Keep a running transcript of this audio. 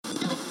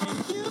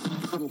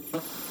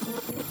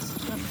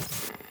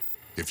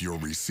If you're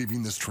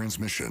receiving this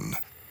transmission,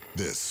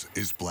 this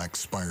is Black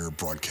Spire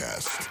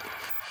Broadcast.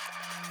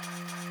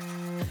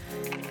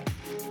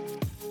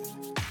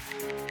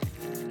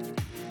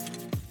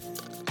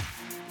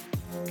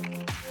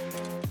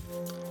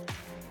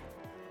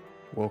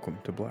 Welcome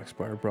to Black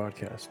Spire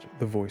Broadcast,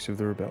 the voice of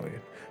the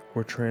rebellion.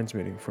 We're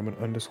transmitting from an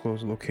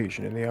undisclosed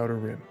location in the Outer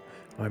Rim.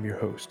 I'm your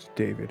host,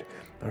 David.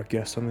 Our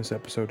guest on this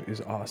episode is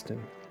Austin.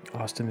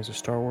 Austin is a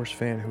Star Wars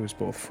fan who is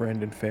both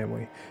friend and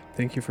family.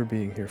 Thank you for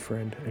being here,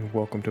 friend, and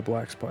welcome to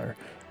Black Spire.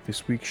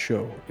 This week's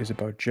show is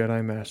about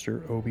Jedi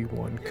Master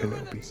Obi-Wan Kenobi. You were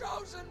the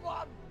chosen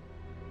one!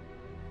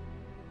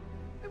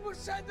 It was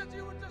said that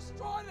you would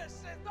destroy the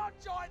Sith, not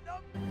join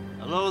them!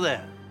 Hello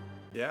there.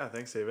 Yeah,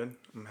 thanks, David.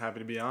 I'm happy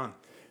to be on.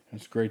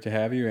 It's great to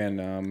have you,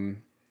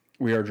 and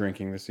we are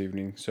drinking this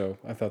evening, so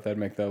I thought that'd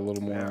make that a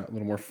little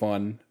more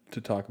fun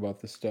to talk about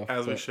this stuff.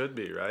 As we should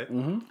be, right?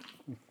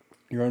 Mm-hmm.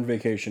 You're on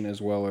vacation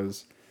as well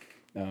as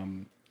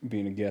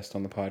being a guest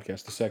on the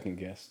podcast, the second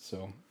guest.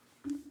 So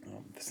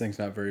this thing's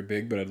not very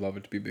big, but I'd love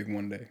it to be big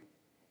one day.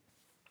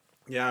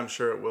 Yeah, I'm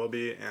sure it will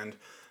be. And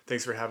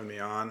thanks for having me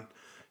on.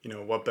 You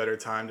know, what better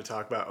time to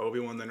talk about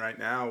Obi-Wan than right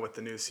now with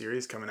the new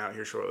series coming out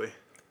here shortly.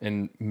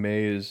 And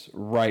May is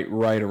right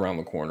around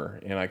the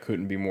corner, and I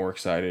couldn't be more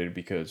excited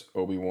because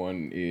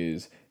Obi-Wan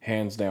is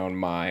hands down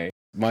my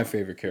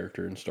favorite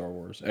character in Star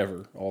Wars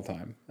ever, all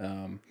time.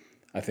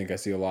 I think I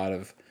see a lot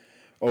of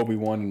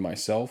Obi-Wan in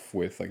myself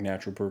with like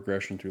natural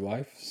progression through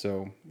life.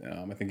 So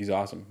I think he's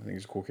awesome. I think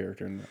he's a cool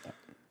character.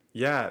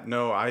 Yeah,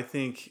 no, I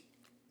think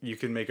you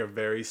can make a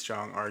very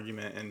strong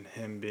argument in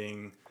him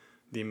being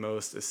the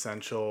most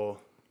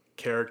essential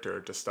character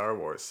to Star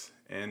Wars.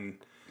 And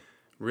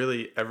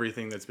really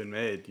everything that's been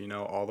made, you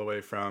know, all the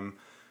way from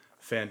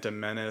Phantom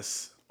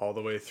Menace, all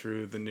the way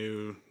through the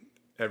new,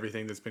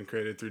 everything that's been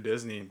created through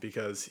Disney,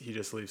 because he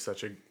just leaves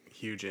such a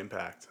huge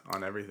impact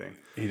on everything.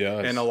 He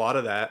does. And a lot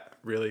of that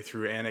really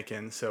through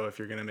Anakin. So if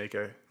you're going to make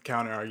a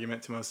counter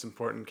argument to most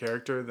important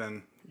character,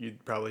 then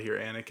you'd probably hear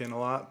Anakin a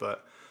lot.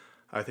 But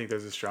I think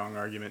there's a strong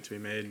argument to be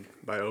made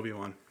by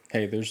Obi-Wan.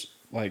 Hey, there's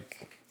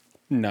like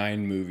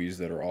 9 movies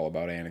that are all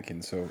about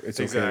Anakin, so it's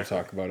okay to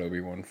talk about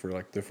Obi-Wan for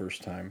like the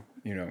first time.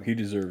 You know, he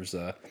deserves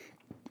a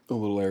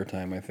little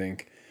airtime, I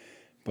think.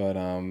 But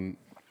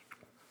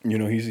you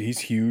know, he's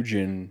huge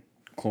in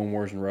Clone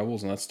Wars and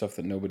Rebels, and that's stuff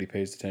that nobody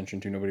pays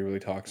attention to, nobody really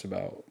talks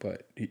about.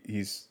 But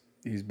he's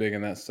big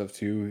in that stuff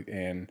too,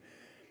 and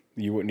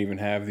you wouldn't even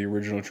have the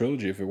original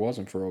trilogy if it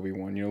wasn't for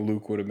Obi-Wan. You know,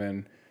 Luke would have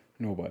been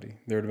nobody.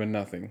 There would have been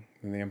nothing,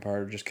 and the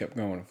Empire just kept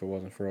going if it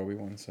wasn't for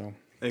Obi-Wan. So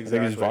exactly.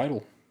 I think he's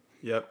vital.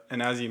 Yep,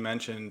 and as you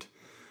mentioned,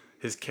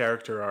 his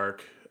character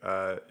arc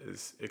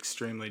is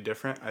extremely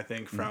different, I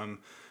think, from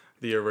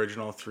the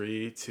original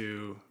 3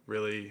 to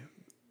really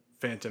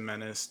Phantom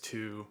Menace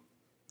to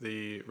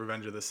the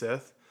Revenge of the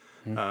Sith.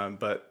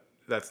 But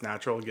that's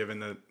natural given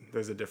that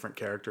there's a different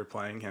character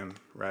playing him,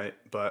 right?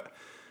 But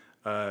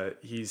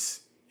he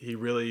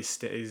really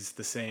stays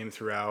the same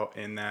throughout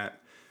in that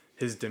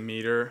his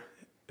demeanor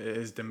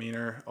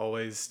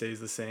always stays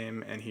the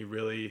same, and he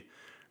really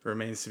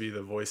remains to be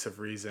the voice of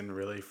reason,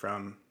 really,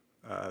 from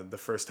the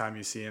first time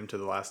you see him to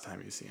the last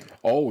time you see him.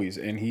 Always,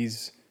 and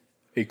he's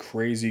a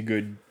crazy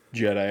good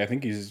Jedi. I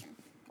think he's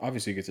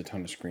obviously gets a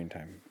ton of screen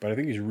time, but I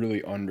think he's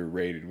really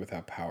underrated with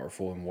how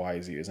powerful and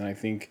wise he is, and I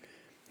think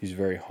he's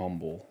very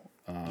humble.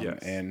 Yes.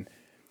 And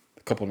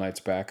a couple nights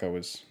back, I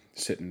was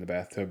sitting in the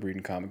bathtub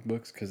reading comic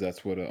books because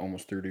that's what an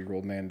almost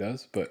 30-year-old man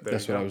does. But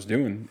that's what I was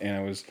doing, and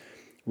I was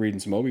reading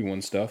some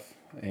Obi-Wan stuff.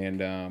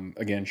 And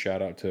again,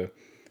 shout out to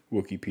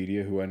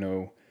Wikipedia, who I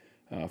know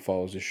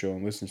follows this show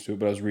and listens to it,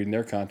 but I was reading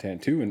their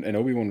content too, and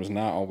Obi-Wan was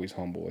not always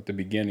humble. At the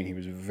beginning, he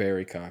was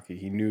very cocky.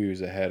 He knew he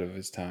was ahead of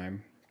his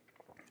time,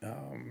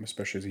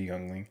 especially as a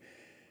youngling,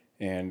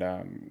 and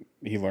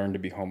he learned to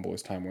be humble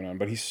as time went on.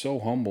 But he's so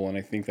humble, and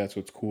I think that's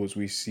what's cool is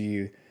we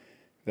see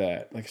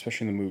that, like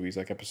especially in the movies,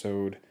 like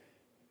Episode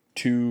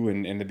 2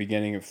 and the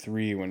beginning of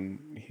 3, when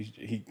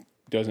he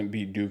doesn't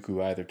beat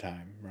Dooku either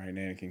time, right? And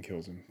Anakin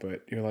kills him,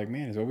 but you're like,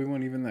 man, is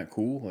Obi-Wan even that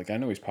cool? Like, I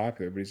know he's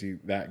popular, but is he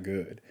that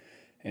good?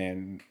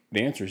 And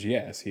the answer is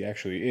yes, he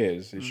actually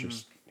is. It's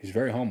just, he's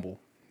very humble.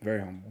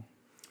 Very humble.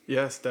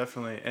 Yes,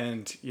 definitely.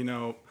 And, you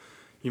know,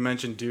 you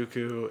mentioned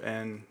Dooku,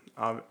 and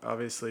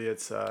obviously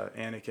it's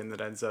Anakin that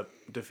ends up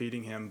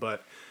defeating him,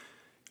 but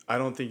I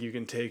don't think you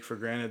can take for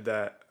granted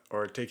that,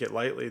 or take it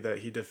lightly, that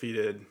he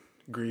defeated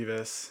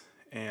Grievous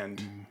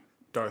and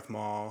Darth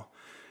Maul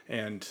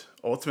and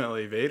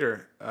ultimately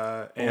Vader.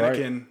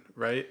 Anakin,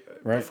 right?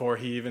 Before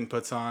he even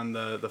puts on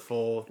the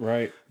full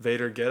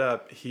Vader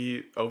getup,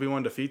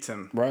 Obi-Wan defeats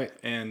him. Right.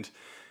 And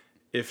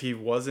if he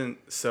wasn't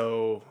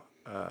so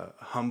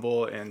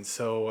humble and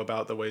so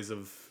about the ways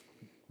of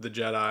the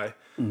Jedi,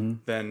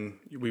 then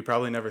we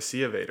probably never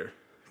see a Vader,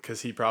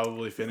 because he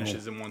probably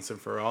finishes him once and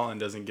for all and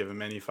doesn't give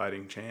him any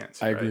fighting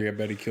chance. I agree. I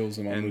bet he kills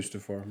him on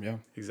Mustafar. Yeah.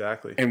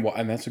 Exactly. And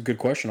that's a good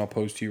question I'll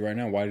pose to you right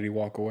now. Why did he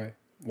walk away?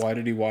 Why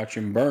did he watch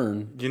him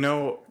burn? You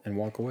know, and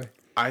walk away.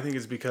 I think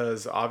it's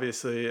because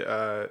obviously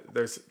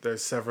there's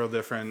several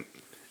different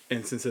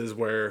instances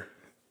where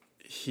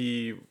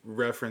he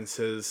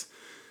references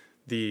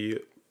the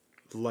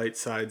light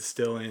side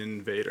still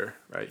in Vader,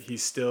 right? He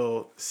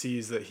still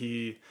sees that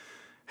he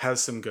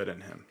has some good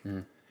in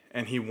him.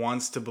 And he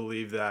wants to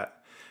believe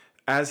that,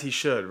 as he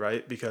should,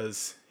 right?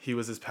 Because he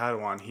was his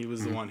Padawan. He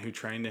was the one who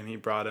trained him. He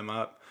brought him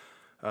up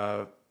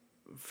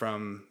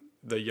from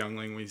the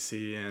youngling we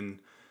see in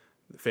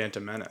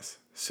Phantom Menace.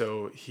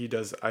 So he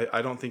does.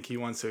 I don't think he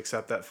wants to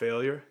accept that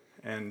failure.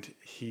 And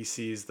he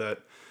sees that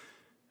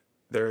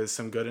there is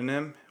some good in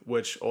him,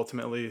 which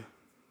ultimately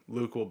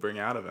Luke will bring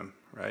out of him,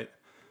 right?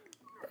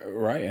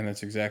 Right, and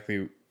that's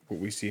exactly what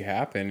we see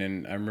happen.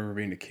 And I remember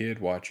being a kid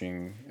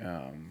watching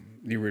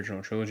the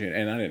original trilogy,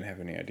 and I didn't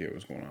have any idea what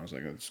was going on. I was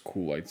like, it's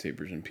cool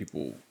lightsabers and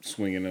people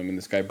swinging them, and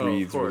this guy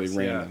breathes really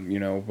random, you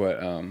know.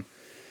 But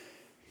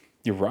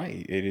you're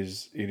right. It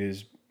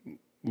is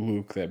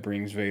Luke that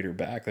brings Vader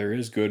back. There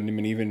is good in him,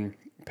 and even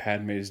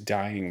Padme's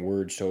dying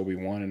words to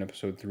Obi-Wan in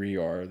Episode 3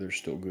 are there's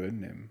still good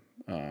in him.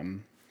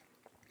 And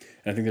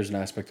I think there's an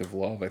aspect of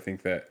love. I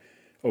think that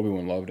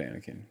Obi-Wan loved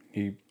Anakin.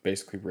 He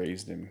basically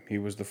raised him. He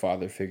was the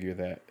father figure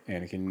that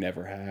Anakin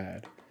never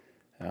had.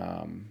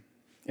 And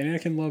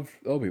Anakin loved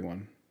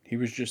Obi-Wan. He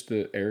was just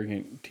the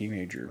arrogant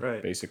teenager,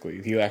 right.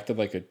 Basically. He acted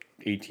like a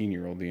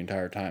 18-year-old the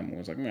entire time and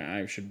was like,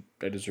 man,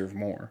 I deserve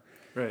more.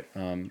 Right.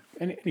 And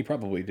he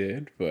probably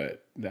did,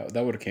 but that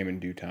would have came in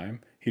due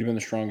time. He'd have been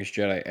the strongest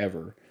Jedi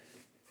ever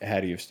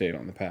had he have stayed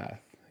on the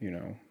path, you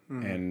know.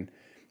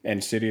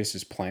 And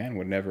Sidious's plan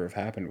would never have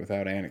happened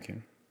without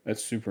Anakin.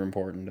 That's super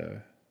important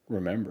to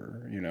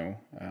remember, you know.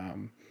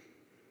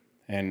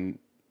 And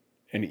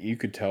you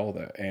could tell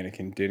that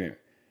Anakin didn't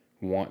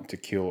want to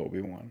kill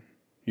Obi-Wan.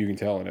 You can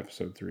tell in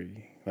Episode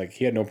 3. Like,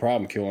 he had no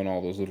problem killing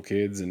all those little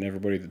kids and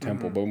everybody at the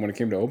temple, but when it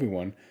came to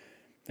Obi-Wan,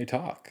 they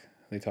talk.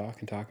 They talk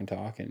and talk and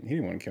talk, and he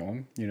didn't want to kill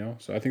him, you know?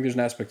 So I think there's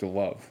an aspect of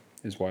love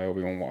is why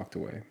Obi-Wan walked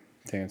away,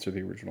 to answer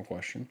the original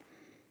question.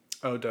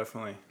 Oh,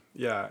 definitely.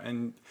 Yeah,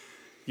 and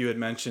you had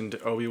mentioned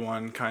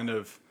Obi-Wan kind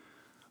of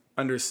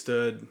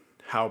understood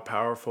how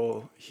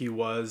powerful he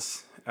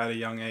was at a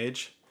young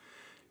age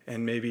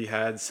and maybe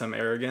had some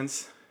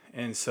arrogance.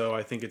 And so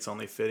I think it's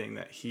only fitting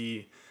that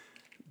he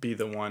be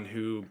the one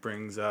who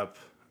brings up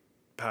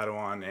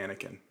Padawan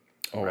Anakin.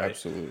 Oh, right?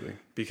 Absolutely.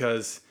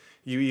 Because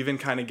you even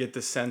kind of get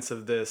the sense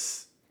of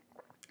this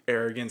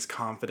arrogance,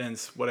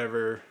 confidence,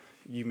 whatever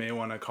you may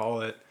want to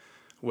call it,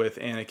 with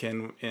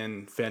Anakin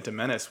in Phantom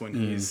Menace when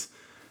he's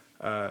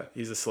a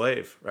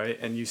slave, right?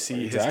 And you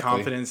see his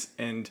confidence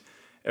and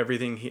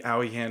everything,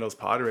 how he handles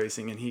pod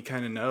racing, and he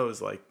kind of knows,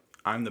 like,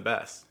 I'm the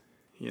best,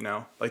 you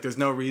know? Like, there's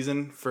no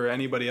reason for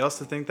anybody else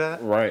to think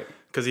that. Right.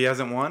 Because he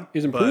hasn't won. He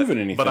hasn't proven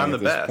anything but I'm the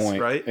at this best,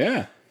 point. right?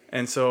 Yeah.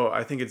 And so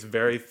I think it's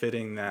very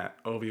fitting that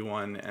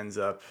Obi-Wan ends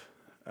up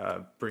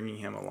bringing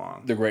him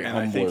along. The great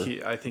humbler.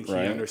 I think he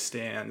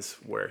understands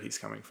where he's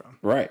coming from.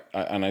 Right.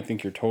 And I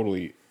think you're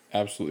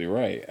absolutely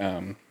right.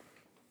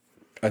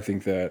 I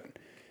think that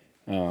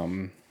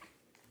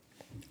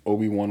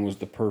Obi-Wan was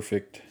the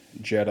perfect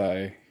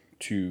Jedi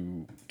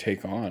to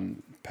take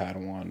on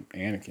Padawan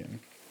Anakin.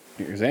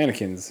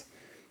 Because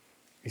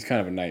he's kind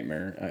of a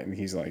nightmare. I mean,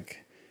 he's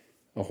like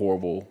a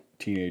horrible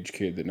teenage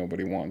kid that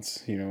nobody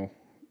wants, you know.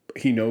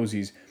 He knows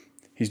he's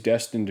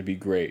destined to be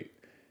great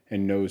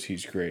and knows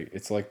he's great.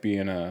 It's like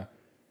being like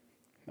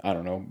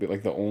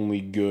the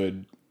only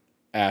good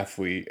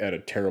athlete at a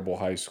terrible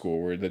high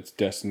school that's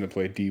destined to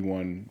play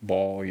D1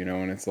 ball, you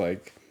know, and it's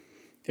like,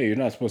 hey, you're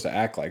not supposed to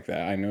act like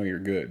that. I know you're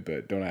good,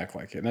 but don't act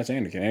like it. And that's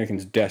Anakin.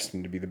 Anakin's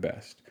destined to be the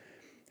best.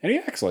 And he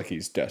acts like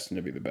he's destined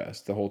to be the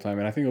best the whole time.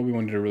 And I think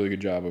Obi-Wan did a really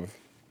good job of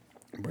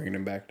bringing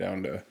him back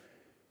down to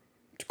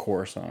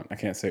Coruscant. I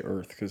can't say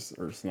Earth because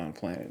Earth's not a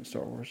planet in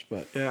Star Wars,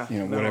 but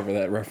whatever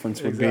that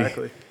reference would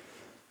be.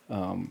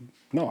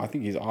 No, I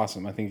think he's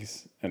awesome. I think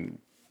and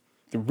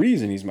the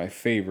reason he's my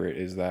favorite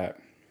is that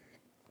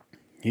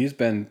he's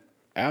been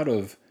out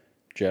of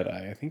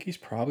Jedi. I think he's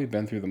probably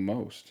been through the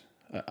most.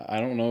 I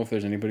don't know if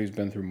there's anybody who's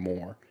been through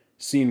more,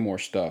 seen more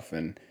stuff,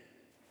 and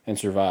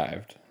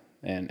survived,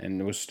 and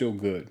it was still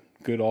good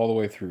all the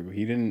way through.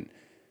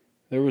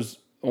 There was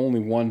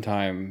only one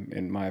time,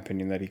 in my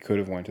opinion, that he could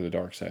have went to the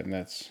dark side, and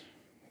that's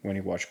when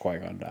he watched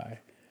Qui-Gon die.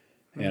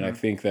 And I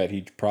think that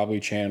he probably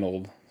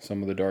channeled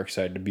some of the dark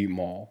side to beat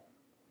Maul,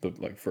 the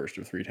first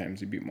of 3 times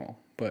he beat Maul.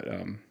 But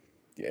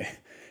yeah,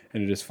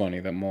 and it is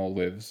funny that Maul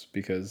lives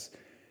because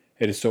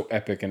it is so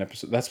epic an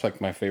episode. That's like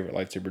my favorite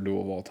lightsaber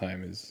duel of all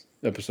time is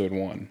Episode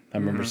 1. I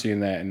remember seeing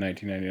that in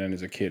 1999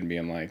 as a kid and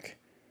being like,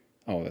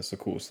 "Oh, that's the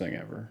coolest thing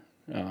ever."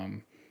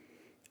 And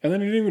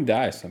then he didn't even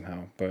die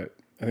somehow, but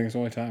I think it's the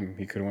only time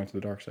he could have went to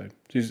the dark side.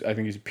 I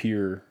think he's a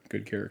pure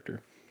good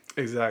character.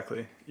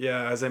 Exactly.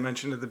 Yeah, as I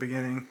mentioned at the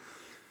beginning,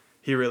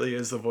 he really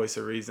is the voice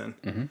of reason.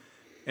 Mm-hmm.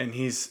 And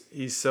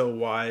he's so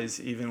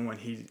wise even when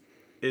he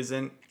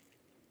isn't,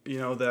 you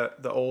know,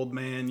 the old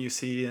man you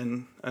see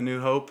in A New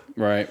Hope.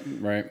 Right.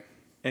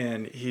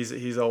 And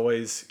he's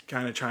always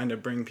kind of trying to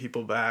bring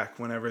people back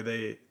whenever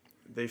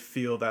they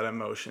feel that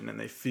emotion and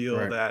they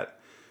feel that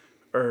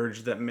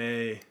urge that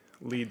may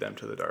lead them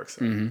to the dark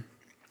side. Mm-hmm.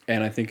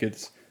 And I think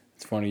it's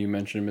funny you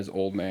mentioned him as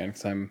old man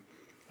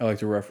because I like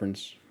to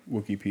reference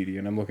Wikipedia,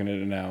 and I'm looking at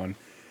it now,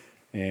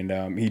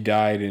 and he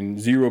died in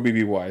 0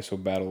 BBY, so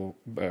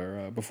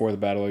before the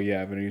Battle of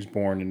Yavin. He was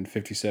born in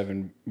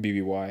 57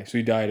 BBY, so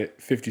he died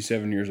at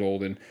 57 years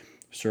old. And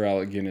Sir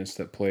Alec Guinness,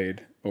 that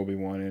played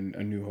Obi-Wan in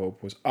A New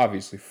Hope, was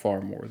obviously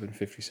far more than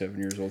 57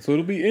 years old. So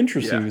it'll be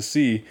interesting to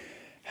see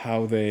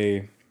how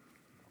they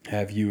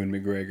have Ewan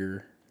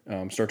McGregor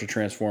start to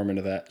transform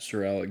into that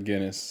Sir Alec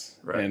Guinness,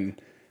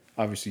 and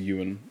obviously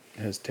Ewan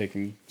has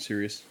taken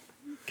serious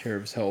care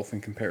of his health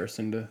in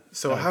comparison to.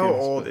 So how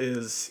Guinness, old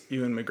is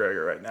Ewan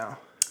McGregor right now?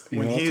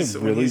 When he's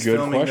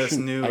filming this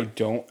new I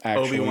don't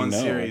actually Obi-Wan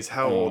know. series,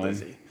 how old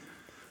is he?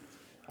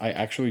 I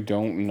actually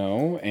don't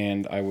know,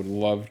 and I would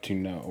love to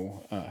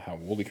know how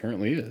old he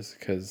currently is,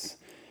 because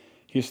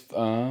he's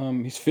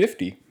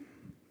 50.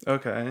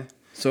 Okay.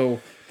 So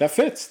that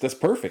fits. That's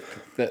perfect.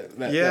 That's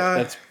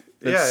 7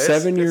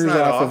 it's years not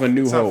off of A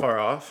New it's Hope. Not far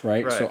off,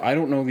 right? So I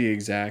don't know the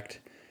exact.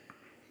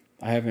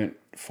 I haven't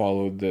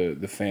followed the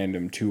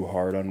fandom too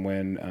hard on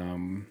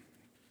when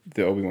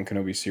the Obi-Wan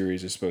Kenobi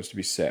series is supposed to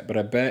be set, but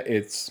I bet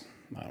it's,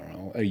 I don't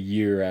know, a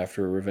year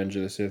after Revenge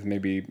of the Sith,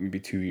 maybe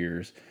 2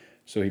 years.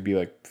 So he'd be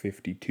like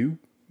 52,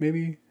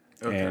 maybe.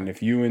 Okay. And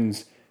if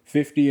Ewan's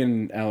 50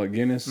 and Alec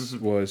Guinness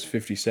was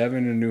 57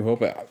 in A New Hope,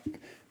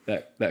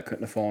 that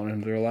couldn't have fallen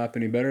into their lap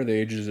any better. The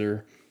ages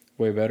are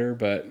way better,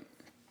 but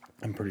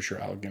I'm pretty sure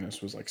Alec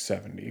Guinness was like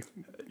 70.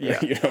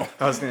 Yeah,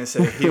 I was gonna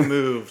say he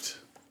moved.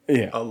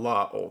 A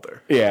lot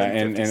older. Yeah,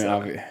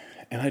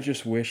 and I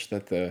just wish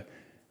that the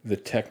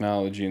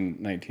technology in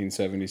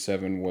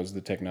 1977 was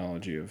the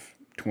technology of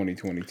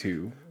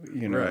 2022.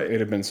 It'd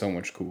have been so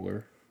much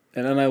cooler.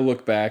 And then I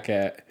look back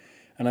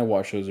and I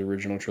watch those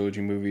original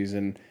trilogy movies,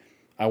 and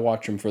I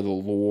watch them for the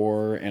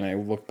lore, and I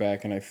look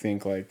back and I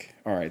think like,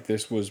 all right,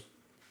 this was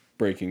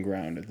breaking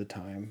ground at the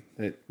time.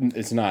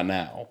 It's not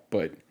now,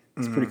 but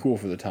it's pretty cool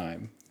for the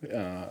time.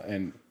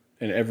 And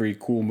every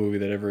cool movie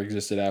that ever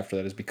existed after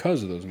that is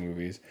because of those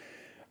movies.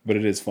 But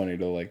it is funny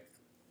to like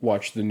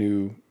watch the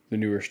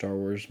newer Star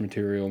Wars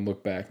material and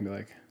look back and be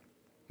like,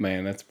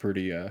 man, that's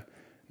pretty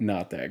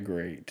not that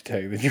great, to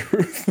tell you the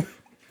truth.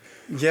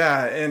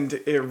 Yeah, and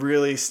it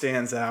really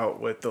stands out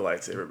with the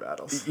lightsaber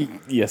battles.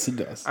 Yes, it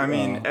does. I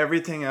mean,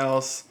 everything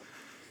else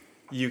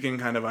you can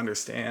kind of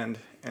understand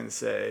and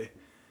say,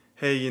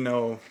 hey,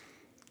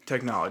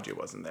 technology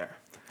wasn't there.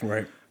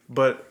 Right.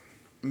 But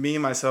me,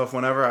 myself,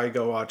 whenever I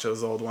go watch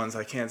those old ones,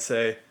 I can't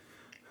say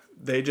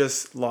they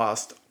just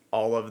lost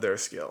all of their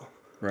skill.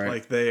 Right.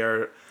 Like, they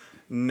are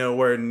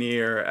nowhere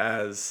near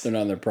as... They're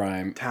not in their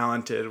prime.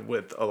 ...talented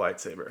with a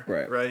lightsaber.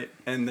 Right. Right?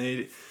 And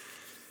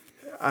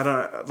I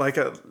don't...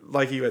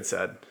 Like you had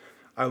said,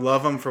 I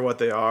love them for what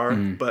they are,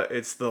 but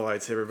it's the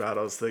lightsaber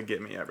battles that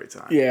get me every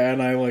time. Yeah,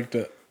 and I like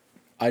to...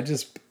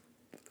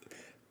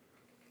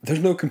 There's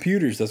no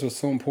computers. That's what's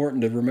so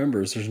important to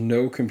remember, is there's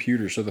no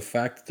computers. So the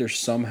fact that there's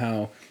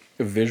somehow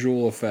a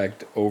visual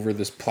effect over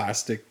this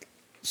plastic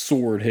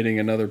sword hitting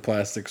another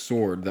plastic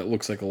sword that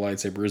looks like a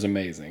lightsaber is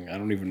amazing.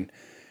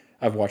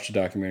 I've watched the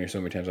documentary so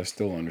many times, I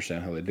still don't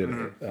understand how they did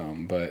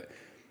it. But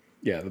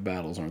yeah, the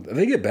battles aren't...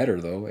 They get better,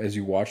 though, as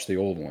you watch the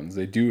old ones.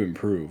 They do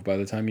improve. By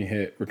the time you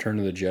hit Return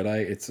of the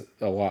Jedi, it's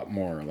a lot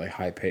more like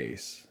high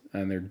pace.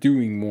 And they're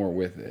doing more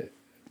with it.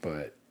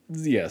 But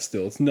yeah,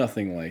 still, it's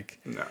nothing like...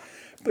 No.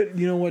 But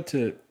you know what,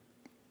 to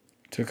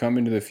come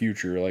into the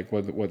future, like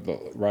what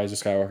the Rise of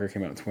Skywalker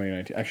came out in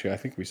 2019. Actually, I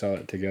think we saw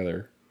that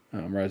together,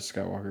 Rise of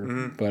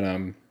Skywalker. But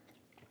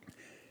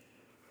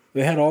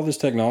they had all this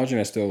technology, and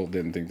I still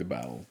didn't think the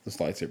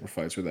lightsaber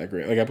fights were that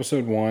great. Like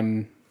Episode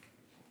 1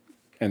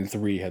 and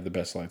 3 had the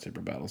best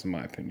lightsaber battles, in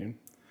my opinion.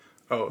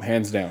 Oh,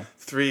 hands down.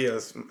 3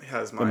 has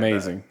my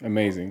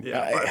amazing.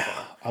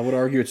 Yeah, I would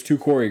argue it's too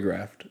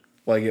choreographed.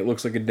 Like, it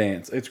looks like a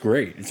dance. It's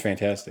great. It's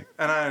fantastic.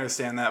 And I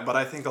understand that, but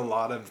I think a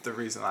lot of the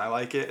reason I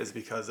like it is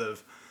because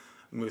of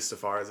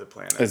Mustafar as a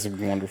planet. It's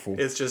wonderful.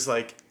 It's just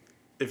like,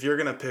 if you're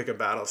going to pick a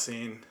battle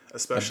scene,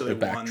 especially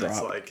one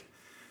that's like,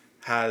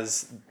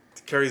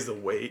 carries the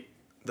weight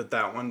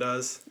that one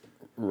does,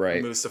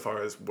 right?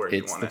 Mustafar is where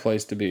you want it. It's the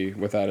place to be,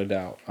 without a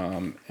doubt.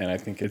 And I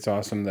think it's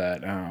awesome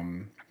that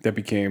that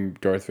became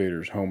Darth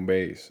Vader's home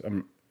base.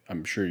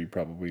 I'm sure you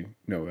probably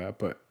know that,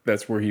 but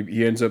that's where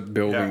he ends up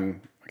building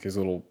like his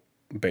little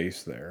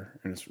base there,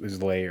 and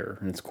his lair,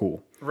 and it's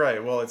cool.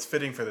 Right. Well, it's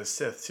fitting for the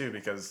Sith too,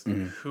 because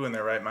who in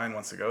their right mind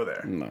wants to go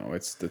there? No,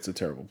 it's a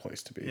terrible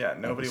place to be. Yeah,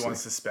 nobody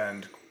wants to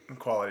spend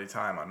quality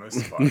time on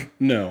Mustafar.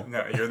 No,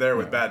 you're there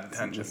with bad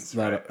intentions.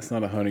 It's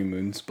not a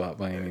honeymoon spot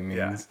by any means.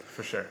 Yeah,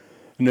 for sure.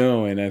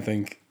 No, and I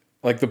think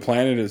like the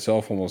planet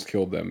itself almost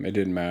killed them. It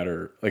didn't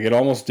matter. Like, it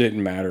almost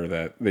didn't matter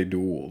that they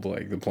dueled,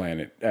 like, the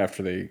planet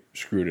after they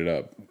screwed it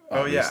up.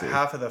 Obviously. Oh yeah,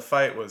 half of the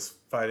fight was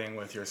fighting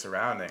with your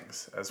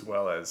surroundings as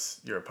well as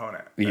your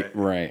opponent. Right. Yeah,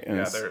 right.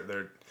 And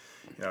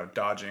they're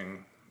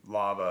dodging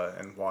lava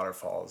and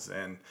waterfalls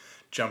and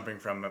jumping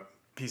from a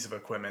piece of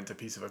equipment to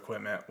piece of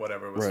equipment,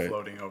 whatever was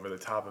floating over the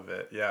top of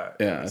it. Yeah.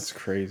 Yeah, that's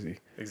crazy.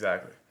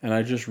 Exactly. And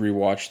I just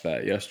rewatched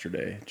that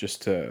yesterday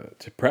just to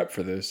prep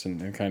for this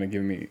and kind of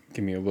give me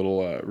a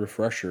little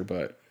refresher.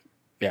 But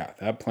yeah,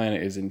 that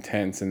planet is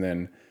intense. And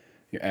then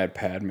you add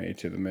Padme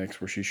to the mix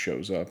where she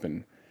shows up,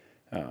 and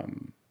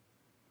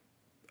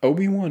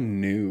Obi-Wan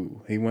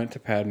knew. He went to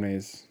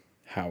Padme's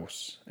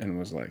house and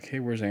was like, hey,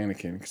 where's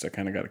Anakin? Because I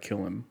kind of got to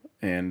kill him.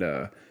 And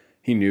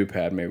he knew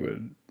Padme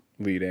would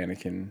lead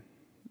Anakin.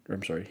 Or,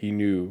 I'm sorry, he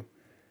knew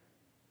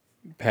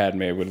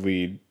Padme would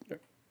lead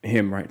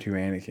him right to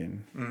Anakin.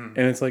 And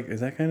it's like,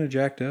 is that kind of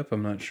jacked up?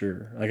 I'm not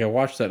sure. Like, I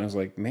watched that and I was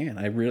like, man,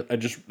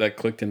 that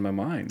clicked in my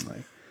mind.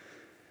 Like,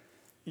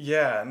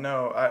 Yeah,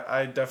 no,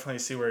 I definitely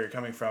see where you're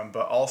coming from,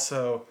 but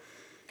also,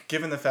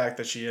 given the fact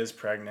that she is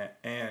pregnant,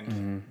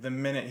 and the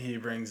minute he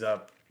brings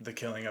up the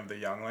killing of the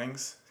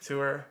younglings to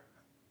her,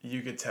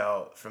 you could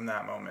tell from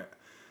that moment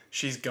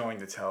she's going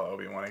to tell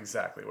Obi-Wan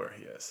exactly where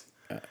he is.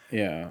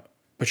 yeah.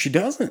 But she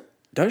doesn't,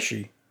 does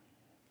she?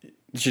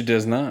 She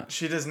does not.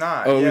 She does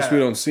not. Oh, at least we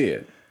don't see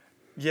it.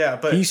 Yeah,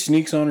 but He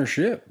sneaks on her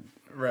ship.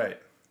 right.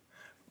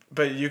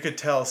 But you could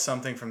tell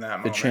something from that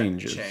moment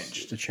changed.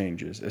 It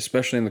changes,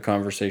 especially in the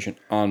conversation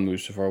on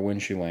Mustafar when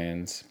she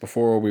lands,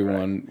 before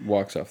Obi-Wan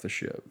walks off the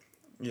ship.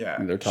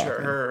 Yeah, they're talking.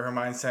 Sure, her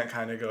mindset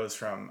kind of goes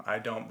from "I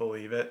don't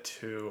believe it"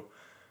 to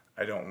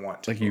 "I don't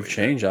want to." Like, you've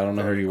changed. I don't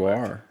know who you quick.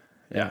 are.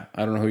 Yeah,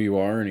 I don't know who you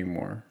are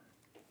anymore.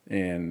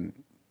 And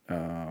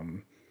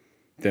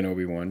then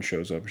Obi-Wan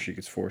shows up and she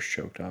gets force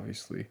choked,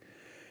 obviously,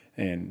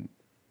 and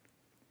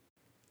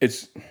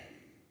it's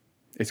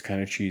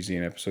kind of cheesy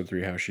in episode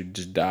 3 how she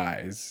just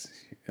dies.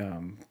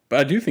 But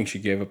I do think she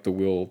gave up the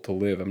will to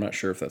live. I'm not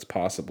sure if that's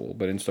possible,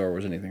 but in Star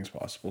Wars, anything's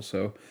possible.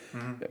 So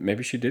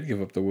maybe she did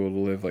give up the will to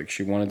live. Like,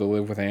 she wanted to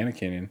live with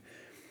Anakin, and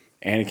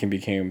Anakin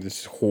became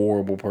this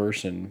horrible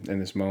person in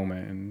this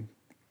moment. And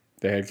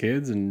they had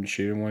kids, and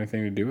she didn't want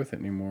anything to do with it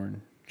anymore,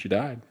 and she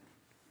died.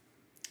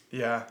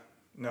 Yeah,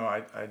 no,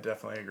 I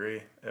definitely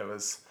agree. It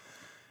was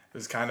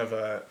kind of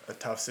a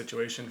tough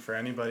situation for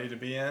anybody to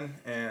be in,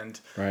 and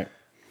Right.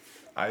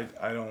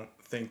 I don't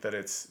think that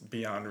it's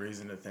beyond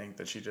reason to think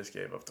that she just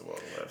gave up the will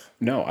to live.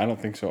 No, I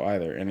don't think so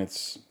either. And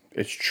it's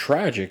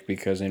tragic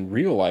because in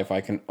real life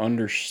I can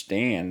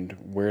understand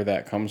where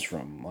that comes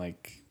from.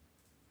 Like,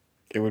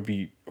 it would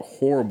be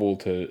horrible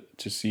to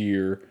see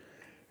your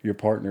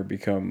partner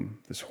become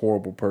this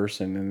horrible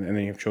person, and then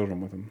you have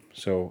children with them.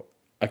 So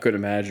I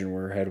couldn't imagine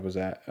where her head was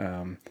at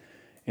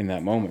in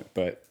that moment.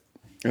 But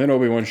and then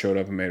Obi-Wan showed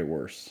up and made it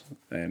worse.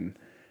 And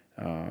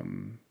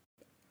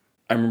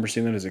I remember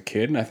seeing that as a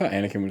kid, and I thought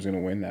Anakin was going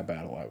to win that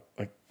battle out.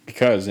 Like,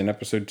 because in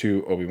episode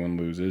 2, Obi-Wan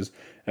loses.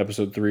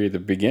 Episode 3, at the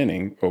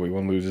beginning,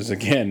 Obi-Wan loses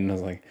again. And I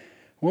was like,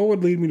 what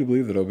would lead me to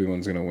believe that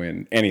Obi-Wan's going to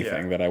win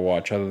anything that I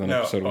watch other than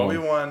episode 1?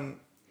 Obi-Wan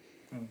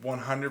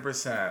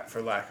 100%,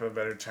 for lack of a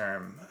better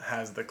term,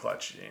 has the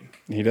clutch gene.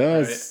 He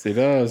does. Right? He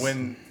does.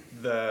 When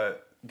the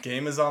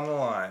game is on the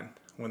line,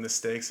 when the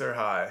stakes are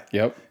high,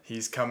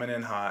 he's coming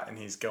in hot and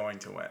he's going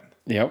to win.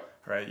 Yep.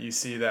 Right? You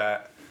see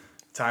that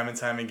time and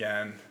time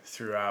again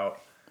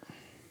throughout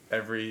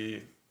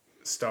every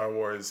Star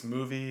Wars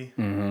movie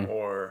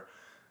or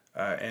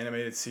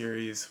animated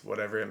series,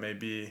 whatever it may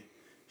be.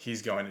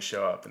 He's going to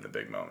show up in the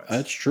big moments.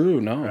 That's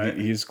true. No, right?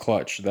 He's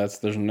clutch.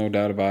 There's no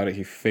doubt about it.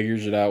 He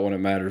figures it out when it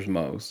matters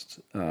most.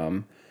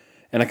 And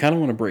I kind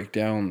of want to break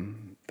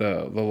down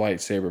the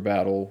lightsaber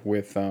battle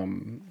with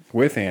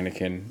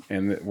Anakin,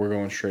 and we're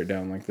going straight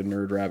down like the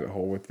nerd rabbit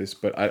hole with this.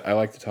 But I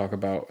like to talk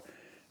about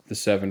the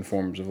 7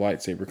 forms of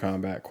lightsaber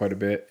combat quite a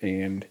bit.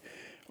 And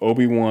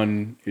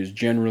Obi-Wan is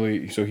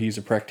generally, so he's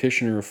a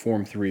practitioner of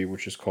Form 3,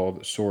 which is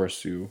called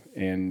Sorasu,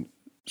 and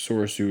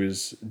Sorasu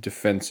is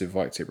defensive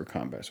lightsaber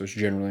combat, so it's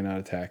generally not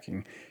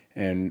attacking.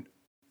 And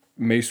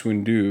Mace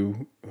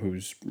Windu,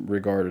 who's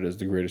regarded as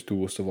the greatest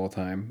duelist of all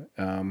time,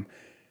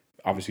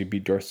 obviously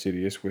beat Darth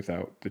Sidious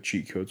without the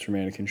cheat codes from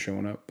Anakin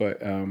showing up,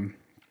 but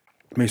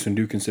Mace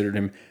Windu considered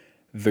him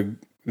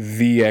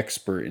the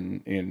expert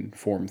in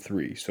Form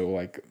 3, so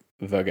like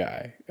the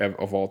guy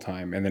of all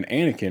time. And then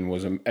Anakin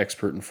was an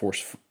expert in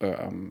Force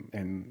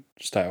in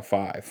Style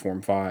 5,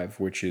 Form 5,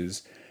 which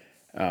is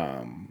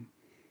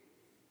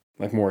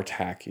like more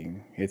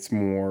attacking. It's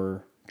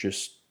more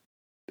just,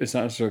 it's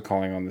not necessarily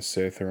calling on the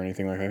Sith or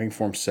anything like that. I think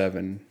Form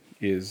 7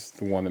 is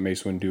the one that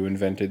Mace Windu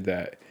invented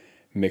that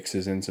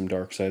mixes in some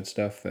dark side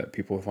stuff that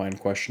people find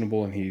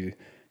questionable, and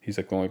he's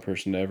like the only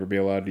person to ever be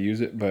allowed to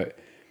use it. But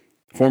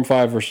Form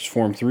 5 versus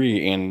Form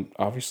 3, and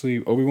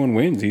obviously Obi-Wan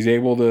wins. He's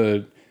able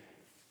to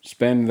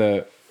spend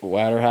the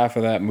latter half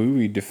of that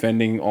movie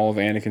defending all of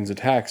Anakin's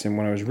attacks. And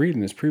when I was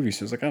reading this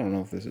previously, I was like, I don't know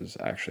if this is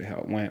actually how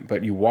it went.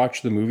 But you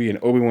watch the movie, and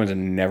Obi-Wan's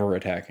never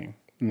attacking.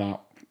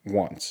 Not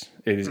once.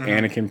 It is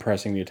Anakin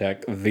pressing the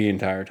attack the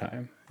entire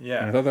time.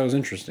 Yeah. And I thought that was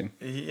interesting.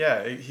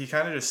 Yeah, he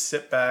kind of just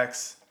sit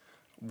backs,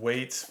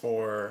 waits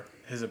for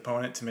his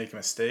opponent to make a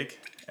mistake,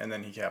 and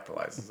then he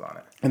capitalizes on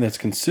it. And that's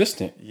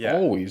consistent. Yeah.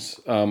 Always.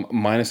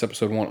 Minus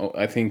episode 1.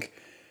 I think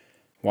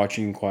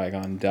watching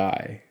Qui-Gon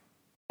die,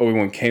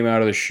 Obi-Wan came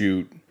out of the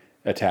chute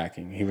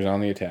attacking. He was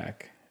on the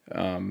attack.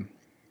 And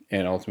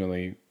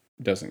ultimately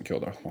doesn't kill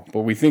Darth Maul.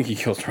 But we think he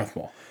kills Darth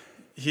Maul.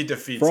 he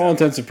defeats for all him.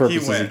 intents and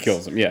purposes. He wins.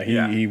 kills him. Yeah,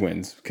 he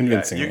wins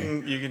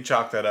convincingly. You can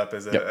chalk that up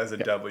as a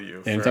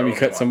W. Anytime you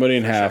cut somebody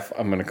in half,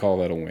 I'm going to call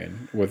that a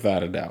win,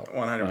 without a doubt.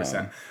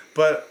 100%.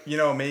 But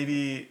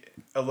maybe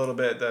a little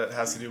bit that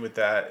has to do with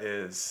that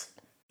is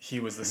he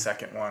was the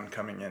second one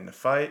coming in to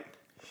fight.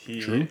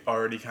 He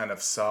already kind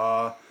of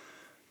saw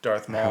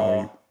Darth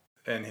Maul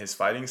and his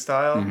fighting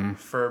style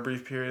for a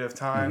brief period of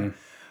time.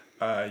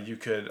 You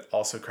could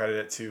also credit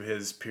it to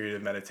his period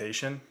of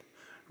meditation,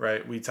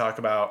 right? We talk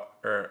about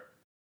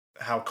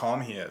how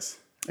calm he is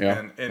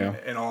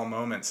in all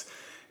moments.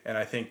 And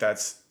I think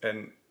that's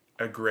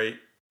a great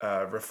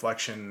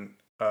reflection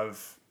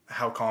of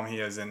how calm he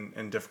is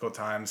in difficult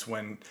times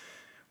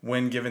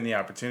when given the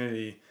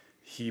opportunity,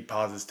 he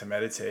pauses to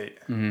meditate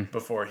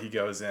before he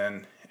goes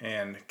in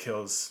and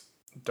kills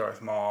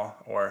Darth Maul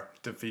or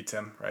defeats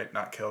him, right?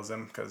 Not kills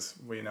him, because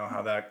we know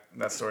how that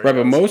story goes.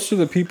 But most of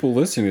the people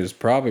listening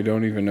probably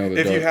don't even know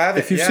that.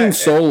 If you've seen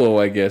Solo,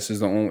 I guess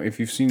is the only. If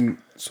you've seen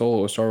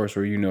Solo, a Star Wars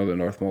story, you know that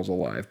Darth Maul's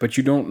alive, but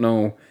you don't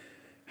know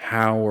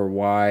how or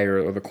why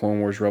or the Clone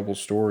Wars Rebel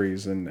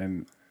stories,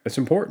 and it's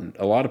important.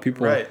 A lot of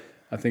people,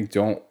 I think,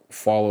 don't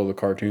follow the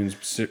cartoons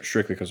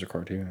strictly because they're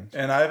cartoons.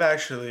 And I've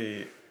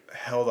actually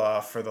held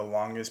off for the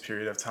longest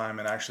period of time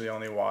and actually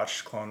only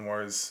watched Clone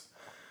Wars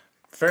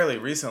fairly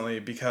recently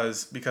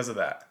because of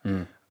that.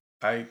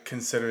 I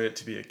consider it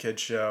to be a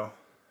kid's show,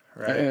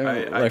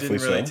 right? I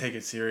didn't really take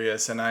it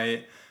serious, and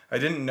I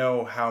didn't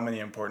know how many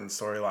important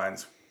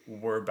storylines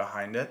were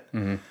behind it.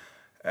 And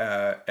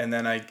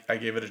then I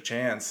gave it a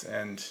chance,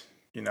 and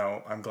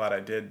I'm glad I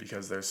did,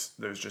 because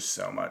there's just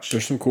so much.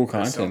 There's some cool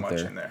content so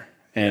much in there.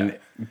 And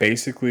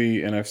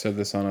basically, and I've said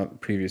this on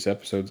previous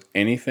episodes,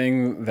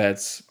 anything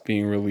that's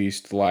being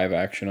released live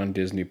action on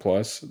Disney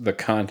Plus, the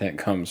content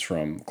comes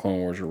from Clone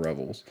Wars or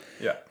Rebels.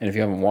 Yeah. And if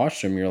you haven't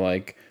watched them, you're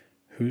like,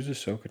 who's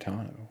Ahsoka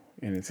Tano?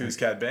 And it's who's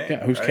Cad Bane?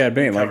 Yeah, who's Cad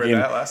Bane? We covered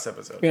that last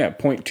episode. Yeah,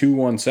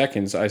 0.21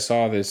 seconds, I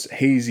saw this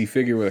hazy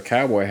figure with a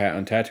cowboy hat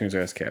on Tatooine.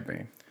 That's Cad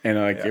Bane. And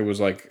it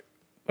was like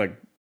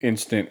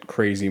instant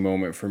crazy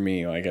moment for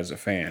me, like as a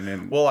fan.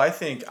 And well,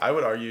 I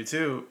would argue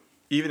too,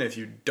 even if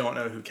you don't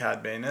know who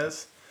Cad Bane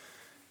is,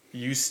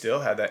 you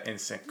still had that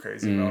instant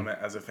crazy moment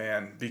as a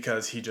fan,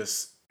 because he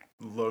just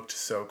looked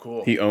so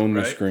cool. He owned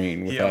the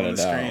screen without a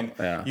doubt.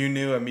 Yeah. You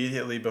knew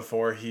immediately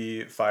before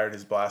he fired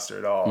his blaster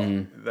at all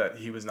that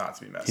he was not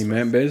to be messed with. He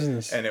meant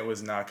business. And it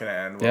was not going to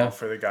end well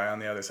for the guy on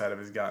the other side of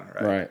his gun,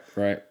 right?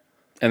 Right.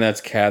 And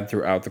that's Cad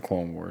throughout the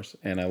Clone Wars,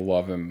 and I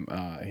love him.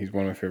 He's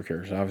one of my favorite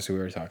characters. Obviously, we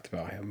already talked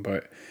about him,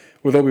 but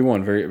with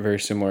Obi-Wan, very, very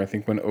similar. I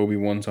think when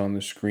Obi-Wan's on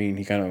the screen,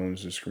 he kind of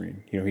owns the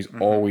screen. He's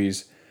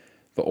always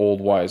the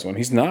old wise one.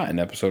 He's not in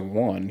Episode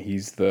 1.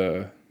 He's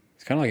kind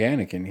of like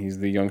Anakin. He's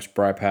the young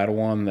spry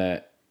Padawan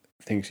that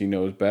thinks he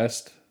knows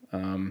best.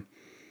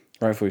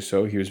 Rightfully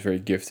so. He was very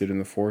gifted in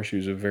the Force. He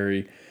was a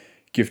very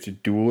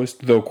gifted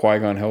duelist, though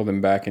Qui-Gon held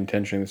him back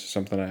intentionally. This is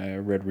something I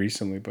read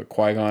recently, but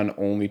Qui-Gon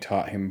only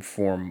taught him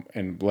form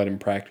and let him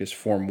practice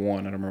Form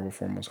 1. I don't remember what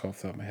Form 1's called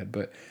off the top of my head,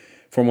 but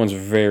Form 1's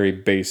very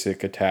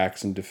basic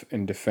attacks and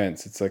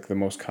defense. It's like the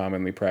most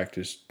commonly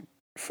practiced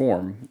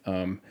form,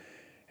 and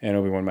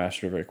Obi-Wan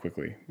mastered it very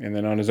quickly. And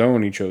then on his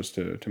own, he chose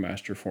to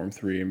master Form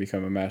 3 and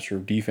become a master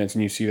of defense,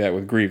 and you see that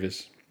with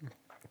Grievous.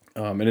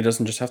 And it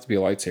doesn't just have to be a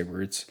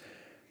lightsaber. It's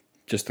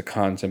just the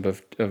concept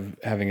of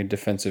having a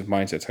defensive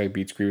mindset. That's how he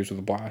beats Grievous with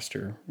a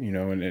blaster,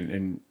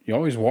 and you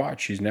always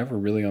watch. He's never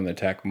really on the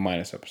attack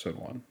minus Episode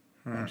 1.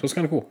 So it's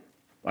kind of cool,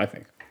 I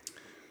think.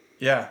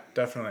 Yeah,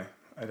 definitely.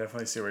 I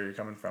definitely see where you're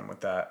coming from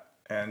with that.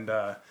 And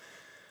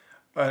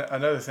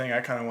another thing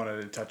I kind of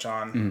wanted to touch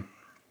on.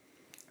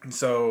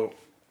 So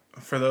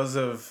for those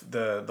of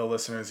the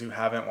listeners who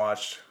haven't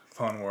watched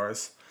Clone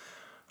Wars,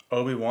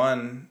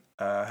 Obi-Wan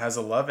has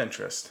a love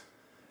interest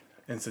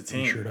in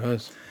Satine. He sure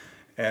does.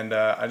 And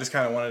I just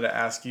kind of wanted to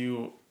ask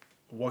you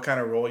what kind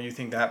of role you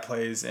think that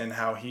plays in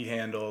how he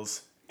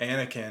handles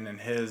Anakin and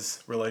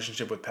his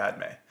relationship with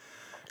Padme.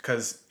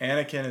 Because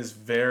Anakin is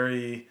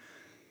very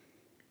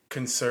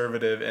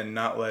conservative in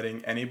not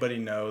letting anybody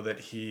know that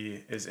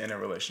he is in a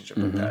relationship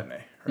with Padme.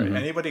 Right?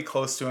 Anybody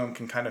close to him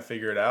can kind of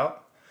figure it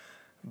out,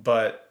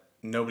 but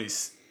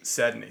nobody's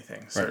said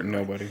anything. Certainly.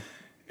 Right, nobody.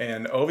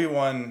 And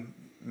Obi-Wan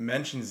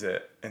mentions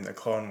it in the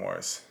Clone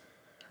Wars,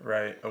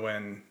 right?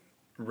 When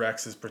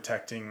Rex is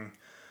protecting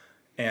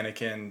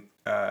Anakin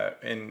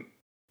in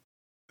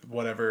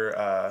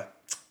whatever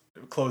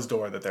closed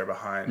door that they're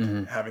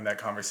behind, having that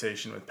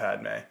conversation with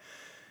Padme.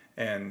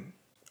 And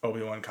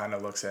Obi-Wan kind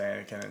of looks at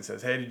Anakin and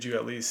says, "Hey, did you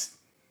at least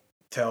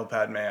tell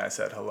Padme I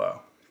said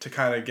hello?" To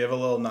kind of give a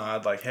little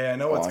nod, like, "Hey, I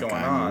know what's going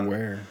on,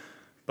 aware.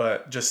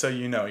 But just so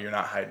you know, you're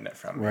not hiding it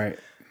from me." Right.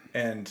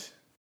 And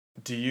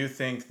do you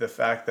think the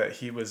fact that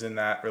he was in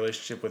that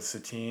relationship with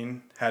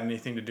Satine had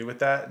anything to do with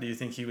that? Do you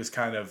think he was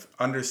kind of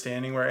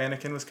understanding where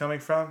Anakin was coming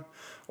from?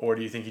 Or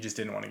do you think he just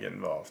didn't want to get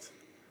involved?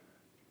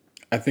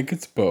 I think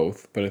it's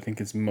both, but I think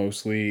it's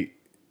mostly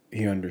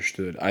he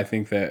understood. I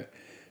think that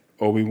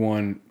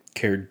Obi-Wan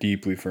cared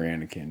deeply for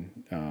Anakin.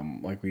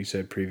 Like we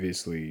said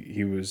previously,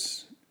 he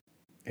was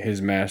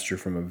his master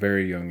from a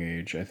very young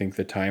age. I think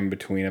the time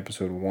between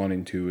episode 1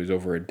 and 2 is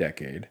over a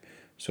decade.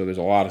 So there's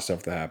a lot of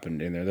stuff that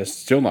happened in there that's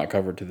still not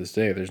covered to this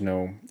day. There's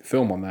no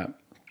film on that,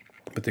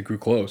 but they grew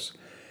close.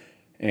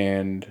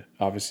 And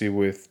obviously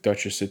with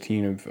Duchess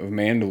Satine of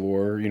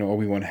Mandalore,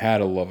 Obi-Wan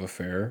had a love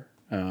affair,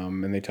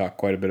 and they talk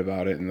quite a bit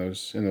about it in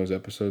those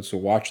episodes. So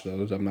watch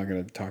those. I'm not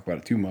going to talk about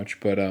it too much,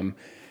 but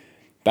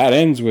that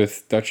ends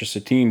with Duchess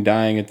Satine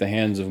dying at the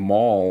hands of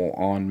Maul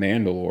on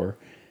Mandalore,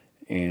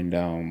 and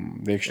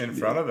they in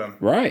front of him,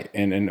 right?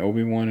 And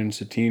Obi-Wan and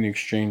Satine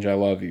exchange "I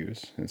love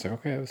yous." And it's like,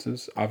 okay, this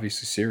is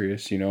obviously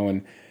serious,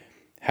 And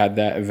had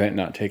that event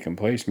not taken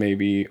place,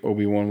 maybe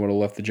Obi-Wan would have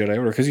left the Jedi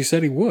Order because he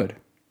said he would.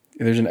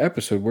 There's an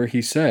episode where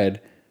he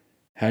said,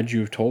 "Had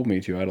you have told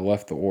me to, I'd have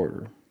left the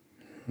Order."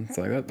 It's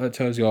like that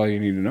tells you all you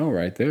need to know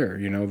right there.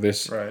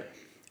 This, right?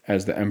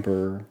 As the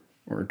Emperor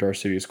or Darth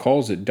Sidious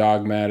calls it,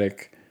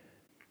 dogmatic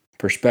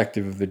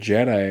perspective of the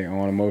Jedi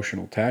on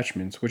emotional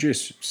attachments, which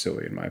is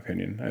silly in my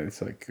opinion.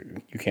 It's like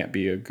you can't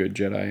be a good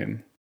Jedi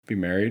and be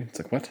married. It's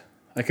like, what?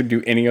 I could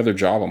do any other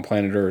job on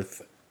planet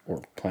Earth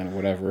or planet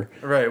whatever.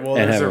 Right. Well,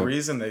 there's a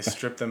reason they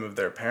strip them of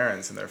their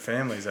parents and their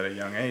families at a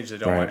young age. They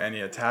don't want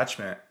any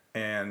attachment.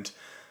 And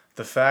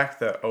the fact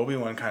that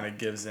Obi-Wan kind of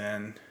gives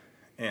in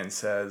and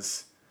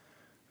says,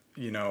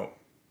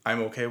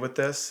 I'm okay with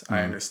this. I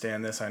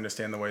understand this. I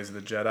understand the ways of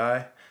the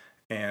Jedi.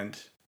 And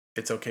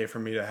it's okay for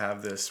me to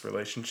have this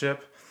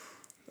relationship.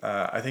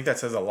 I think that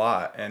says a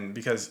lot. And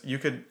because you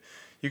could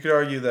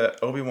argue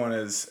that Obi-Wan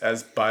is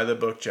as by the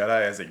book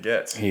Jedi as it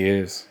gets. He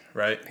is.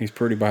 Right? He's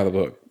pretty by the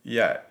book.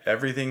 Yeah.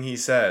 Everything he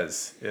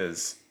says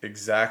is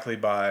exactly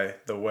by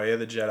the way of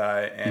the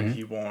Jedi, and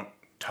he won't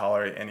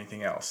tolerate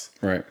anything else.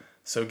 Right.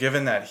 So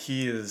given that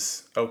he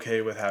is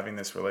okay with having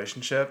this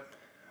relationship,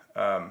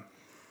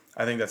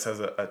 I think that says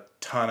a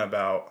ton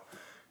about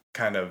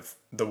kind of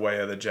the way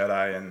of the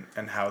Jedi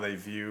and how they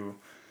view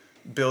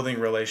building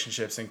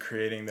relationships and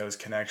creating those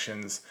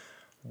connections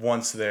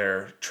once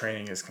their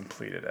training is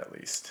completed, at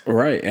least.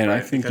 Right. And I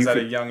think because at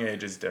a young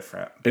age is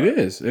different. It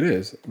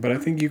is. But I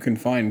think you can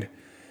find,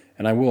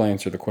 and I will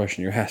answer the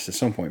question you asked at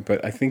some point,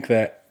 but I think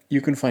that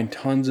you can find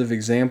tons of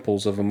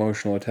examples of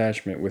emotional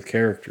attachment with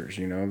characters.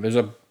 There's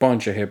a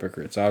bunch of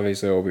hypocrites.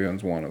 Obviously,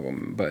 Obi-Wan's one of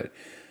them, but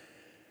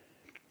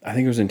I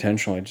think it was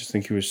intentional. I just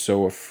think he was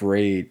so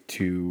afraid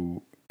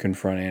to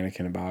confront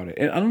Anakin about it.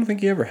 And I don't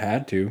think he ever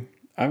had to.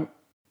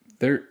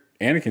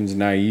 Anakin's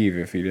naive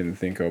if he didn't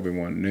think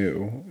Obi-Wan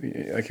knew.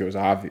 Like, it was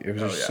obvious.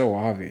 It was so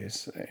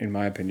obvious, in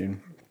my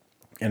opinion.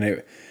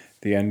 And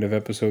the end of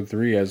episode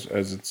 3, as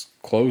it's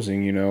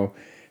closing,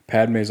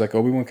 Padme's like,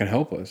 Obi-Wan can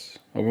help us.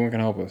 Obi-Wan can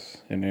help us.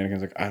 And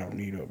Anakin's like, I don't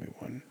need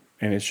Obi-Wan.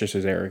 And it's just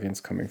his arrogance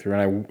coming through.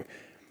 And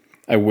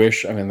I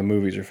wish, the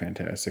movies are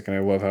fantastic. And I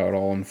love how it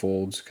all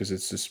unfolds because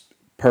it's this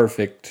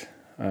perfect,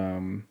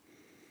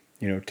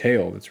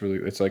 tale.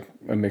 It's like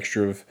a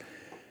mixture of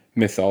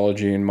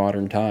mythology in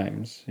modern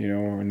times,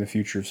 or in the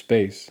future of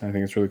space. I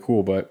think it's really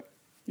cool. But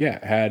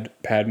yeah, had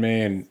Padme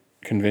and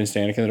convinced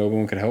Anakin that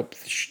Obi-Wan could help,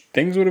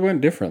 things would have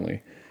went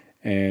differently.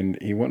 And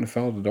he wouldn't have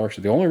fell to the dark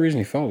side. The only reason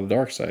he fell to the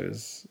dark side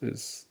is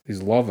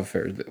these love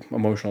affairs, the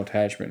emotional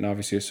attachment. And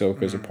obviously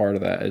Ahsoka is a part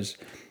of that,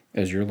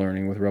 as you're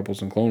learning with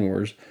Rebels and Clone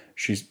Wars.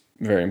 She's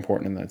very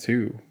important in that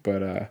too.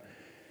 But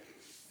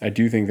I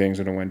do think things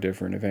would have went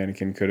different if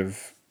Anakin could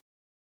have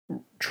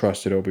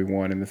trusted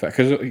Obi-Wan in the fact,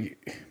 because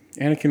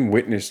Anakin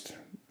witnessed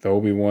the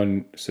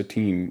Obi-Wan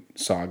Satine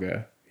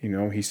saga.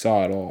 He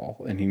saw it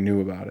all and he knew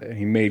about it. And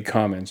he made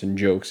comments and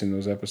jokes in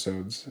those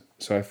episodes.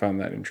 So I found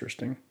that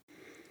interesting.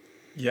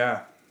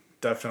 Yeah,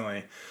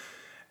 definitely.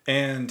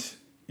 And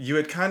you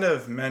had kind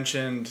of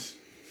mentioned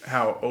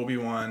how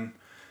Obi-Wan,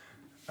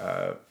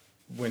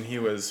 when he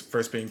was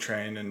first being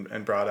trained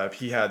and brought up,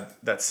 he had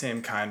that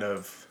same kind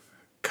of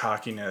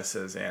cockiness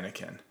as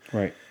Anakin.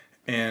 Right.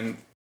 And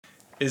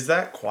is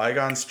that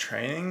Qui-Gon's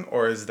training,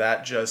 or is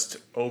that just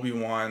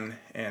Obi-Wan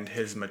and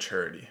his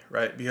maturity,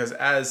 right? Because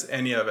as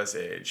any of us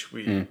age,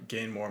 we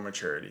gain more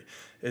maturity.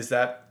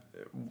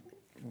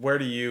 Where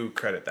do you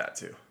credit that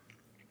to?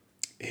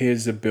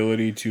 His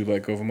ability to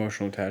let go of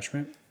emotional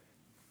attachment?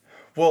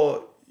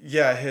 Well,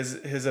 yeah,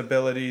 his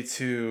ability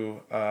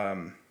to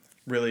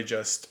really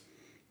just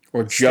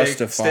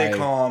stay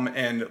calm,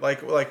 and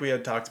like we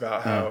had talked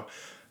about how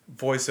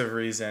voice of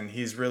reason,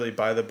 he's really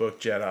by the book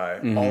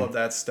Jedi, all of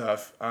that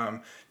stuff.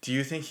 Do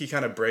you think he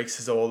kind of breaks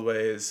his old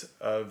ways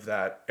of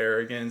that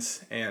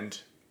arrogance and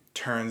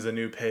turns a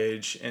new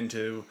page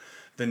into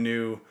the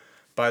new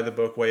by the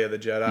book way of the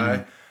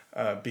Jedi?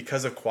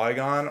 Because of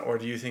Qui-Gon, or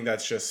do you think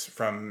that's just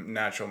from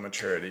natural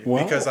maturity?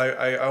 Well, because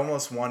I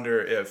almost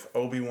wonder if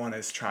Obi-Wan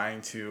is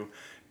trying to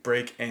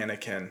break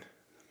Anakin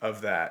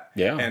of that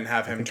and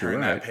have him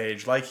turn that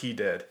page like he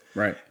did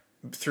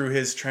through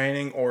his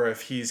training, or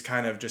if he's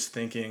kind of just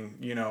thinking,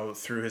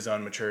 through his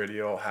own maturity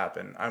it'll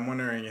happen. I'm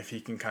wondering if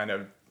he can kind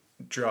of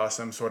draw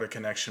some sort of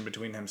connection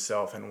between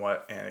himself and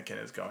what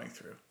Anakin is going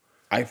through.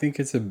 I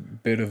think it's a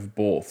bit of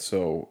both.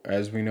 So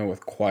as we know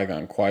with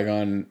Qui-Gon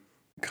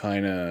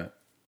kind of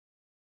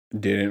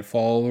didn't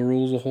follow the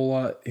rules a whole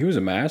lot. He was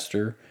a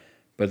master,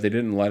 but they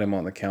didn't let him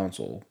on the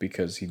council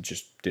because he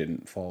just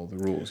didn't follow the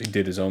rules. He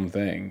did his own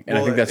thing, and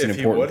I think that's an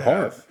important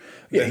part.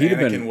 Yeah,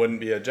 Anakin wouldn't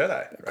be a Jedi.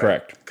 Right?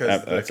 Correct,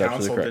 because the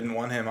council didn't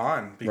want him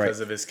on because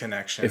of his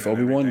connection. If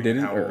Obi-Wan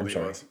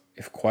didn't,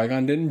 if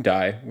Qui-Gon didn't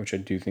die, which I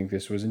do think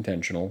this was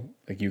intentional,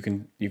 like you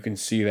can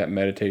see that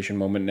meditation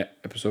moment in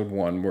episode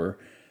 1 where,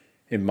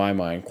 in my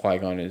mind,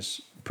 Qui-Gon is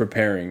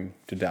preparing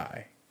to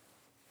die.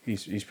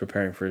 He's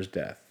preparing for his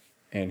death,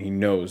 and he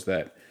knows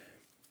that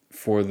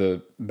for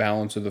the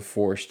balance of the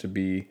Force to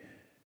be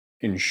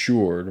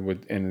ensured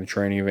and the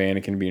training of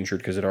Anakin to be ensured,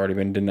 because it had already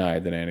been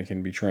denied that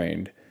Anakin be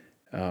trained,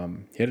 he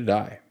had to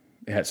die.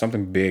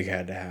 Something big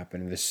had to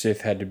happen. The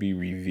Sith had to be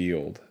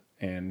revealed,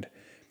 and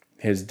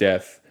his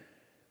death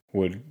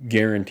would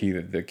guarantee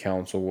that the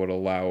council would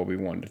allow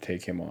Obi-Wan to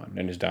take him on.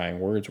 And his dying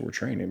words were,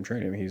 train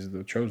him. He's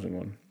the chosen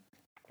one.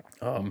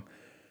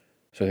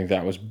 So I think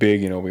that was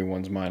big in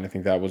Obi-Wan's mind. I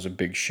think that was a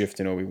big shift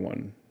in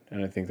Obi-Wan.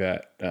 And I think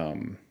that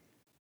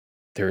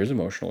there is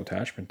emotional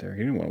attachment there.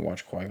 He didn't want to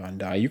watch Qui-Gon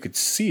die. You could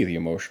see the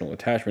emotional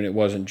attachment. It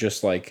wasn't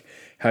just like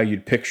how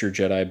you'd picture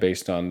Jedi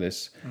based on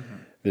this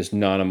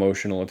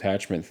non-emotional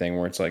attachment thing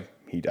where it's like,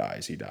 he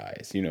dies.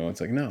 You know,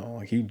 it's like, no,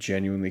 like he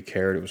genuinely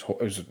cared. It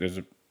was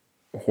a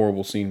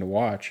horrible scene to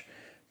watch.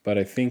 But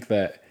I think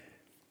that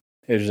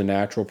there's a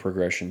natural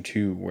progression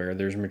too, where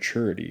there's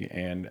maturity.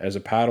 And as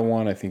a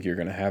Padawan, I think you're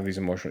going to have these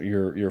emotional,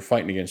 you're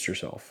fighting against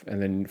yourself. And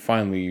then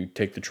finally you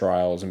take the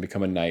trials and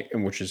become a knight,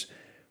 and which is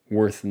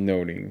worth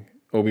noting.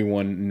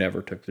 Obi-Wan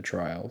never took the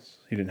trials.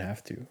 He didn't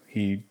have to.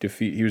 He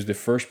was the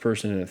first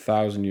person in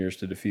 1,000 years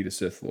to defeat a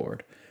Sith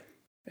Lord,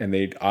 and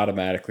they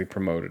automatically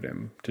promoted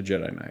him to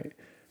Jedi Knight.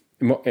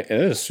 And that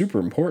is a super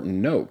important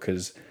note,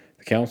 because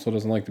the council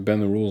doesn't like to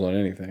bend the rules on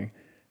anything.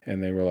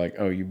 And they were like,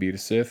 oh, you beat a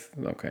Sith?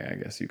 Okay, I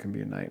guess you can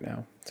be a knight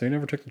now. So he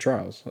never took the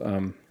trials.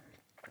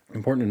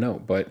 Important to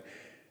note. But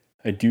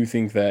I do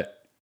think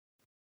that,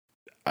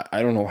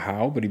 I don't know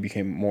how, but he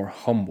became more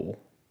humble,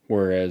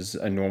 whereas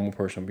a normal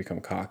person would become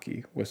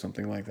cocky with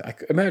something like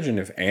that. Imagine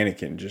if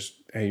Anakin just,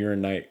 hey, you're a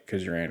knight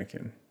because you're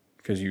Anakin,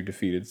 because you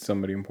defeated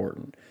somebody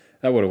important.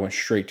 That would have went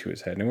straight to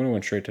his head. And it would have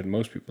went straight to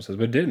most people's heads,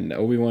 but it didn't.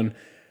 Obi-Wan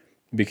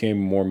became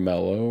more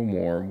mellow,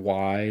 more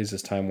wise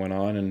as time went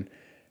on.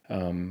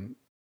 And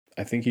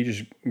I think he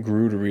just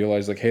grew to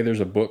realize, like, hey, there's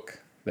a book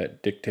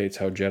that dictates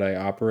how Jedi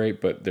operate,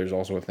 but there's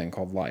also a thing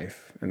called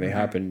life, and they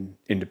happen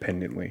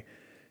independently.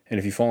 And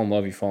if you fall in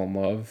love, you fall in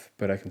love,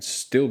 but I can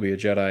still be a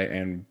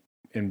Jedi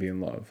and be in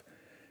love.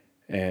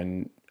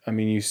 And, I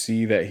mean, you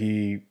see that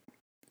he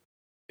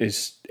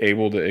is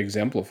able to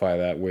exemplify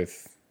that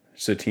with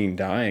Satine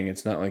dying.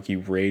 It's not like he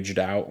raged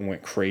out and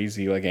went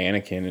crazy like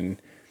Anakin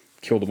and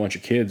killed a bunch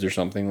of kids or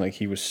something. Like,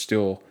 he was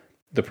still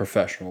the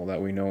professional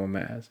that we know him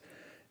as.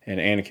 And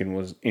Anakin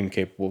was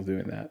incapable of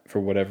doing that for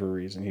whatever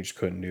reason. He just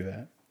couldn't do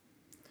that.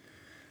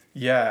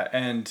 Yeah,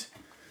 and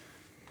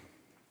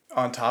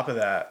on top of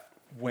that,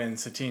 when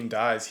Satine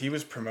dies, he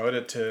was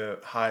promoted to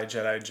High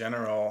Jedi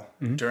General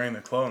during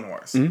the Clone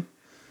Wars.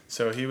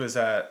 So he was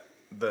at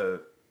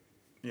the,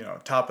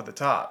 top of the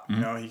top. You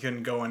know, he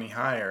couldn't go any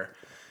higher,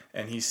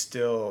 and he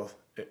still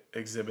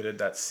exhibited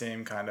that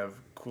same kind of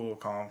cool,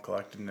 calm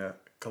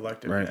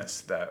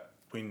collectiveness that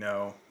we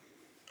know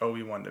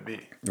Obi-Wan to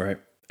be. Right.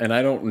 And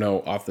I don't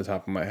know off the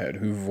top of my head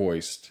who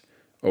voiced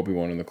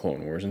Obi-Wan in the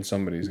Clone Wars, and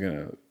somebody's going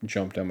to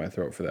jump down my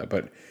throat for that.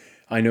 But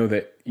I know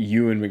that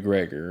Ewan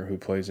McGregor, who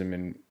plays him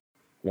in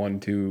 1,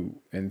 2,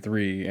 and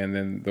 3, and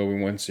then the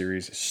Obi-Wan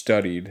series,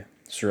 studied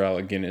Sir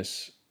Alec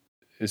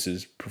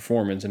Guinness's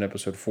performance in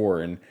Episode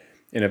 4, and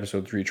in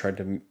Episode 3 tried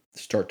to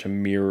start to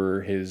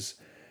mirror his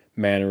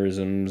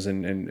mannerisms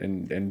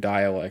and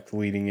dialect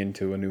leading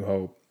into A New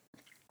Hope.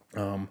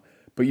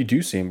 But you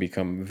do see him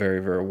become very,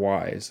 very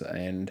wise,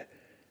 and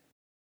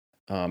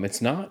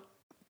it's not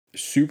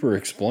super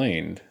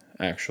explained,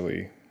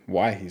 actually,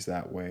 why he's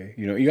that way.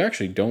 You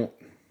actually don't,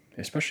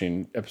 especially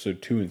in Episode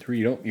 2 and 3,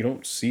 you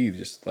don't see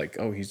just like,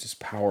 oh, he's this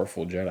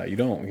powerful Jedi. You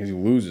don't, because he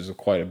loses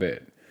quite a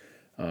bit,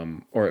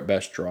 or at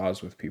best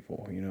draws with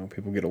people.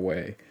 People get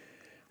away.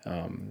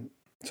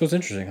 So it's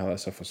interesting how that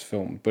stuff was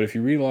filmed. But if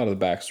you read a lot of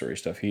the backstory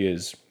stuff, he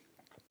is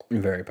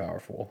very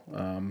powerful.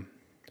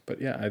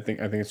 But yeah, I think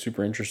it's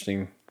super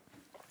interesting,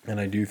 and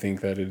I do think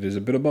that it is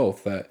a bit of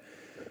both. That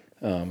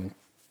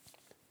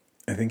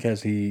I think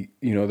as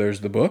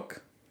there's the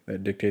book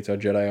that dictates how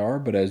Jedi are,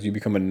 but as you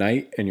become a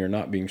knight and you're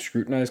not being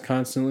scrutinized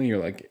constantly,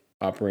 you're like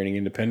operating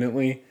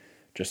independently,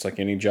 just like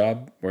any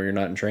job where you're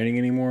not in training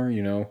anymore,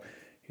 you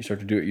start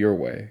to do it your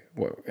way.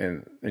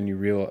 And you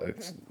realize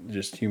it's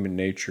just human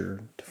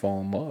nature to fall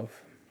in love,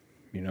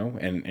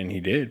 and he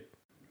did.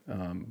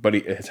 But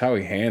it's how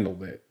he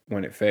handled it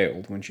when it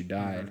failed, when she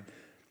died.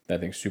 That I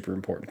think is super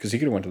important, because he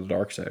could have went to the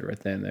dark side right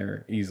then and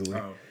there easily.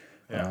 Oh,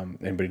 yeah.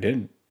 But he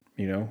didn't.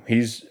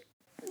 He's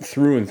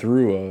through and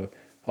through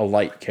a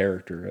light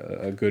character,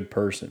 a good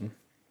person.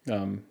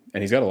 And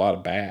he's got a lot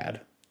of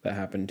bad that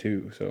happened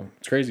too. So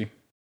it's crazy.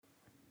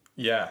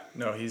 Yeah,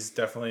 no, he's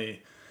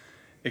definitely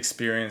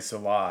experienced a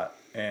lot,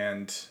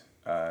 and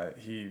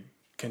he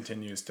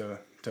continues to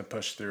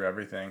push through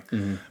everything.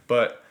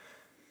 But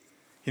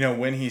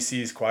when he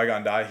sees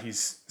Qui-Gon die,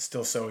 he's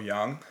still so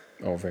young.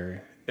 Oh, very.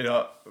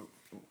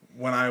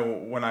 When I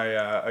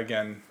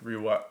again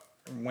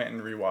went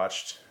and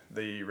rewatched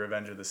the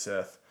Revenge of the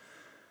Sith,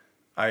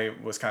 I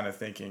was kind of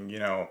thinking,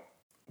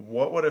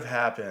 what would have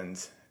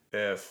happened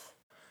if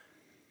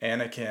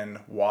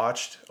Anakin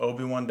watched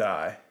Obi-Wan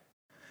die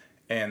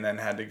and then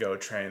had to go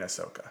train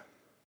Ahsoka?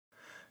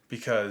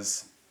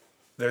 Because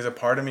there's a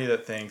part of me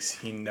that thinks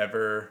he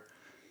never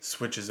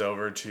switches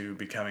over to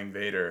becoming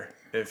Vader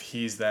if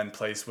he's then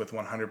placed with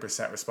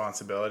 100%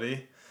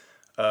 responsibility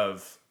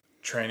of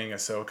training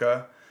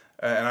Ahsoka.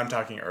 And I'm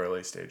talking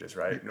early stages,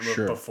 right?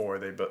 Sure. Before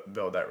they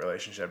build that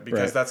relationship.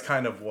 Because that's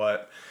kind of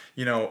what,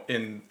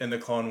 in the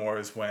Clone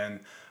Wars,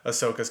 when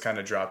Ahsoka's kind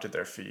of dropped at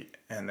their feet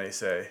and they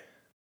say,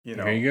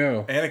 Here you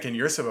go. Anakin,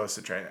 you're supposed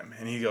to train him.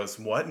 And he goes,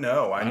 what?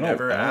 No, I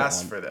never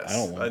asked for this. I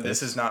don't want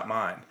this is not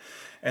mine.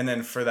 And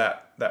then for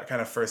that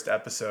kind of first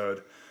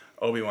episode,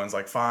 Obi-Wan's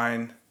like,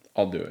 fine.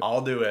 I'll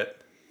do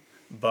it.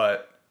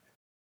 But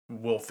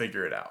we'll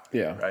figure it out.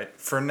 Yeah. Right?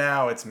 For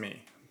now, it's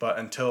me. But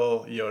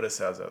until Yoda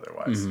says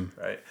otherwise,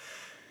 right?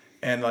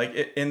 And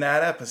like in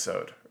that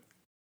episode,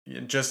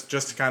 just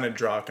to kind of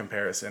draw a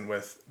comparison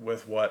with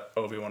what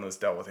Obi-Wan was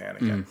dealt with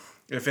Anakin.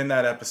 If in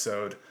that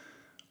episode,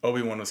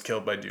 Obi-Wan was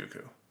killed by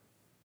Dooku,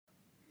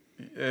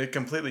 it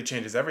completely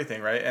changes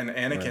everything, right? And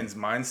Anakin's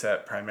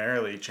mindset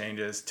primarily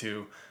changes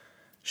to,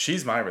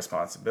 she's my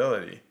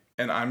responsibility,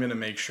 and I'm going to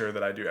make sure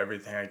that I do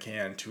everything I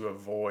can to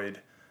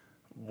avoid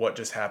what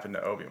just happened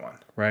to Obi-Wan.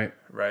 Right.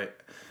 Right.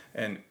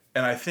 And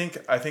I think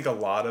a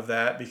lot of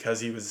that, because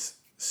he was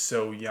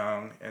so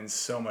young and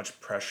so much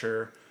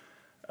pressure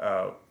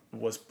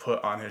was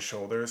put on his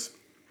shoulders,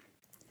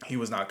 he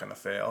was not going to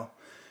fail.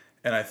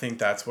 And I think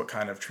that's what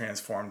kind of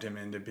transformed him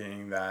into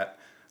being that,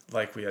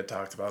 like we had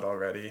talked about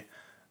already,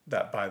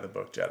 that by the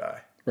book Jedi.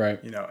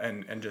 Right.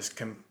 And just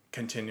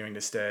continuing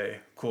to stay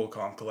cool,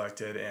 calm,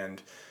 collected,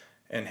 and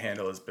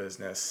handle his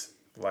business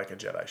like a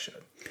Jedi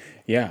should.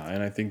 Yeah,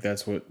 and I think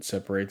that's what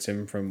separates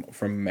him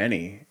from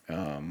many.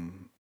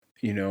 And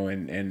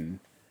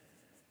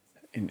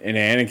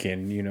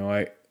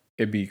Anakin,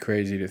 it'd be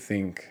crazy to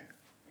think,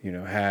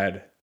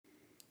 had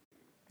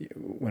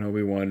when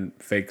Obi-Wan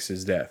fakes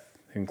his death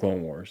in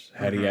Clone Wars,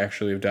 had he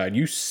actually have died,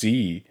 you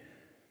see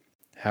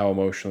how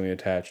emotionally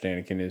attached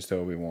Anakin is to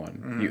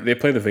Obi-Wan. They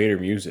play the Vader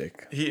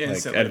music. He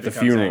instantly at the becomes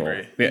funeral.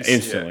 angry. Yeah,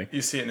 instantly.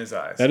 You see it in his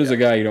eyes. That is a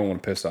guy you don't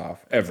want to piss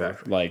off ever.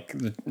 Exactly. Like,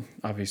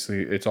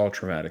 obviously, it's all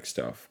traumatic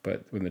stuff.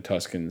 But when the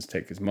Tuskens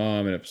take his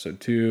mom in Episode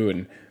 2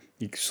 and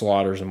he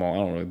slaughters them all, I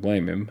don't really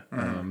blame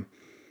him.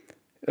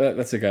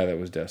 That's a guy that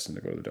was destined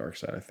to go to the dark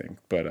side, I think.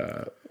 But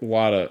a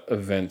lot of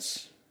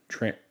events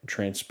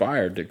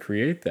transpired to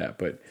create that.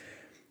 But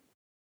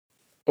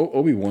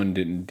Obi-Wan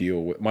didn't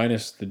deal with,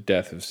 minus the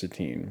death of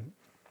Satine,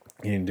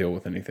 he didn't deal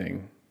with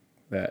anything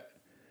that,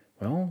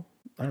 well,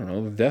 I don't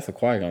know. The death of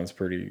Qui-Gon's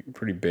pretty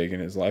big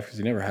in his life because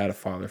he never had a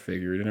father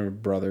figure. He didn't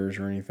have brothers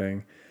or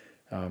anything.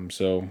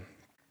 So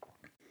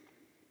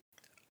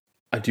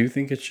I do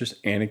think it's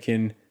just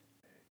Anakin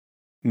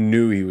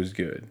knew he was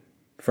good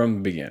from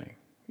the beginning.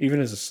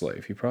 Even as a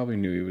slave, he probably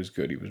knew he was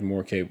good. He was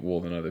more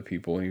capable than other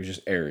people, and he was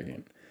just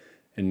arrogant.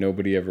 And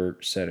nobody ever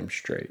set him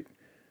straight,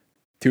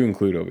 to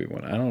include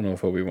Obi-Wan. I don't know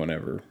if Obi-Wan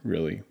ever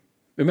really...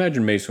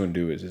 Imagine Mace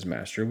Windu as his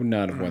master. It would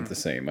not have went the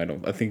same.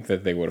 I think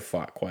that they would have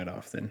fought quite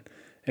often.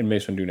 And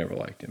Mace Windu never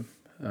liked him.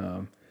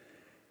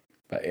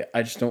 But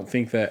I just don't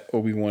think that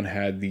Obi-Wan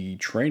had the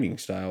training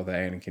style that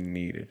Anakin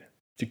needed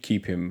to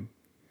keep him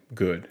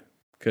good.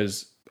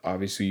 Because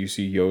obviously you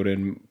see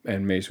Yoda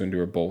and Mace Windu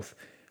are both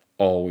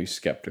always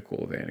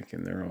skeptical of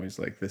Anakin. They're always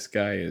like, this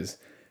guy is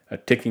a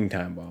ticking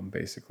time bomb,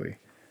 basically.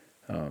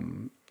 I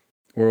don't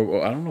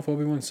know if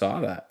Obi-Wan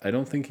saw that. I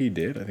don't think he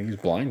did. I think he's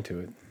blind to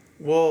it.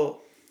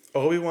 Well,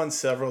 Obi-Wan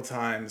several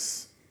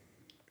times,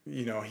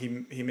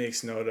 he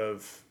makes note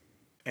of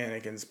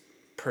Anakin's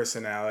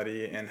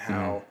personality and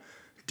how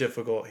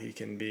difficult he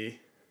can be.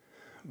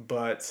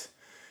 But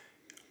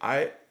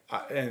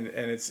and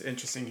it's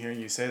interesting hearing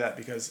you say that,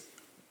 because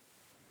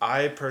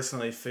I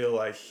personally feel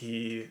like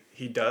he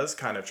does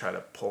kind of try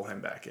to pull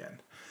him back in,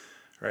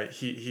 right?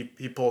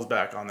 He pulls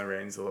back on the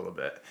reins a little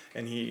bit,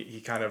 and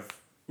he kind of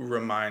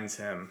reminds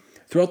him.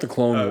 Throughout the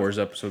Clone Wars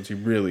episodes, he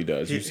really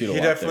does. You see it a lot.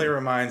 He definitely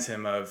reminds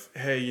him of,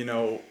 hey,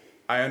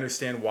 I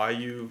understand why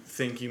you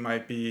think you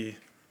might be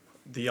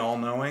the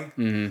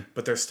all-knowing,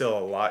 but there's still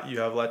a lot you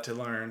have left to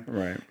learn.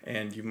 Right.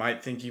 And you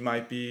might think you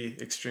might be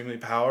extremely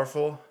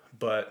powerful,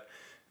 but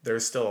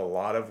there's still a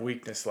lot of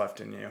weakness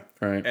left in you.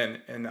 Right.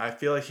 And I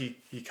feel like he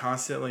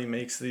constantly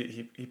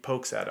he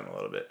pokes at him a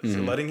little bit. So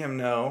letting him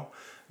know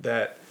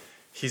that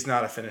he's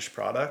not a finished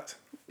product.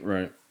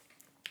 Right.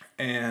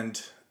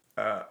 And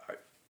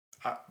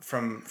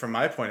from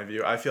my point of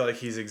view, I feel like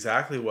he's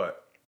exactly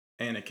what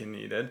Anakin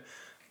needed.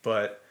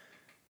 But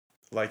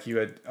like you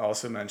had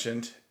also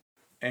mentioned,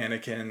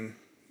 Anakin,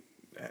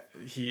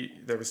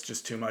 there was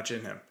just too much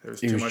in him. There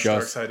was too much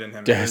dark side in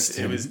him.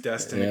 It was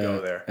destined to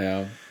go there.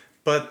 Yeah.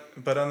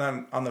 But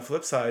on the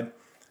flip side,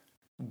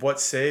 what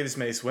saves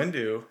Mace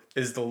Windu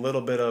is the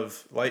little bit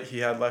of light he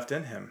had left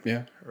in him.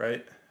 Yeah.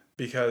 Right?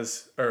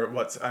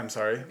 What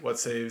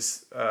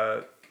saves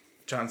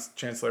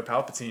Chancellor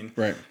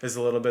Palpatine is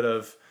a little bit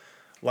of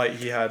light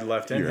he had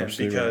left in him,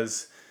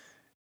 because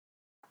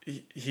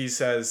he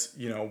says,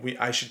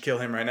 I should kill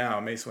him right now.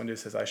 Mace Windu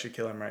says, I should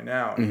kill him right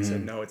now. And he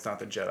said, no, it's not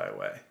the Jedi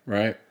way.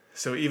 Right.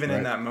 So even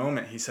in that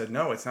moment, he said,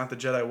 no, it's not the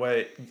Jedi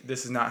way.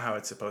 This is not how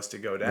it's supposed to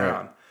go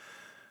down.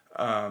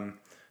 Right.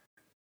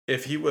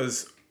 If he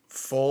was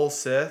full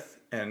Sith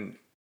and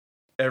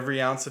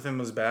every ounce of him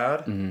was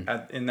bad,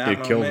 in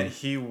that moment,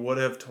 he would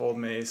have told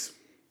Mace,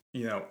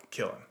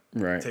 kill him.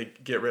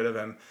 Right. Get rid of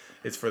him.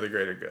 It's for the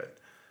greater good.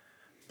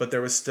 But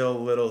there was still a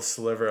little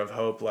sliver of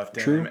hope left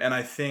in him. And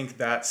I think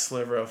that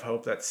sliver of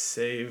hope that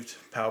saved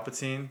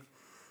Palpatine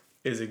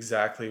is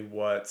exactly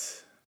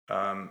what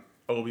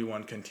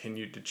Obi-Wan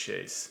continued to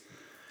chase.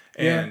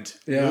 And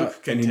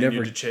Luke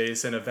continued to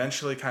chase, and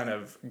eventually kind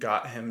of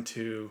got him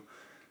to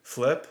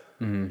flip,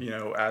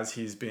 as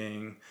he's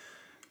being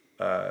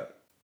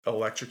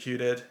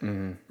electrocuted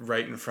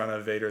right in front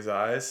of Vader's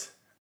eyes.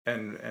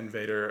 And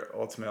Vader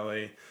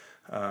ultimately...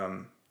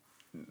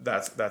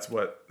 That's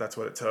what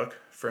it took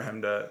for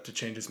him to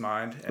change his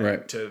mind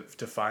and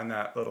to find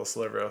that little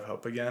sliver of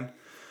hope again.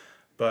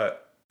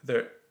 But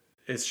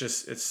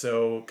it's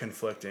so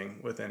conflicting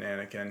within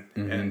Anakin,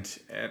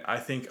 and I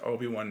think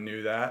Obi-Wan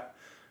knew that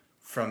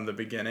from the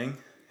beginning,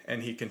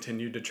 and he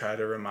continued to try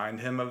to remind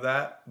him of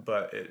that,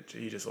 but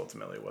he just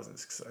ultimately wasn't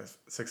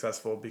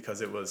successful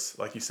because it was,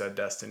 like you said,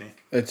 destiny.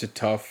 It's a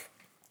tough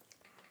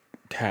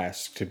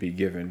task to be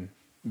given.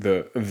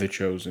 The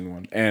chosen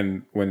one,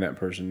 and when that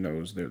person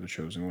knows they're the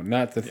chosen one,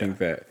 not to think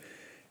that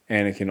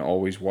Anakin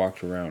always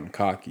walked around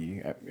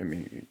cocky. I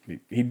mean,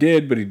 he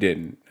did, but he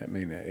didn't. I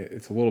mean,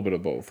 it's a little bit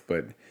of both,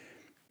 but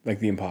like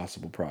the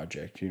impossible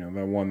project,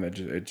 that one that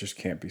it just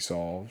can't be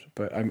solved.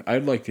 But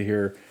I'd like to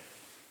hear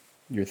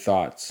your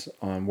thoughts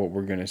on what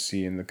we're going to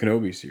see in the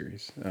Kenobi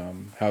series,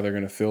 how they're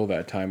going to fill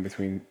that time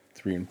between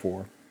 3 and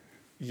 4.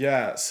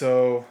 Yeah,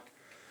 so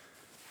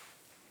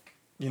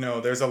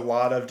there's a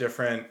lot of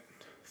different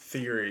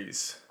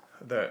theories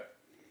that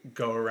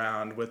go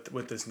around with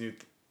this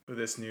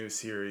new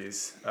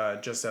series,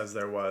 just as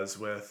there was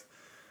with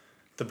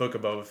the Book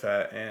of Boba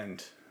Fett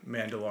and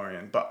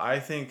Mandalorian. But I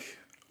think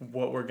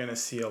what we're going to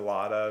see a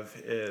lot of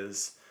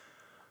is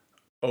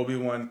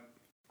Obi-Wan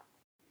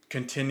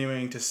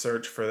continuing to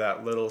search for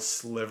that little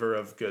sliver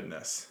of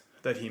goodness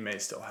that he may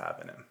still have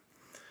in him.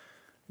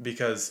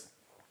 Because,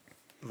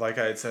 like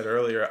I had said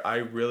earlier, I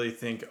really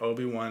think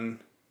Obi-Wan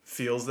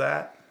feels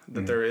that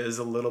there is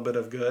a little bit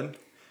of good.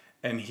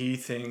 And he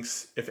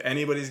thinks if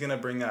anybody's going to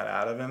bring that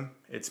out of him,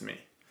 it's me.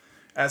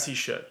 As he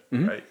should,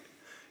 right?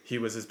 He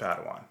was his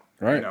Padawan.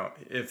 Right.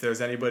 If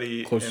there's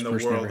anybody in the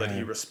world that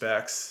he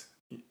respects,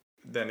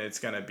 then it's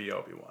going to be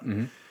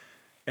Obi-Wan.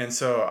 And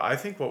so I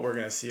think what we're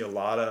going to see a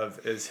lot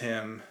of is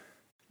him,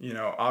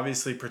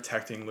 obviously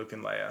protecting Luke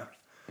and Leia.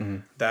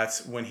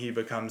 That's when he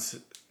becomes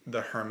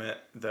the hermit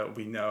that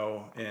we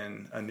know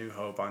in A New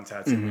Hope on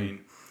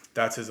Tatooine.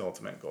 That's his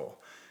ultimate goal,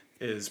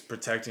 is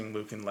protecting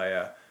Luke and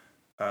Leia.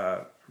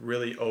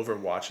 Really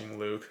overwatching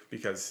Luke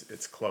because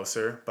it's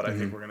closer, but I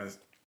think we're going to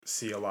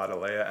see a lot of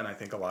Leia, and I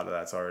think a lot of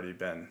that's already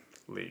been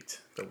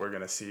leaked, that we're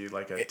going to see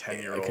like a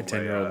 10-year-old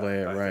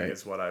Leia, I think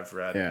is what I've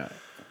read. Yeah.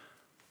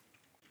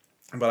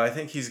 But I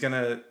think he's going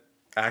to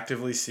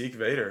actively seek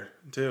Vader,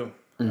 too.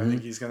 I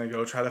think he's going to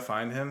go try to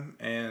find him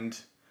and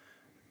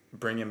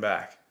bring him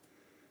back.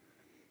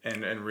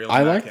 And reel him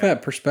I back like in.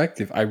 that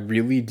perspective. I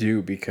really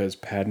do, because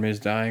Padme's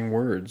dying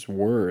words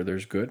were,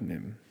 there's good in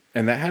him.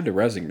 And that had to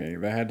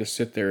resonate. That had to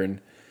sit there, and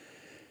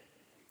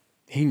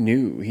he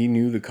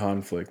knew the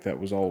conflict that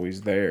was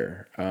always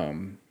there.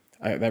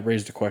 That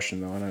raised a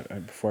question, though,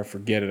 and before I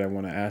forget it, I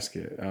want to ask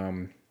it.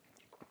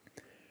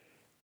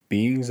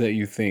 Beings that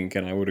you think,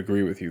 and I would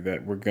agree with you,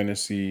 that we're going to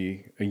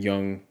see a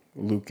young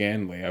Luke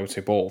and Leia, I would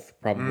say both,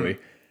 probably.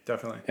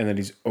 Definitely. And that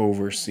he's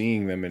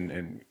overseeing them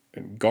and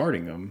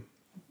guarding them.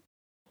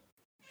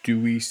 Do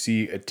we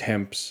see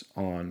attempts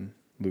on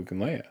Luke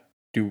and Leia?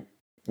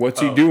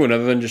 What's he doing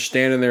other than just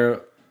standing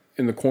there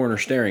in the corner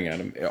staring at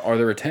him? Are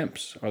there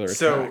attempts? Are there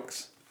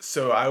attacks?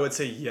 So I would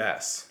say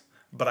yes,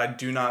 but I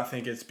do not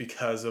think it's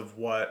because of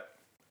what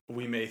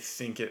we may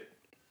think it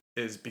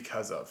is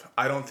because of.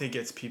 I don't think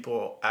it's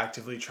people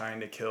actively trying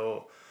to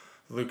kill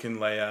Luke and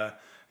Leia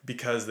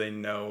because they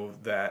know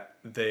that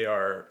they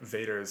are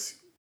Vader's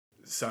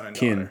son and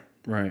daughter.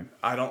 Right.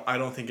 I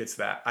don't think it's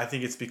that. I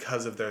think it's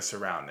because of their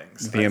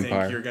surroundings. The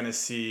Empire. Think you're going to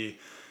see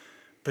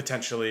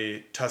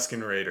potentially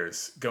Tusken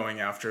Raiders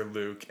going after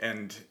Luke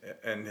and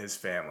his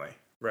family,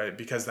 right?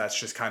 Because that's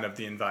just kind of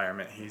the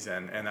environment he's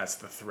in, and that's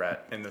the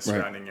threat in the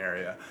surrounding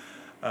area.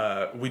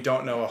 We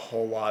don't know a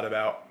whole lot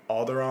about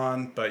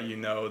Alderaan, but you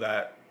know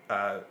that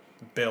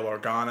Bail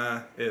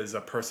Organa is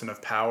a person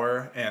of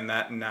power, and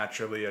that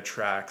naturally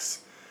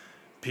attracts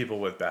people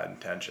with bad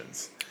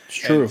intentions. It's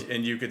true.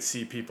 And you could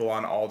see people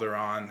on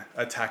Alderaan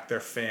attack their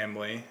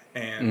family,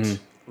 and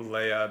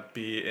Leia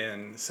be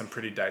in some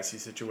pretty dicey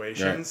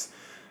situations.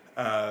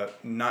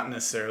 not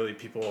necessarily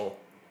people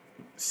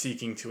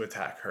seeking to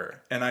attack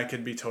her. And I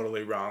could be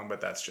totally wrong,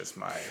 but that's just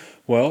my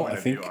point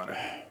of view on it.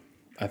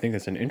 I think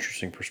that's an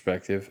interesting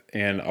perspective,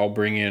 and I'll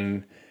bring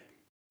in.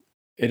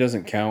 It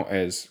doesn't count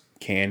as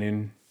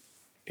canon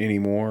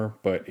anymore,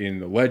 but in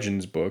the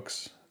Legends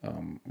books,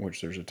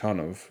 which there's a ton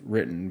of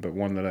written, but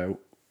one that I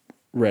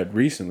read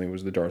recently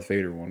was the Darth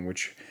Vader one,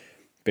 which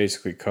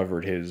basically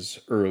covered his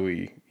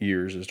early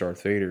years as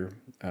Darth Vader,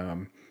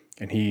 and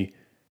he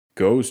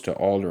goes to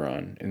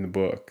Alderaan in the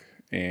book,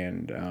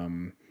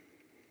 and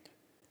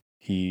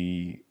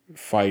he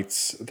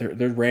fights.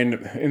 They're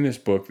random in this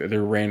book.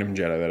 They're random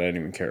Jedi that I didn't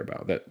even care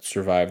about that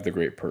survived the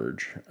Great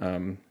Purge,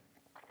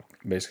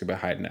 basically by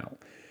hiding out,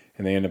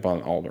 and they end up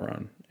on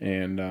Alderaan,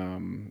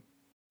 and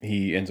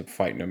he ends up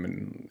fighting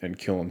them and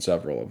killing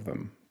several of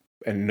them,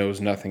 and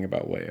knows nothing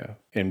about Leia.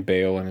 And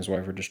Bail and his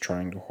wife are just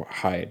trying to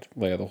hide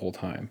Leia the whole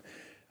time.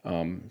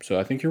 So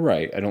I think you're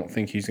right. I don't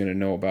think he's going to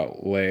know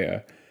about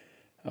Leia,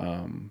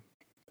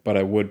 but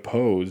I would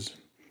pose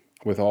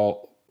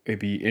it'd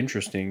be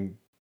interesting.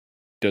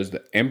 Does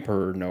the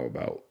Emperor know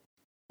about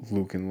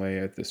Luke and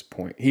Leia at this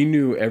point? He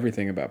knew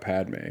everything about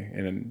Padme,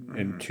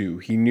 and 2.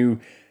 He knew.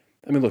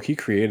 I mean, look, he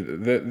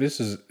created this.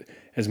 Is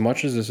as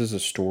much as this is a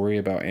story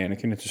about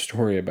Anakin, it's a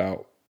story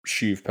about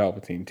Sheev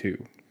Palpatine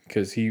too,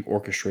 because he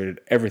orchestrated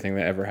everything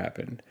that ever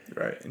happened.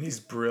 Right, and he's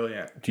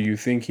brilliant. Do you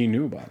think he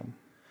knew about them?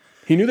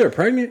 He knew they were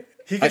pregnant.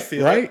 He could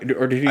feel right? it.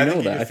 Or did he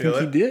know that? I think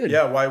he did.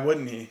 Yeah, why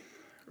wouldn't he?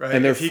 Right,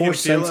 and they're force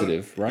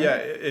sensitive, right? Yeah,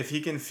 if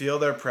he can feel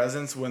their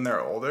presence when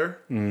they're older,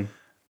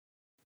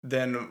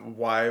 then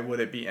why would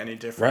it be any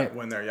different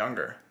when they're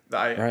younger?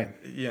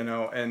 You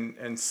know,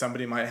 and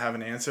somebody might have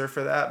an answer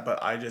for that,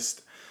 but I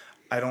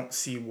don't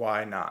see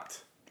why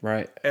not.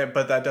 Right.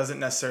 But that doesn't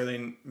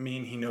necessarily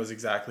mean he knows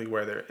exactly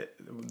where they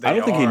I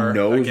don't think he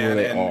knows where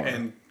they are.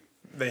 And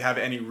they have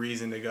any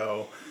reason to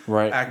go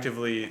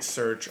actively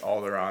search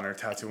Alderaan or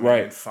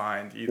Tatooine and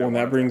find either one.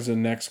 Well, that brings the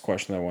next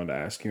question I wanted to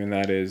ask you, and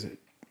that is,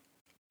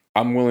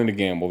 I'm willing to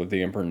gamble that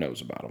the Emperor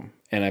knows about them.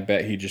 And I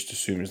bet he just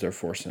assumes they're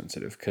force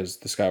sensitive because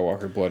the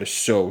Skywalker blood is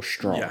so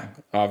strong. Yeah.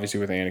 Obviously,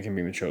 with Anakin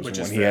being the chosen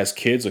one, he has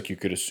kids. Like, you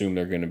could assume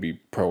they're going to be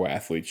pro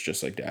athletes,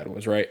 just like Dad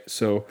was, right?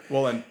 So,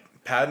 well, and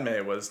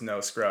Padme was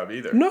no scrub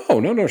either.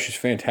 No, she's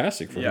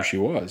fantastic for who she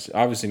was.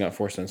 Obviously, not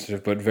force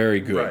sensitive, but very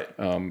good.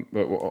 Right.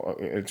 But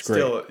it's great.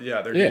 Still,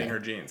 they're getting her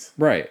genes.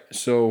 Right.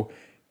 So,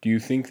 do you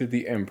think that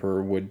the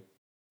Emperor would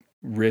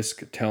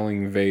risk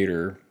telling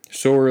Vader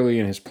so early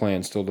in his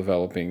plan, still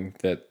developing,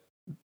 that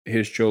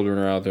his children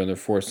are out there and they're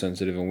force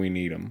sensitive and we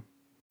need them?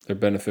 They're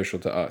beneficial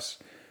to us.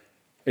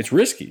 It's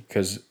risky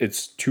because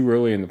it's too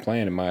early in the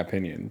plan, in my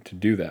opinion, to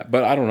do that.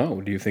 But I don't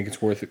know. Do you think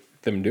it's worth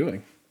them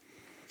doing?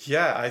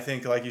 Yeah, I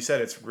think, like you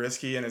said, it's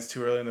risky and it's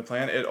too early in the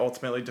plan. It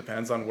ultimately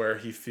depends on where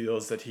he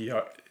feels that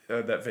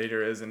that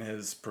Vader is in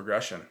his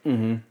progression.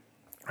 Mm-hmm.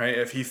 Right?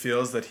 If he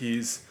feels that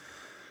he's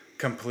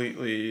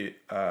completely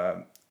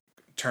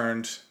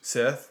turned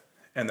Sith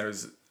and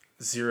there's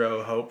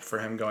zero hope for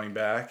him going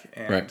back,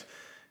 and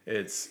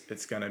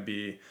it's going to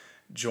be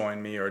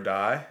join me or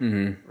die,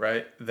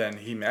 right? Then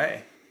he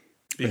may.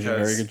 Because, there's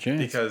a very good chance.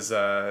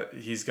 Because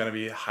he's going to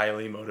be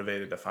highly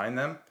motivated to find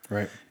them.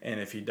 Right. And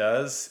if he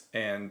does,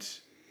 and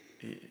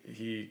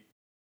he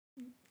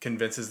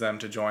convinces them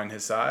to join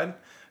his side,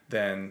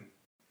 then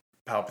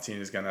Palpatine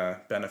is going to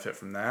benefit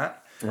from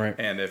that. Right.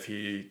 And if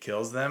he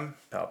kills them,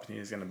 Palpatine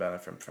is going to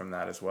benefit from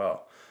that as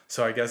well.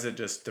 So I guess it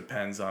just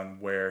depends on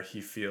where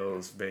he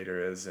feels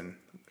Vader is in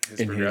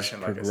his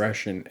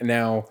progression.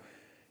 Now,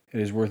 it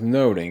is worth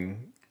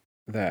noting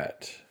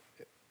that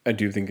I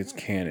do think it's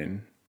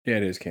canon. Yeah,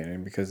 it is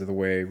canon because of the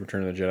way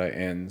Return of the Jedi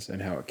ends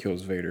and how it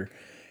kills Vader.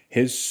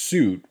 His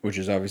suit, which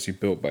is obviously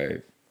built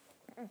by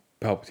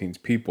Palpatine's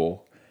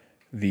people,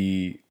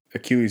 the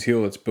Achilles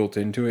heel that's built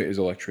into it is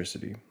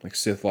electricity. Like,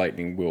 Sith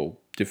lightning will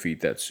defeat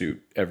that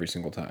suit every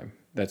single time.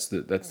 That's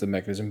the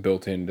mechanism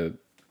built in to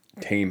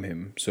tame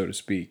him, so to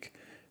speak.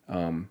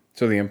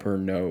 So the Emperor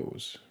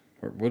knows.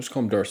 We'll just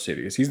call him Darth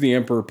Sidious. He's the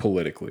Emperor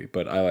politically,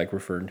 but I like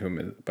referring to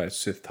him by his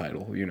Sith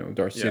title.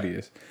 Darth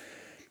Sidious.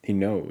 He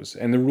knows.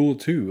 And the rule,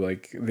 too,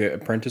 like, the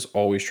apprentice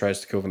always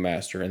tries to kill the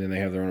master, and then they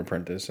have their own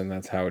apprentice, and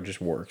that's how it just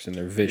works, and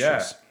they're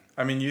vicious. Yeah.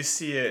 I mean, you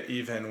see it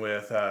even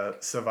with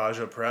Savage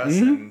Opress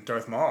and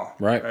Darth Maul.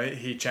 Right.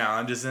 He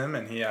challenges him,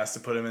 and he has to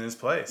put him in his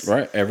place.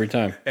 Right, every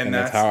time. And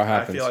that's how it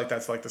happens. I feel like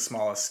that's like the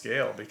smallest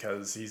scale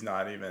because he's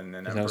not even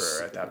an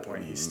emperor at that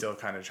point. He's still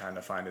kind of trying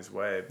to find his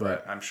way.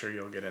 But I'm sure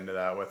you'll get into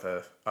that with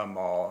a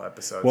Maul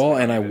episode. Well,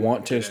 and I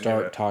want to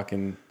start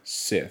talking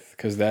Sith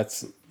because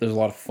there's a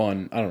lot of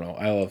fun. I don't know.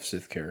 I love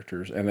Sith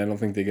characters, and I don't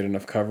think they get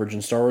enough coverage.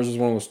 And Star Wars is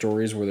one of those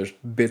stories where there's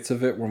bits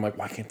of it where I'm like,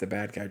 why can't the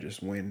bad guy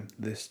just win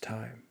this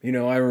time?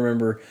 I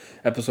remember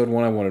episode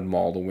 1, I wanted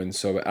Maul to win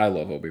so bad. I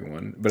love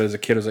Obi-Wan, but as a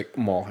kid, I was like,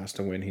 Maul has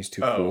to win. He's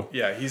too cool.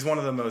 Yeah, he's one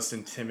of the most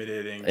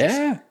intimidating,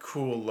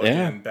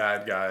 cool-looking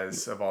bad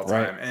guys of all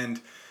time.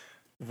 And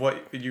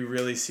what you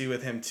really see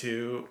with him,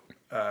 too,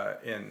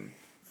 in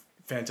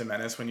Phantom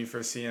Menace when you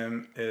first see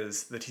him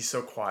is that he's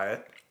so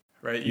quiet.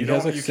 Right, you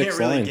can't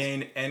really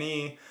gain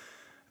any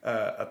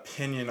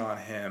opinion on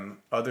him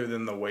other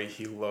than the way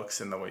he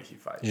looks and the way he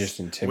fights. Just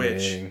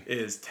intimidating. Which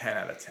is 10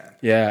 out of 10.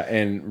 Yeah,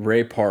 and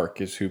Ray Park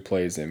is who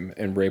plays him,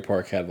 and Ray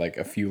Park had like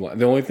a few lines.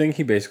 The only thing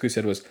he basically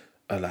said was,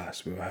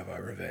 "Alas, we will have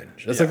our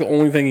revenge." That's like the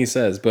only thing he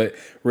says. But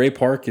Ray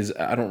Park is,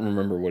 I don't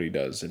remember what he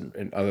does,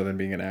 and other than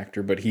being an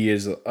actor, but he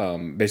is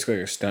basically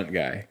like a stunt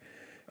guy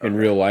in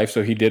real life.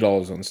 So he did all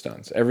his own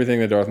stunts. Everything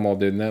that Darth Maul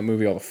did in that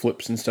movie, all the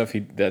flips and stuff,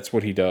 that's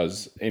what he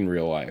does in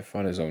real life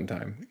on his own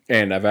time.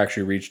 And I've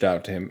actually reached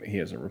out to him. He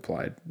hasn't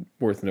replied,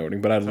 worth noting,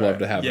 but I'd love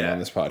to have him on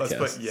this podcast.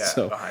 Let's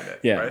put behind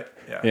it, right?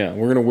 Yeah,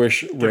 we're going to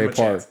wish Give Ray him a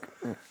Park.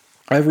 chance.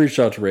 I've reached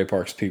out to Ray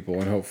Park's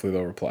people, and hopefully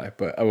they'll reply.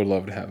 But I would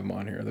love to have him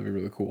on here. That'd be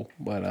really cool.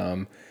 But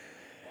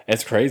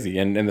it's crazy.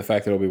 And the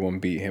fact that Obi-Wan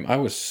beat him, I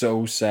was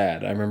so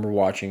sad. I remember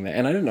watching that.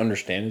 And I didn't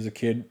understand as a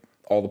kid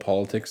all the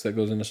politics that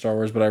goes into Star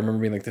Wars, but I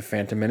remember being like, the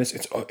Phantom Menace,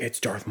 it's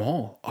Darth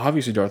Maul.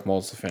 Obviously Darth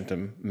Maul's the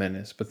Phantom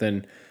Menace, but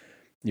then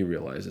you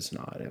realize it's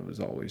not. It was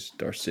always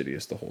Darth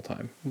Sidious the whole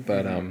time.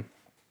 But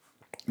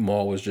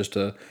Maul was just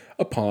a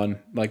pawn,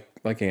 like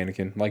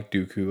Anakin, like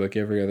Dooku, like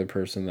every other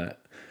person that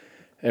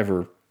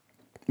ever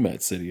met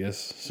Sidious.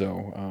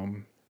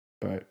 So,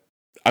 but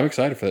I'm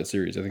excited for that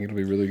series. I think it'll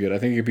be really good. I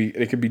think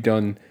it could be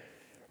done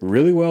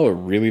really well or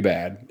really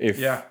bad.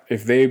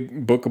 If they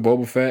book a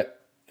Boba Fett,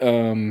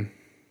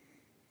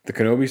 the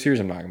Kenobi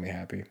series, I'm not gonna be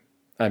happy.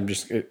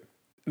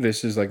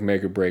 This is like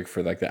make or break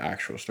for like the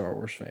actual Star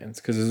Wars fans,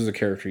 because this is a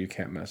character you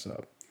can't mess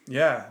up.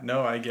 Yeah,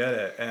 no, I get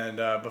it.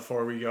 And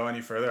before we go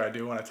any further, I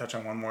do want to touch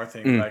on one more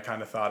thing that I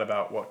kind of thought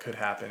about what could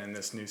happen in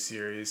this new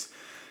series.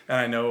 And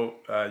I know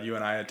you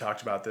and I had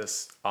talked about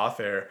this off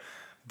air,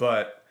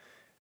 but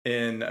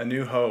in A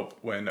New Hope,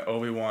 when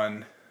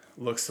Obi-Wan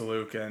looks to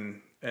Luke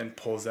and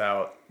pulls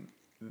out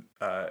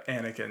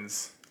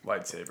Anakin's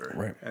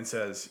lightsaber and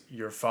says,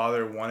 "Your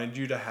father wanted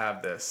you to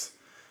have this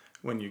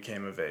when you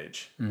came of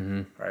age,"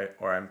 right?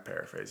 Or I'm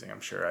paraphrasing.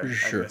 I'm sure I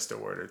missed a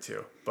word or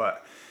two,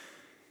 but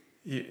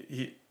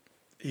he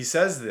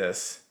says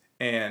this,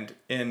 and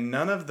in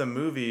none of the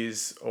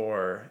movies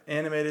or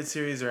animated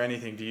series or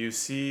anything do you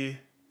see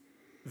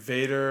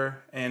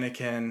Vader,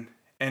 Anakin,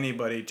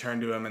 anybody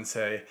turn to him and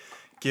say,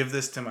 "Give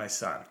this to my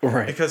son,"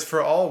 right? Because for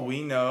all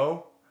we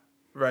know,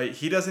 right,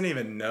 he doesn't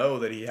even know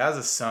that he has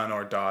a son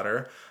or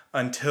daughter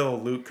until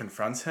Luke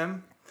confronts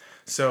him.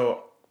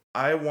 So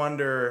I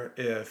wonder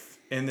if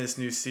in this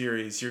new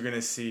series you're going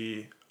to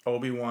see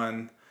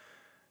Obi-Wan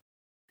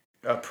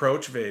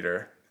approach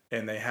Vader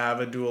and they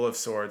have a duel of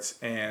sorts,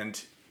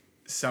 and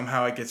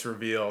somehow it gets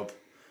revealed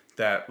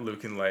that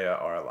Luke and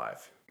Leia are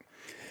alive.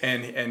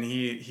 And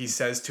he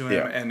says to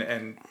him,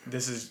 and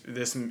this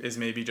is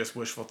maybe just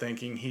wishful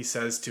thinking, he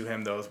says to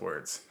him those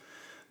words,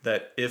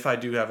 that if I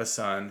do have a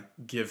son,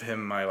 give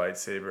him my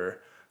lightsaber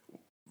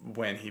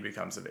when he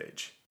becomes of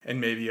age. And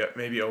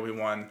maybe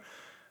Obi-Wan,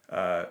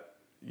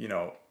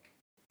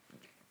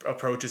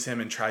 approaches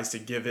him and tries to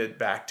give it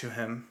back to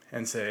him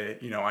and say,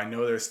 I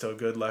know there's still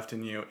good left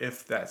in you.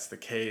 If that's the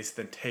case,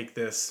 then take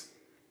this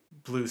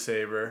blue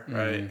saber,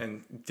 right,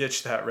 and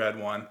ditch that red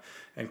one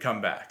and come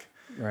back.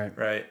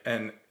 Right.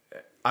 And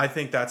I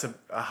think that's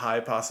a high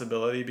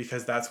possibility,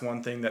 because that's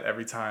one thing that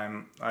every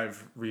time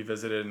I've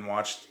revisited and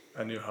watched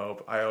A New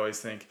Hope, I always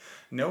think,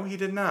 no, he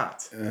did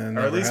not. Or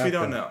at least we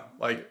don't know.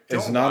 Like, don't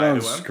it's not lie on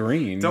to him.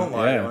 screen. Don't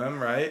lie to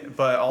him, right?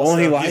 But also,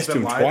 he lies to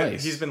him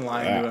twice. He's been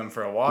lying to him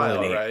for a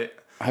while, right?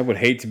 I would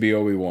hate to be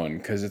Obi-Wan,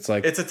 because it's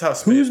like, it's a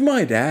tough who's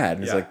my dad?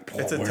 And yeah, it's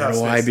like, it's where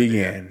do I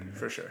begin?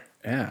 For sure.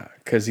 Yeah,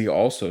 because he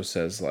also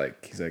says,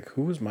 like, he's like,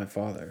 who was my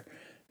father?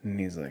 And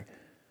he's like,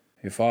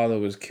 your father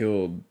was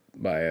killed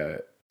by a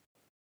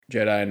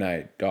Jedi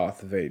Knight,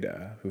 Darth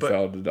Vader, who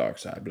fell to the dark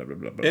side, blah, blah,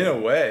 blah, blah. In a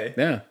way.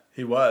 Yeah.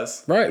 He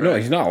was. Right. No,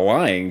 he's not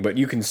lying, but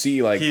you can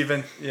see, like,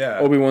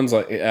 Obi-Wan's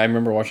like, I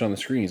remember watching on the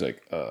screen, he's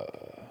like,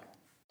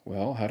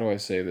 well, how do I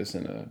say this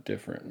in a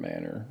different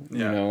manner?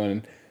 You know,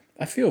 and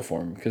I feel for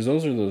him, because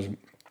those are those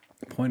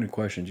pointed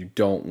questions you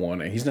don't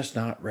want to. He's just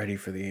not ready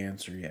for the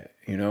answer yet,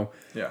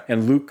 Yeah.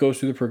 And Luke goes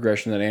through the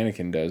progression that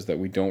Anakin does that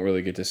we don't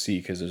really get to see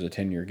because there's a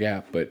 10-year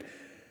gap, but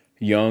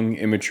young,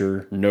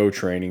 immature, no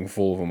training,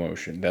 full of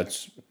emotion.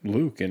 That's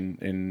Luke,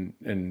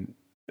 and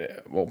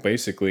well,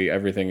 basically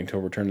everything until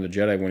Return of the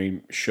Jedi, when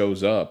he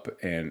shows up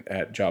and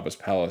at Jabba's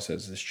palace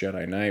as this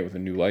Jedi Knight with a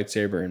new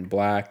lightsaber in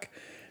black,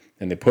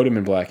 and they put him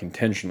in black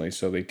intentionally,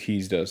 so they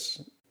teased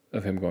us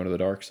of him going to the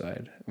dark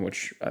side,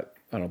 which I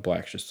don't know,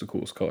 black's just the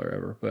coolest color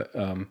ever. But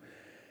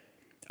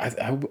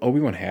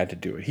Obi-Wan had to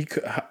do it.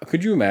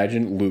 Could you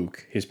imagine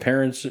Luke? His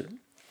parents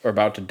are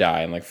about to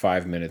die in like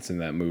 5 minutes in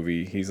that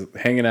movie. He's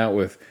hanging out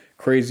with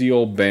crazy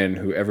old Ben,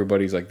 who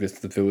everybody's like, this is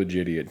the village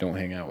idiot, don't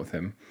hang out with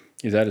him.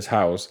 He's at his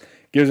house,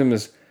 gives him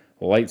this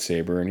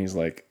lightsaber, and he's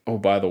like, oh,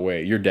 by the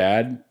way, your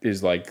dad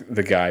is like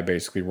the guy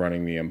basically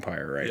running the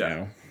Empire right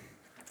now.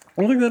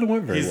 I don't think that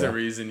went very well. He's the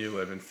reason you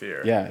live in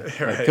fear. Yeah.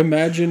 Right? Like,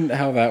 imagine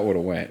how that would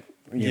have went.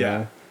 You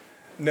know?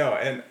 No,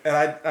 and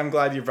I'm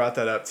glad you brought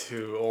that up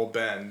to old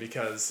Ben,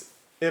 because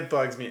it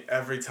bugs me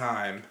every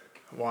time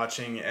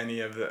watching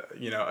any of the,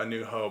 A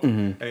New Hope,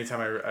 anytime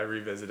I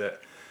revisit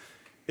it.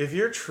 If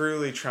you're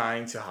truly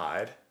trying to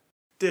hide,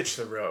 ditch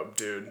the robe,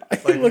 dude.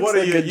 He looks what are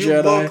like you? a You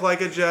Jedi. look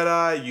like a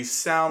Jedi. You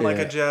sound like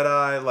a Yeah.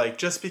 Jedi. Like,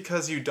 just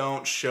because you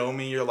don't show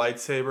me your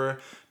lightsaber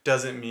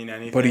doesn't mean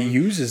anything. But he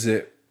uses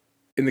it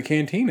in the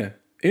cantina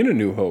in A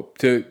New Hope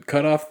to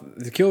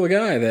kill the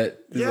guy that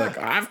is like,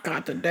 I've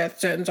got the death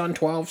sentence on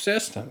 12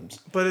 systems.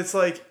 But it's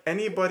like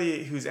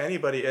anybody who's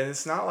anybody, and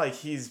it's not like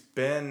he's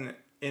been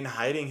in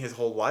hiding his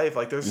whole life.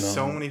 Like, there's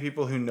so many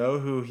people who know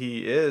who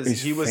he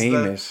is. He was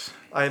famous.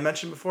 I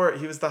mentioned before,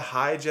 he was the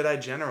High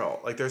Jedi General.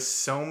 Like, there's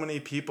so many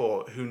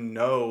people who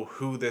know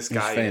who this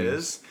guy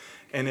is.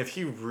 And if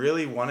he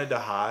really wanted to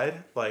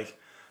hide, like,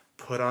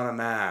 put on a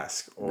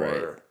mask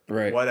or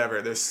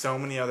whatever. There's so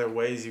many other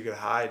ways you could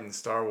hide in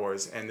Star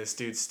Wars. And this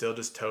dude's still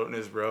just toting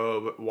his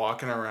robe,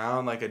 walking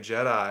around like a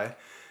Jedi.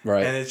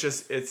 Right. And it's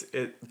just,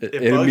 it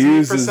bugs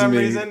me for some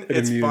reason.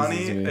 It's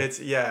funny. Me.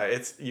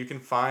 You can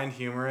find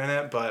humor in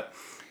it, but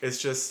it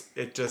just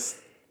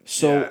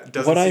So it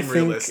doesn't seem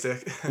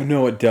realistic.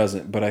 No, it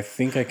doesn't. But I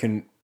think I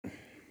can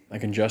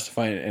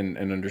justify it and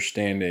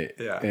understand it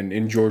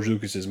in George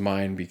Lucas's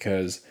mind,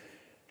 because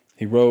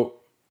he wrote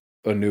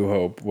A New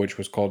Hope, which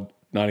was called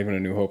not even A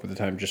New Hope at the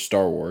time, just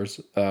Star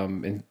Wars,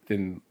 in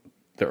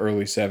the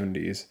early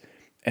 70s.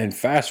 And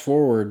fast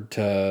forward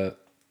to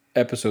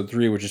Episode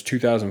 3, which is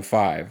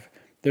 2005.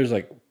 There's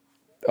like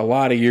a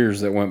lot of years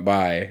that went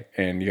by,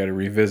 and you got to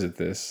revisit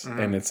this. Mm-hmm.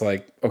 And it's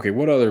like, okay,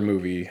 what other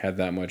movie had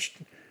that much?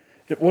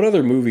 What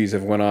other movies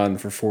have went on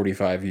for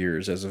 45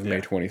 years as of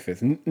May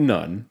 25th?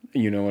 None.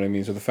 You know what I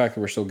mean? So the fact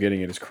that we're still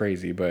getting it is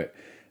crazy. But,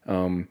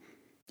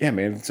 yeah,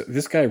 man,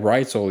 this guy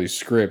writes all these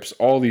scripts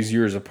all these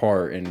years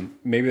apart, and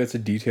maybe that's a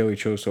detail he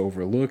chose to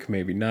overlook.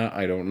 Maybe not.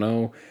 I don't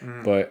know.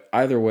 Mm. But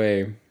either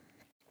way,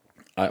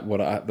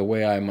 the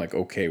way I'm like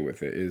okay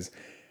with it is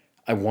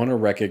I want to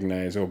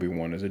recognize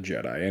Obi-Wan as a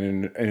Jedi.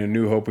 And in A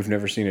New Hope, we've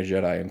never seen a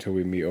Jedi until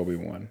we meet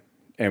Obi-Wan.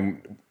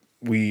 And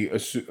we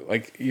assume,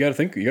 like, you got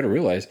to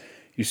realize,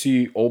 you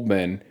see old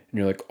Ben, and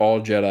you're like,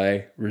 all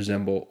Jedi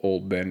resemble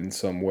old Ben in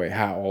some way.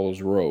 How? All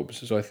those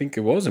robes. So I think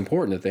it was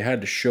important that they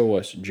had to show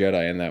us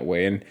Jedi in that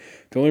way. And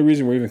the only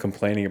reason we're even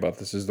complaining about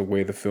this is the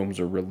way the films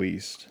are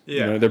released.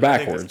 Yeah, you know, they're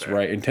backwards,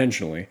 right?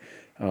 Intentionally.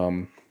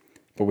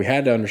 But we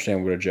had to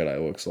understand what a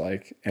Jedi looks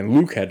like. And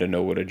Luke had to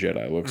know what a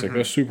Jedi looks like.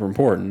 That's super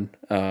important.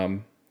 But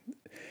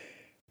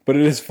it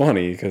is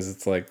funny because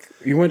it's like,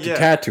 you went to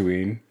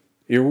Tatooine.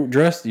 You're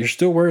dressed. You're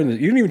still wearing you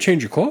didn't even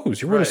change your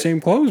clothes. You're wearing the same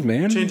clothes,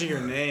 man. Changing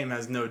your name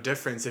has no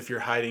difference if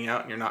you're hiding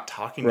out and you're not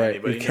talking to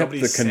anybody. You kept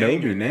the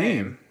Kenobi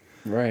name.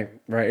 Right.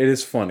 It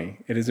is funny.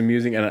 It is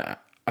amusing, and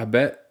I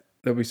bet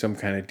there'll be some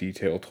kind of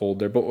detail told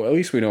there. But at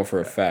least we know for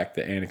a fact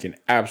that Anakin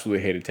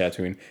absolutely hated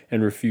Tatooine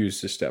and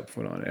refused to step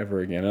foot on it ever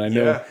again. And I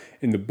know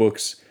in the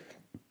books,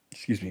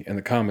 and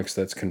the comics,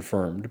 that's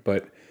confirmed.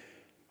 But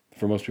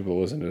for most people who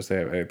listen to us,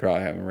 they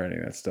probably haven't read any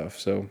of that stuff.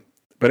 So.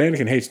 But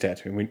Anakin hates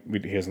Tatooine.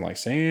 He doesn't like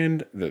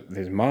sand.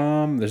 His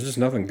mom, there's just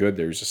nothing good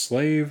there. He's a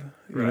slave,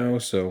 you know,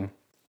 so.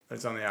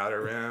 It's on the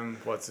Outer Rim.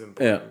 What's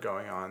important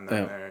going on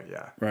down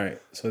there, Right.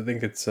 So I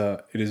think it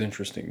is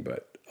interesting,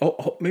 but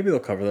maybe they'll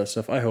cover that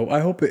stuff. I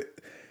hope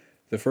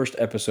the first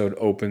episode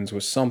opens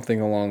with something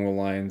along the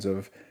lines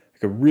of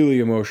like a really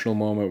emotional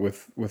moment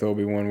with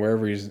Obi-Wan,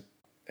 wherever he's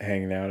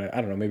hanging out at.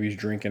 I don't know, maybe he's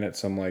drinking at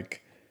some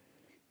like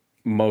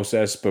Mos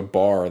Espa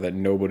bar that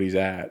nobody's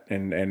at,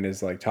 and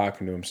is like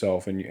talking to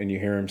himself, and you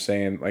hear him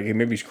saying, like,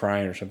 maybe he's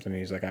crying or something, and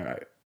he's like,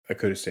 I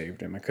could have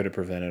saved him, I could have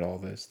prevented all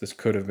this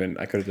could have been,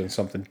 I could have done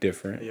something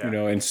different, you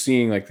know, and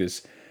seeing like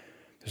this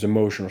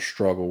emotional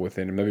struggle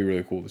within him, that'd be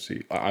really cool to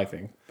see, I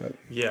think. But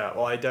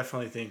well, I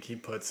definitely think he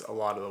puts a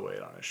lot of the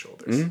weight on his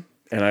shoulders.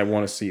 Mm-hmm. And I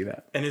want to see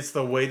that. And it's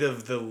the weight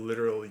of the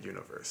literal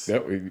universe.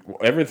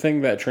 Everything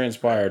that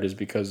transpired is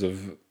because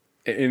of,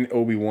 in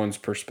Obi-Wan's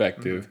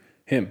perspective,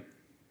 him,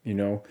 you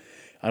know.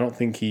 I don't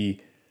think he's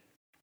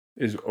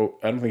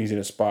in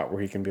a spot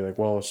where he can be like,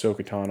 well,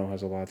 Ahsoka Tano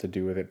has a lot to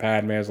do with it.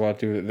 Padme has a lot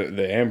to do with it.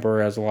 The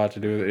Emperor has a lot to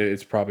do with it.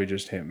 It's probably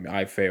just him.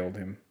 I failed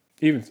him.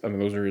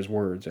 Those are his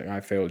words. Like,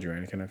 I failed you,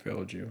 Anakin. I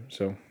failed you.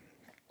 So,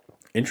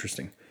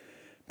 interesting.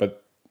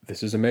 But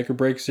this is a make or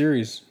break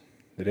series.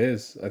 It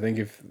is. I think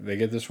if they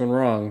get this one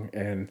wrong,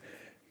 and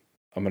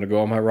I'm going to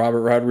go on my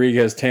Robert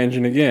Rodriguez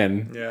tangent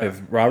again. Yeah,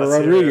 if Robert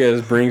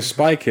Rodriguez brings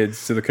Spy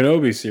Kids to the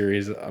Kenobi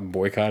series, I'm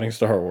boycotting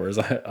Star Wars.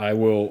 I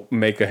will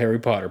make a Harry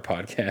Potter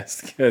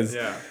podcast because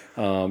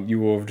you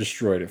will have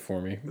destroyed it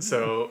for me.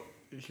 So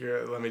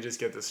here, let me just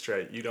get this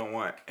straight. You don't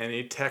want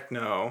any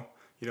techno.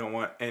 You don't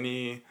want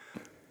any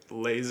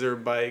laser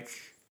bike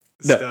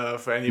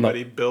stuff.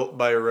 Anybody built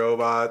by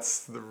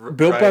robots.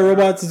 Built by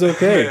robots is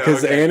okay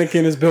because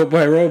Anakin is built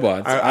by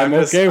robots. I'm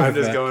okay with that. I'm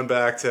just going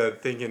back to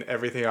thinking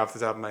everything off the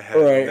top of my head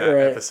in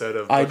that episode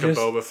of Book of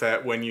Boba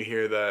Fett when you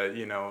hear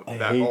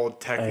that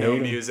old techno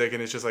music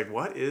and it's just like,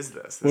 what is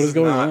this? What is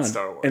going on?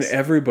 Star Wars. And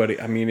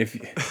everybody, I mean,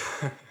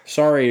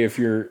 sorry if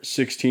you're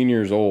 16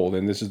 years old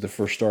and this is the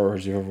first Star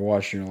Wars you've ever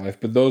watched in your life,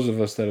 but those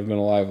of us that have been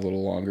alive a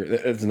little longer,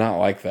 it's not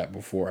like that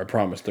before. I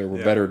promise there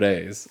were better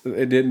days.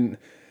 It didn't.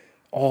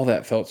 All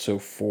that felt so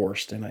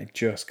forced, and I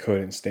just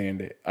couldn't stand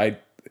it.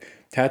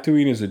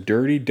 Tatooine is a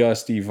dirty,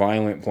 dusty,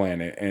 violent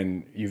planet,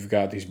 and you've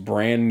got these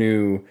brand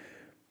new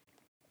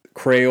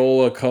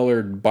Crayola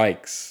colored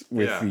bikes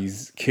with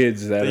these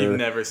kids that you've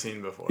never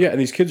seen before. Yeah, and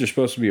these kids are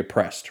supposed to be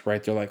oppressed,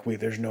 right? They're like, wait,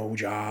 there's no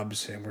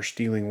jobs and we're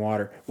stealing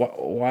water.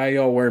 Why are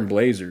y'all wearing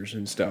blazers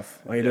and stuff?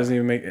 Like, it doesn't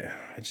even make it.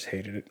 I just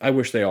hated it. I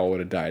wish they all would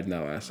have died in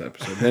that last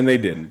episode. And they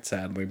didn't,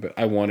 sadly, but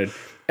I wanted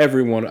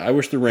everyone. I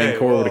wish the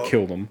Rancor would have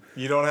killed them.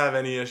 You don't have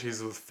any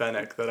issues with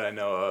Fennec that I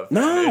know of.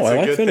 No, it's I a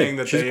like good Fennec. thing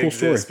that She's they a cool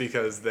exist story.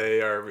 because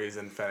they are a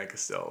reason Fennec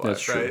is still alive,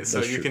 That's true. right? So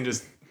That's you true. can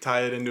just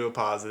tie it into a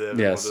positive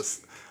Yes. and we'll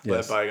just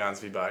let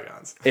bygones be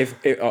bygones.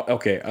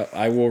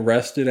 I will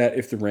rest it at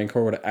if the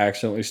Rancor would have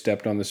accidentally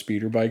stepped on the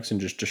speeder bikes and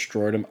just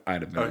destroyed them,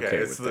 I'd have been okay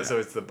with that. So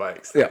it's the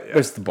bikes. Yeah,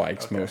 it's the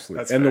bikes mostly.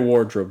 And fair. The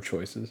wardrobe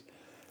choices.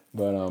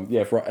 But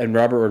and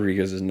Robert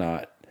Rodriguez is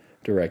not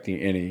directing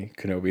any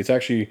Kenobi. It's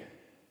actually,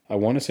 I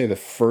want to say the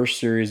first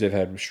series they've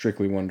had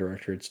strictly one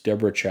director. It's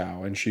Deborah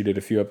Chow, and she did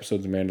a few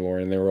episodes of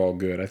Mandalorian. They were all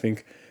good. I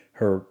think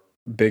her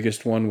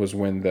biggest one was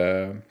when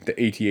the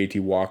AT-AT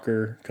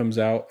Walker comes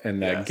out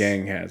and that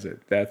gang has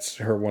it. That's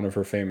one of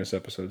her famous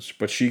episodes.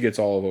 But she gets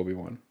all of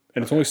Obi-Wan.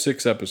 And it's only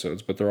 6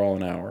 episodes, but they're all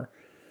an hour.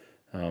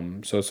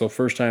 So it's the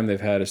first time they've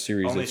had a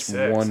series only that's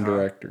 6, one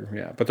director.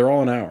 Yeah, but they're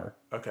all an hour.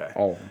 Okay.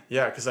 All of them.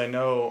 Yeah, because I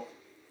know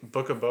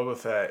Book of Boba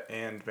Fett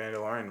and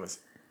Mandalorian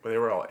they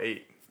were all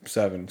 8.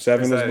 7 was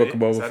Book of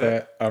Boba Fett.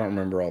 It? I don't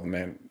remember all the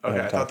Okay,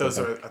 I thought those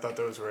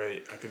were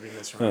 8. I could be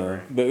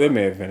misremembering. They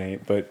may have been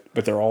 8, but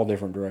they're all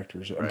different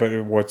directors. Right. But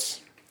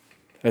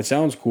it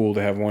sounds cool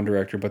to have one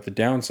director, but the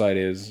downside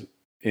is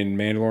in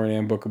Mandalorian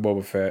and Book of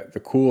Boba Fett, the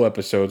cool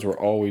episodes were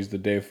always the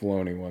Dave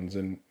Filoni ones,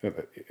 and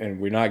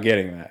we're not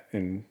getting that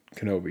in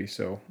Kenobi.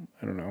 So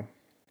I don't know,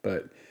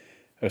 but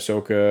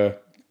Ahsoka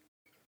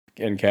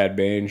and Cad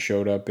Bane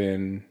showed up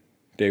in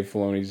Dave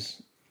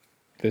Filoni's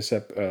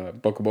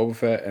Book of Boba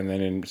Fett, and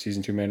then in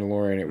season 2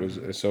 Mandalorian, it was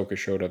Ahsoka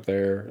showed up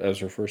there as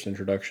her first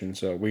introduction.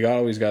 So we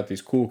always got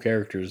these cool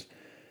characters.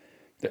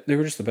 They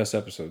were just the best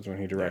episodes when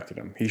he directed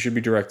them. He should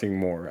be directing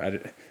more.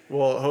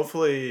 Well,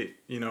 hopefully,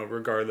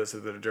 regardless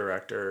of the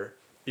director,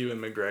 Ewan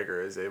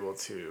McGregor is able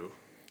to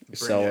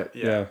sell it.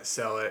 Yeah,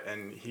 sell it,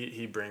 and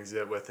he brings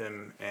it with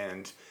him,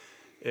 and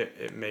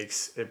it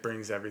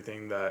brings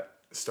everything that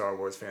Star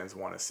Wars fans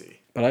want to see.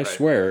 But I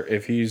swear,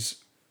 if he's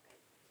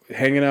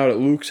hanging out at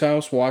Luke's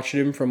house, watching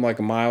him from like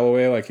a mile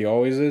away, like he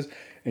always is,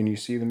 and you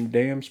see them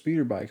damn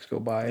speeder bikes go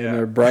by, and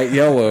they're bright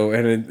yellow,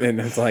 and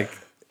it's like.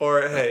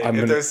 Or hey,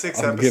 if there's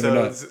 6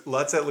 episodes,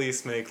 let's at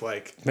least make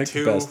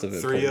 2,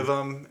 3 of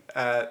them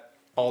at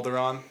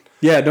Alderaan.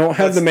 Yeah, don't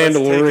have the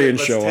Mandalorian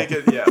show up.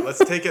 Let's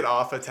take it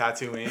off of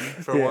Tatooine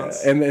for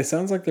once. And it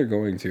sounds like they're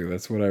going to.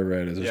 That's what I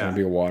read. Is there's going to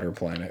be a water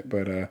planet,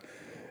 but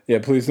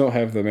please don't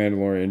have the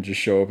Mandalorian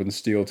just show up and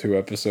steal 2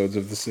 episodes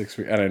of the 6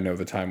 week. And I know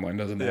the timeline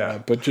doesn't add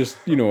up, but just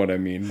you know what I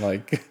mean.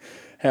 Like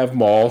have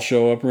Maul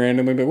show up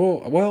randomly, but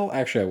well,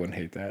 actually, I wouldn't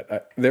hate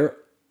that.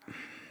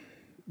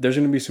 There's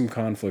going to be some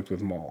conflict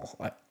with Maul.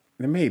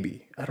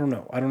 Maybe. I don't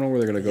know. I don't know where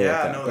they're going to go with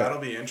that. Yeah, no, that'll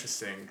be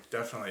interesting,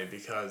 definitely,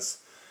 because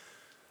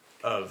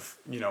of,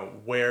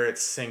 where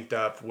it's synced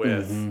up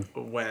with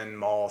when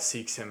Maul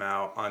seeks him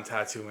out on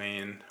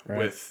Tatooine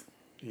with,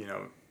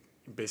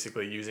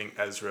 basically using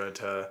Ezra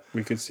to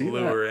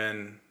lure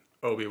in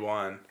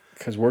Obi-Wan.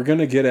 Because we're going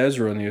to get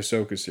Ezra in the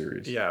Ahsoka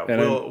series. Yeah.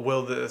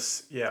 Will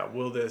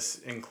this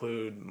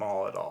include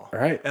Maul at all?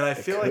 Right. And I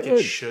feel like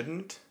it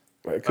shouldn't.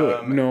 It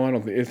could. No, I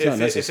don't think it's not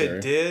necessary.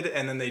 If it did,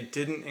 and then they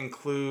didn't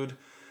include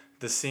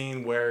the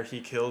scene where he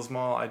kills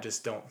Maul, I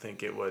just don't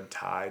think it would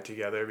tie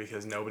together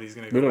because nobody's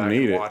going to go back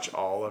and watch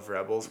all of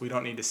Rebels. We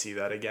don't need to see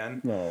that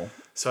again. No.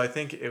 So I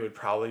think it would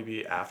probably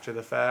be after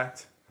the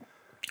fact.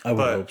 I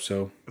would hope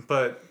so.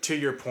 But to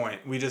your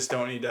point, we just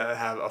don't need to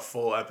have a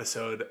full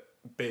episode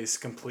based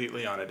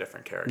completely on a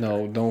different character.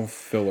 No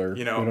filler.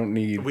 We don't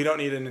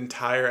need an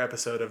entire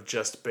episode of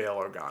just Bail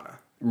Organa.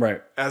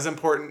 Right. As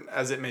important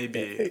as it may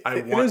be,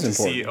 I want to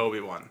see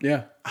Obi-Wan.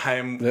 Yeah.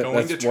 I'm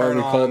going to turn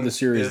on this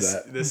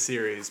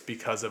series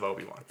because of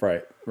Obi-Wan.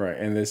 Right.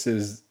 And this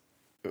is,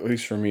 at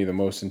least for me, the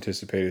most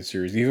anticipated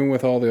series, even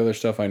with all the other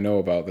stuff I know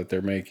about that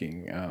they're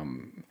making.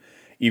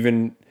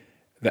 Even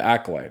the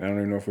Acolyte. I don't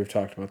even know if we've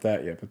talked about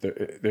that yet,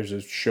 but there's a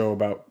show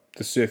about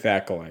the Sith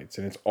Acolytes,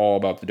 and it's all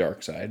about the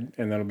dark side,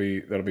 and that'll be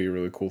a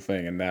really cool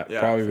thing, and that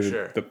probably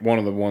one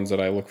of the ones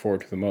that I look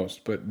forward to the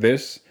most. But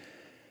this,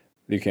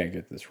 you can't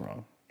get this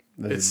wrong.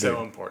 It's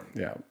so important.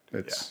 Yeah,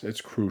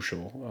 it's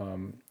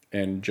crucial.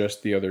 And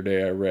just the other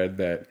day, I read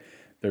that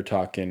they're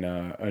talking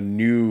a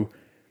new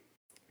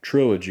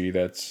trilogy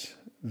that's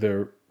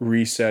the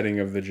resetting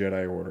of the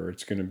Jedi Order.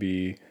 It's going to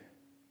be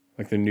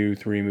like the new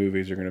 3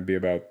 movies are going to be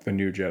about the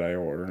new Jedi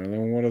Order. And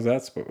then what is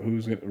that?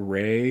 Who's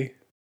Rey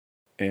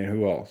and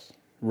who else?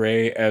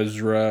 Rey,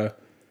 Ezra.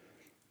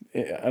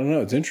 I don't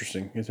know. It's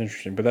interesting.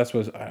 But that's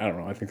what I don't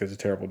know. I think that's a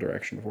terrible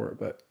direction for it.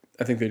 But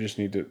I think they just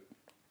need to.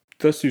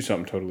 Let's do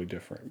something totally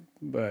different.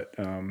 But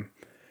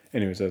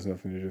anyways, that has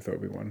nothing to do with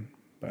Obi-Wan.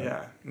 But,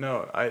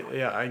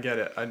 I get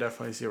it. I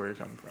definitely see where you're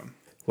coming from.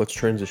 Let's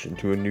transition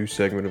to a new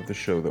segment of the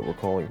show that we're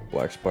calling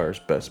Black Spire's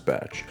Best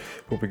Batch,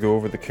 where we go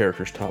over the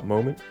character's top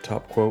moment,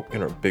 top quote,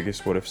 and our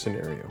biggest what-if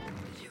scenario.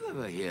 Did you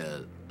ever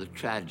hear the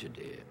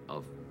tragedy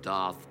of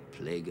Darth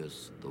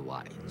Plagueis the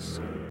Wise?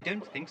 I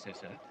don't think so,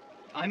 sir.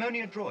 I'm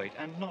only a droid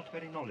and not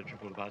very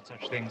knowledgeable about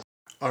such things.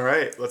 All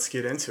right, let's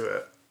get into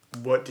it.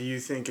 What do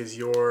you think is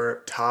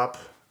your top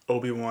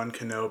Obi-Wan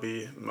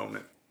Kenobi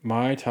moment?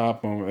 My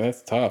top moment,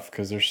 that's tough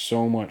because there's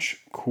so much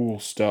cool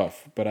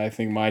stuff. But I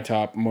think my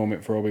top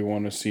moment for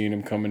Obi-Wan was seeing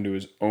him come into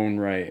his own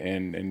right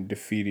and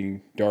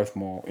defeating Darth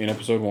Maul in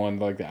episode 1,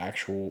 like the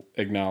actual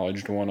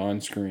acknowledged one on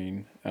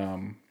screen.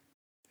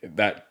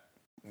 That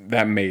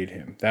made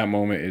him. That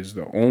moment is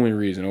the only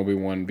reason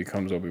Obi-Wan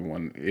becomes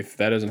Obi-Wan. If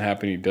that doesn't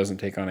happen, he doesn't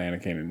take on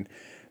Anakin and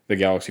the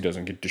galaxy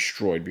doesn't get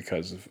destroyed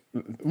because of...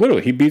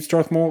 Literally, he beats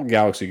Darth Maul,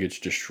 galaxy gets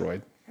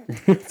destroyed.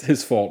 It's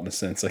his fault in a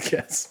sense, I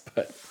guess.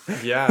 But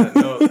yeah,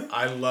 no,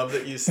 I love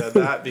that you said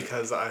that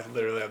because I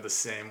literally have the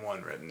same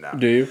one written down.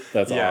 Do you?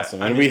 That's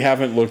awesome. And we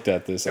haven't looked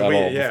at this at all.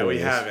 Yeah, we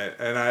haven't.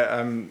 And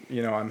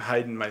I'm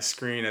hiding my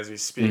screen as we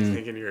speak,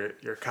 thinking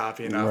you're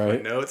copying off my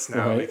notes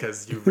now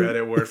because you read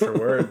it word for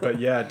word. But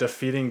yeah,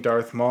 defeating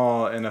Darth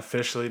Maul and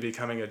officially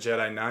becoming a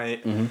Jedi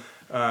Knight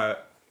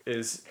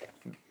is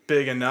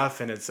big enough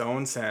in its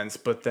own sense,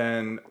 but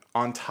then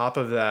on top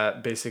of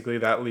that, basically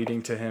that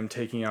leading to him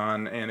taking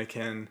on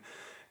Anakin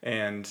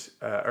and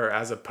or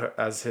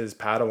as his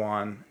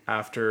Padawan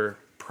after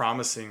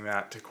promising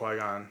that to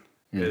Qui-Gon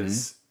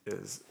is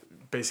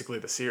basically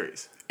the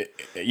series.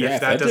 Yeah,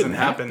 if that doesn't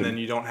happen, then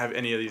you don't have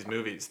any of these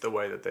movies the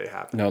way that they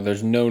happen. No,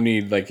 there's no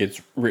need. Like,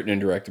 it's written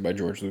and directed by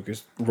George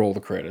Lucas. Roll the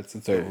credits.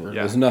 It's over.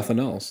 Yeah. There's nothing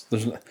else.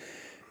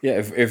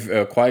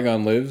 If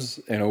Qui-Gon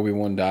lives and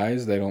Obi-Wan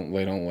dies, they don't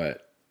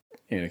let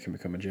Anakin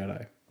become a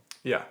Jedi.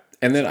 Yeah.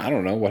 And then I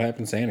don't know what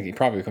happens to Anakin. He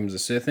probably becomes a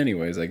Sith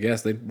anyways. I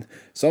guess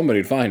somebody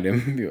would find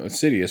him.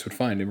 Sidious would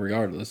find him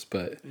regardless.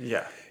 But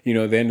yeah,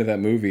 at the end of that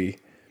movie,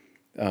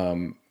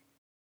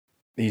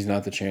 he's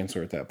not the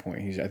Chancellor at that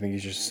point. I think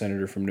he's just a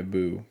senator from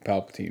Naboo,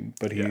 Palpatine.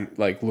 But he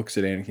looks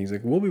at Anakin. He's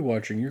like, "We'll be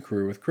watching your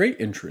career with great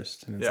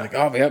interest." And it's like,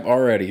 "Oh, yep,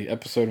 already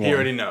episode 1." He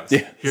already knows.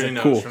 Yeah, he already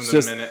knows cool. from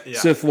the minute. Yeah.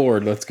 Sith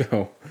Lord, let's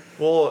go.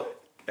 Well,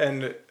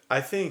 and I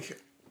think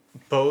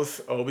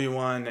both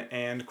Obi-Wan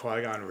and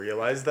Qui-Gon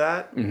realize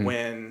that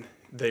when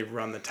they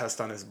run the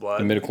test on his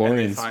blood. The midichlorians.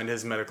 And they find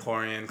his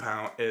midichlorian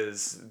count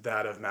is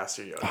that of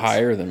Master Yoda's.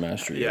 Higher than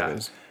Master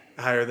Yoda's.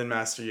 Yeah, higher than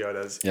Master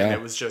Yoda's. Yeah. And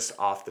it was just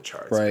off the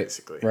charts,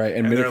 basically. Right.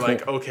 And they're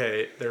like,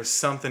 okay, there's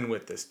something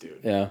with this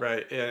dude. Yeah.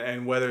 Right?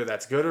 And whether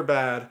that's good or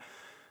bad,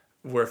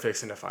 we're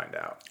fixing to find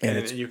out.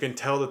 And you can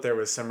tell that there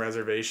was some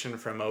reservation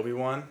from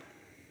Obi-Wan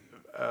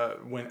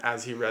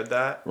as he read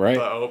that. Right.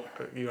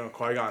 But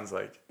Qui-Gon's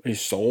like,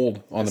 he's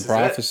sold on the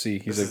prophecy.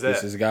 He's like,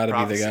 this has got to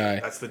be the guy.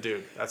 That's the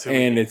dude. That's who.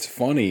 And it's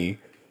funny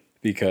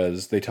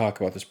because they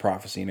talk about this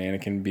prophecy and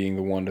Anakin being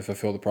the one to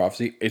fulfill the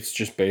prophecy. It's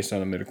just based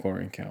on a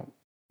midichlorian count.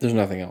 There's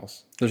nothing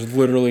else. There's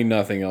literally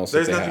nothing else.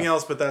 There's nothing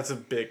else, but that's a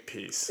big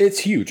piece. It's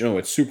huge. No,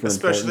 it's super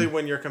Especially important.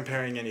 When you're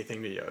comparing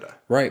anything to Yoda.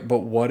 Right, but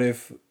what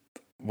if,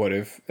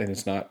 and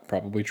it's not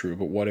probably true,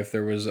 but what if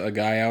there was a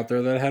guy out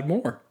there that had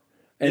more?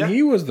 And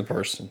he was the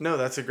person. No,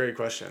 that's a great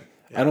question.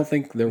 Yeah. I don't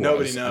think there was.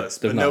 Nobody knows,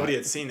 but nobody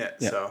had seen it.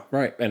 Yeah. So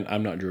right, and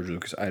I'm not George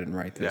Lucas. I didn't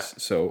write this,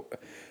 so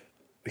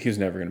he's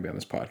never going to be on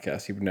this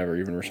podcast. He would never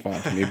even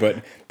respond to me.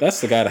 But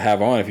that's the guy to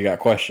have on if you got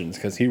questions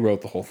because he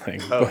wrote the whole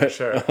thing. Oh, but,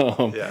 sure.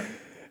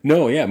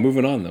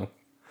 Moving on though.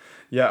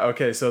 Yeah.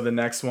 Okay. So the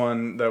next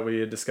one that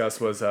we had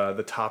discussed was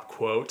the top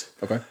quote.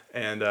 Okay.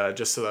 And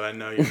just so that I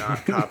know you're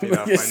not copying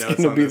off my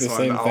notes on this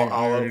one,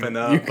 I'll open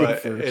up.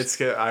 But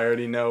I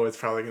already know it's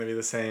probably going to be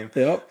the same.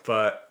 Yep.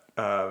 But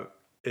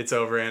it's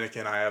over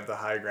Anakin. I have the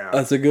high ground.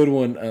 That's a good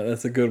one.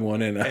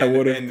 And I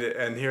would have.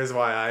 And here's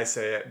why I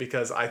say it,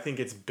 because I think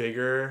it's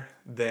bigger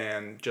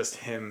than just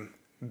him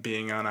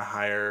being on a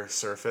higher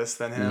surface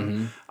than him.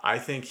 Mm-hmm. I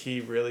think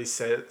he really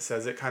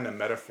says it kind of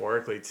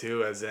metaphorically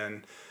too, as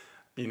in,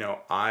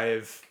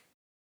 I've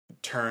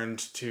turned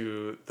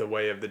to the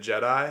way of the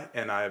Jedi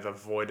and I've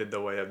avoided the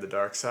way of the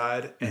dark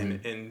side. Mm-hmm.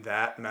 And in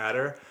that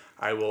matter,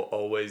 I will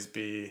always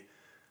be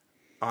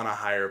on a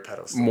higher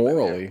pedestal.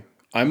 Morally.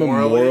 I'm a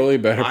morally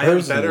better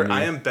person.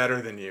 I am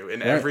better than you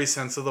in every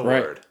sense of the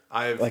word.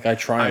 I've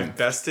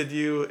bested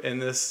you in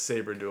this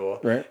saber duel,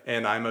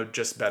 and I'm a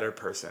just better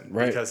person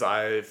because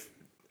I've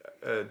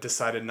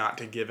decided not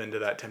to give into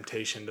that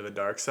temptation to the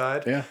dark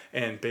side. Yeah.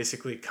 And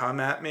basically come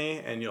at me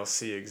and you'll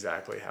see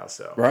exactly how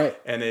so. Right.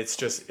 And it's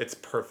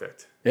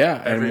perfect.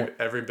 Yeah.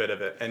 Every bit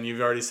of it. And you've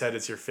already said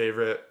it's your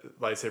favorite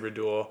lightsaber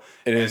duel.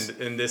 It is.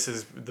 And this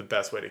is the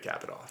best way to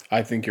cap it off.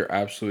 I think you're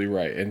absolutely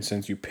right. And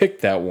since you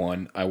picked that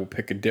one, I will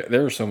pick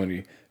there are so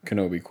many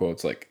Kenobi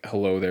quotes, like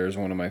 "Hello there" is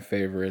one of my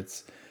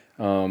favorites.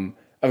 I've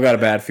got a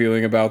bad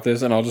feeling about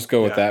this, and I'll just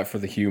go with that for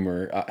the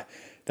humor.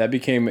 That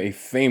became a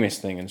famous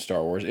thing in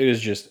Star Wars. It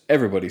is just,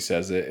 everybody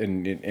says it,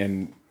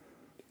 and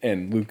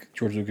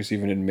George Lucas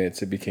even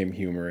admits it became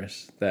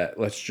humorous. That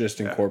let's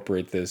just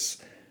incorporate this.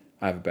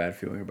 I have a bad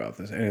feeling about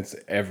this, and it's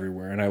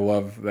everywhere. And I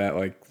love that,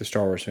 like, the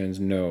Star Wars fans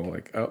know,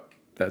 like, oh,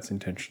 that's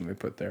intentionally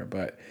put there.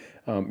 But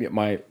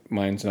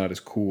mine's not as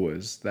cool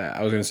as that.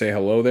 I was gonna say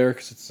hello there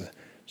because it's a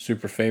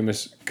super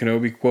famous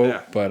Kenobi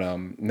quote, but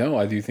no,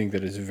 I do think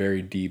that it's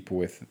very deep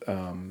with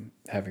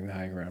having the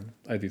high ground.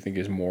 I do think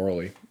it's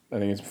morally. I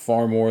think it's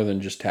far more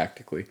than just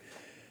tactically.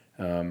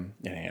 And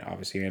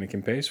obviously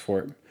Anakin pays for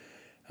it,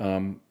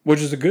 which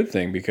is a good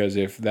thing because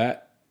if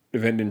that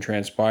event didn't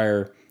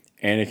transpire,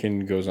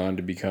 Anakin goes on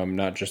to become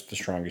not just the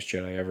strongest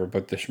Jedi ever,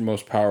 but the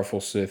most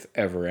powerful Sith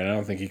ever. And I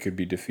don't think he could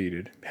be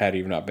defeated had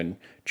he not been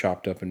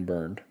chopped up and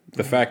burned.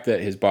 The fact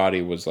that his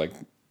body was like,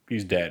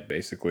 he's dead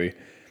basically,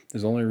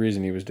 is the only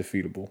reason he was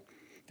defeatable.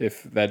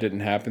 If that didn't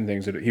happen,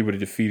 he would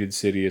have defeated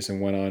Sidious and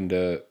went on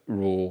to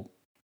rule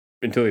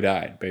until he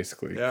died,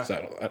 basically.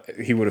 Yeah.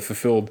 He would have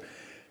fulfilled,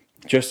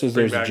 just as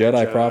there's a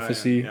Jedi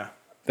prophecy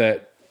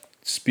that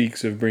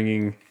speaks of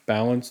bringing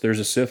balance. There's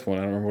a Sith one.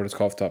 I don't remember what it's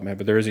called off the top of my head,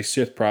 but there is a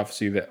Sith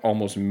prophecy that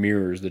almost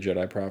mirrors the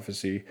Jedi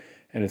prophecy,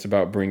 and it's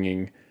about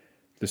bringing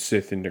the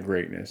Sith into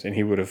greatness. And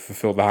he would have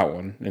fulfilled that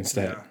one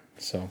instead. Yeah.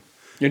 So,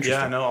 interesting.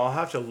 Yeah, no, I'll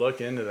have to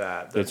look into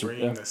that.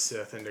 Bringing the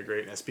Sith into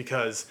greatness,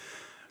 because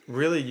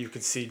really you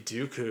could see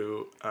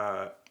Dooku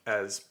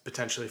as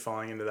potentially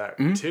falling into that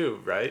too,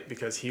 right?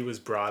 Because he was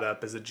brought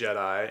up as a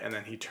Jedi, and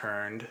then he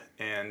turned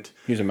and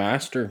he's a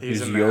master.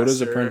 He's Yoda's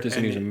apprentice,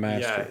 and he's a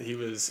master. Yeah, he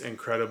was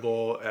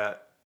incredible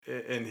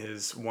in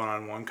his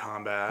one-on-one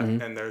combat,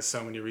 and there's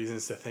so many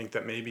reasons to think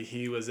that maybe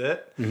he was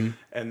it.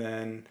 And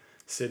then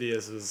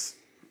Sidious was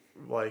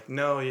like,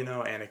 no,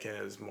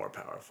 Anakin is more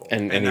powerful,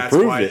 and that's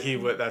why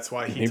that's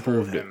why he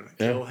told him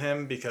kill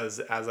him, because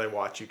as I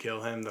watch you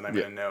kill him, then I'm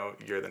gonna know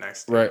you're the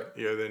next. Right,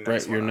 you're the next.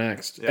 Right, you're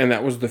next. Yeah. And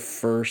that was the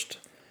first.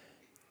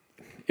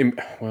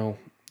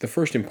 The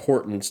first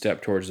important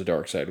step towards the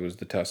dark side was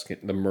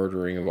the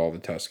murdering of all the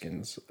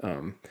Tuskens.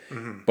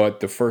 But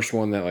the first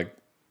one that like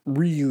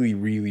really,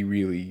 really,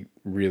 really,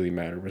 really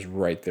mattered was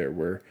right there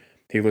where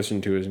he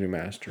listened to his new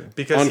master.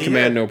 Because on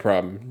command, no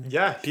problem.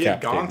 Yeah, he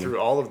had gone through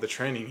all of the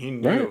training. He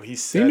knew. Right. He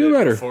said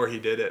before he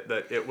did it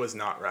that it was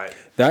not right.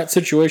 That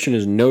situation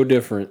is no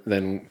different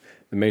than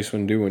the Mace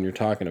Windu when you're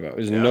talking about.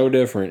 It's no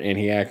different, and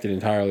he acted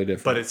entirely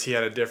different. But he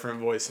had a different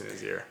voice in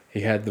his ear.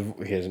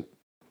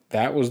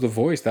 That was the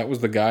voice. That was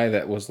the guy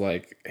that was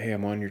like, "Hey,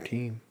 I'm on your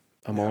team.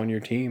 I'm on your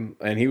team,"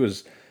 and he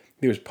was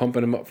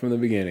pumping him up from the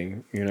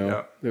beginning,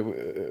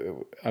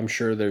 I'm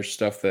sure there's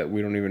stuff that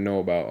we don't even know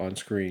about on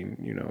screen,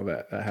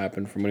 that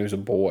happened from when he was a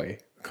boy,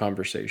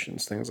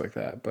 conversations, things like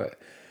that. But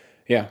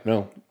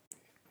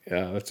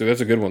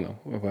that's a good one though.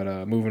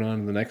 But moving on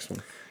to the next one.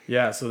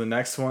 Yeah, so the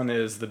next one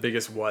is the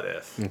biggest what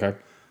if. Okay.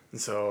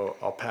 And so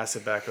I'll pass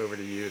it back over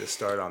to you to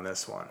start on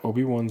this one.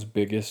 Obi-Wan's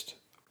biggest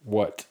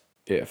what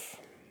if.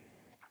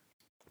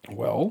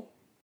 Well,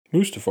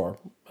 Mustafar.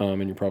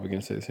 And you're probably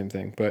going to say the same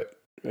thing, but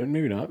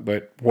maybe not,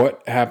 but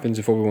what happens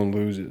if Obi-Wan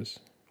loses?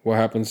 What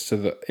happens to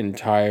the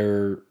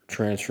entire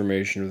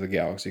transformation of the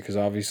galaxy? Because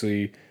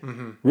obviously,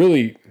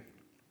 really,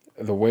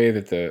 the way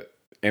that the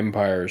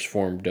Empire is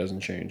formed doesn't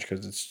change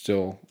because it's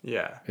still...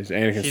 Yeah.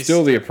 Anakin's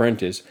still the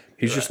apprentice.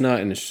 He's just not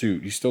in a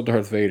suit. He's still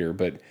Darth Vader,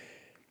 but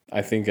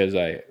I think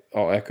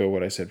I'll echo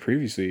what I said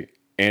previously,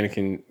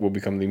 Anakin will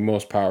become the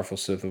most powerful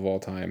Sith of all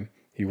time.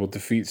 He will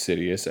defeat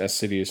Sidious, as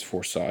Sidious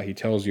foresaw. He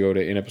tells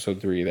Yoda in Episode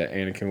 3 that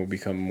Anakin will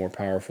become more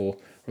powerful,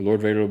 or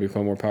Lord Vader will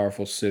become more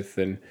powerful Sith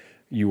than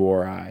you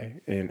or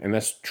I. And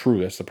that's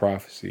true. That's the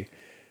prophecy.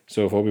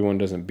 So if Obi-Wan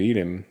doesn't beat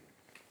him,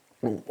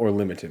 or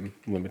limit him,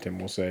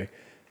 we'll say,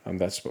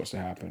 that's supposed to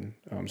happen.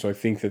 So I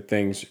think that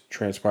things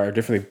transpire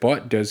differently.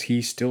 But does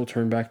he still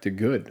turn back to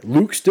good?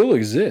 Luke still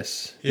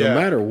exists, no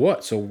matter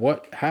what. So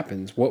what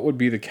happens? What would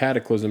be the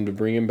cataclysm to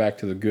bring him back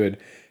to the good?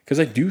 Because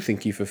I do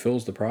think he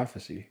fulfills the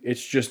prophecy.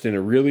 It's just in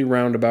a really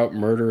roundabout,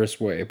 murderous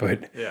way,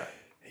 but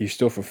he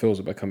still fulfills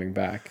it by coming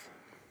back.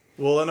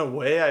 Well, in a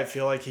way, I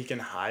feel like he can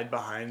hide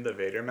behind the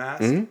Vader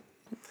mask.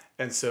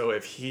 And so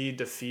if he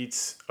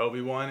defeats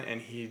Obi-Wan and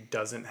he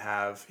doesn't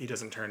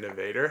turn to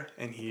Vader,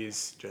 and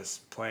he's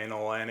just plain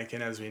old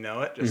Anakin as we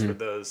know it, just with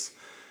those,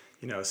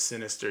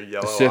 sinister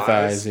yellow Sith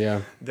eyes,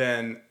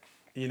 then...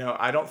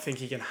 I don't think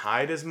he can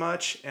hide as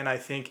much, and I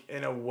think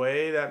in a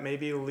way that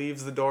maybe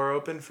leaves the door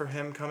open for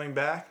him coming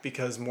back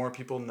because more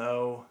people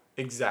know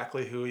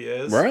exactly who he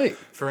is. Right.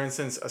 For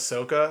instance,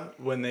 Ahsoka,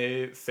 when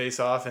they face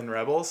off in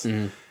Rebels,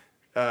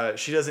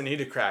 she doesn't need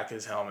to crack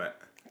his helmet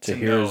to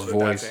hear his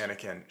voice.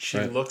 That's Anakin. She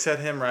looks at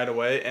him right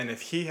away, and if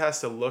he has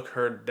to look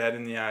her dead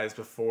in the eyes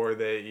before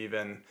they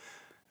even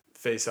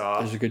face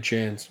off, there's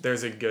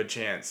a good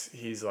chance.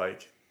 He's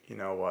like, you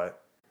know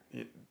what?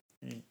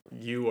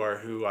 You are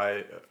who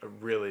I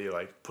really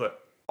put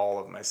all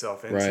of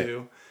myself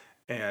into,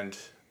 and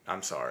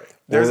I'm sorry.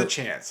 There's a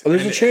chance.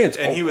 There's a chance.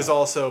 And he was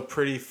also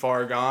pretty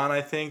far gone,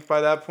 I think, by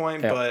that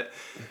point, but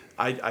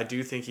I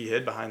do think he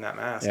hid behind that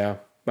mask. Yeah,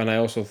 and I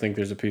also think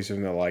there's a piece of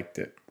him that liked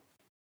it,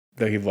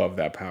 that he loved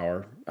that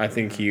power. I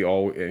think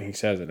and he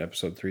says in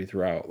Episode 3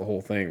 throughout the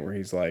whole thing where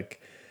he's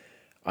like,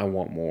 I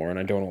want more, and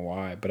I don't know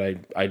why, but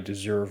I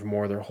deserve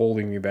more. They're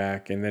holding me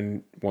back. And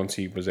then once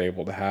he was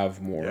able to have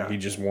more, he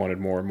just wanted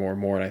more and more and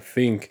more. And I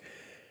think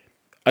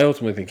I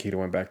ultimately think he'd have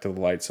went back to the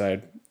light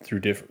side through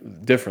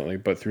differently,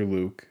 but through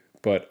Luke.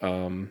 But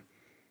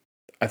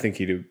I think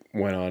he'd have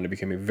went on to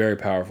become a very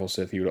powerful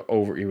Sith. He would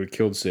have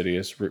killed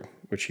Sidious,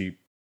 which he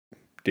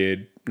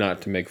did,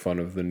 not to make fun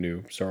of the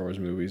new Star Wars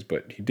movies,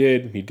 but he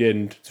did. He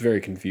didn't. It's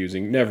very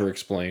confusing, never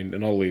explained,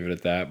 and I'll leave it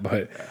at that.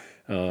 But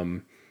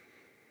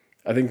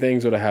I think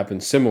things would have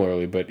happened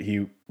similarly, but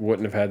he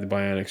wouldn't have had the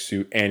bionic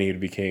suit, and he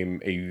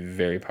became a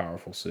very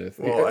powerful Sith.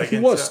 Well, he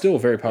was still a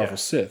very powerful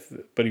Sith,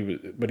 but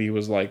he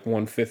was like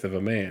 1/5 of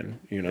a man,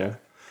 you know. Yeah.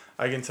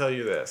 I can tell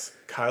you this: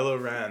 Kylo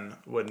Ren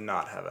would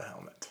not have a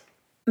helmet.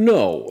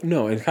 No,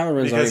 and Kylo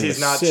Ren's because not he's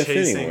not Sith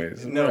chasing.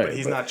 anyways. No, right, but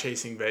he's not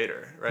chasing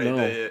Vader, right?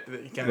 No.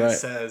 He kind of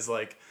says,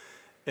 like,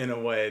 in a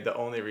way, the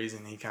only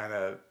reason he kind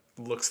of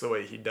looks the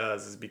way he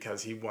does is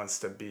because he wants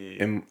to be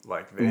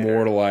like Vader.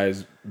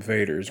 Immortalize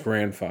Vader's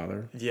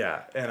grandfather.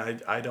 Yeah,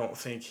 and I don't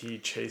think he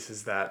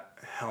chases that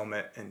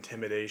helmet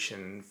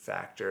intimidation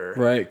factor.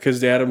 Right,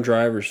 because Adam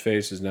Driver's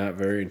face is not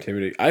very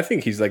intimidating. I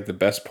think he's like the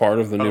best part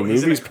of the new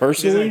movies,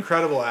 personally. He's an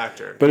incredible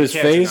actor. But his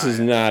face is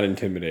not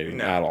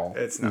intimidating at all.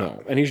 It's not.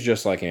 No, and he's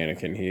just like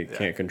Anakin. He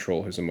can't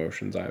control his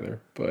emotions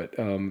either. But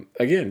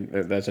again,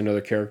 that's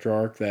another character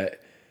arc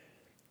that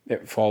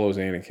it follows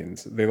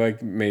Anakin's. They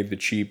made the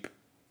cheap,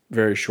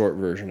 very short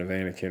version of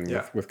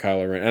Anakin with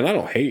Kylo Ren. And I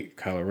don't hate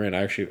Kylo Ren.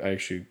 I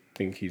actually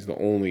think he's the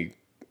only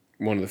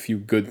one of the few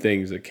good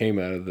things that came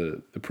out of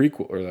the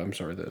prequel, or I'm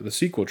sorry, the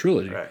sequel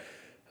trilogy. Right.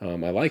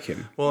 I like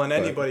him. Well, and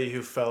anybody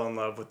who fell in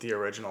love with the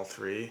original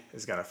 3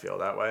 is going to feel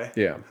that way.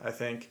 Yeah. I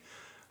think.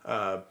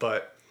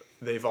 But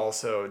they've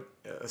also,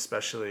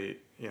 especially,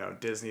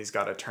 Disney's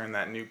got to turn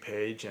that new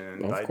page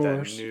and invite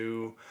that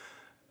new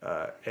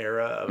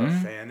era of a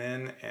fan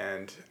in.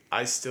 And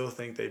I still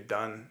think they've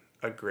done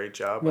a great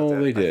job with it.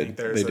 They did. I think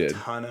there's a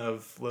ton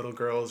of little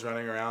girls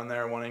running around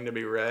there wanting to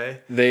be Rey.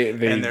 And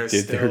there's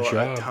did still their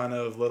job. A ton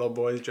of little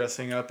boys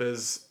dressing up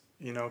as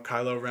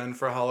Kylo Ren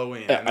for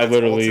Halloween. And that's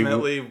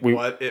ultimately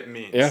what it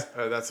means. Yeah.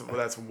 That's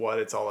what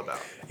it's all about.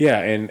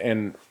 Yeah,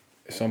 and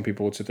some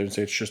people would sit there and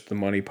say it's just the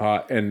money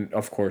pot, and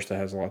of course that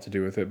has a lot to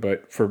do with it.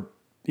 But for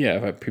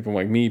people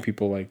like me,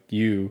 people like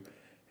you,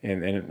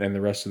 and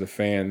the rest of the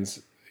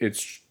fans,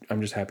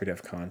 I'm just happy to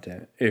have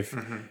content. If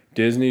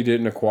Disney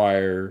didn't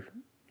acquire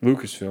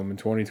Lucasfilm in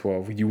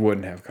 2012, you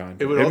wouldn't have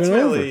content. It would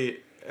ultimately,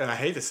 and I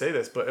hate to say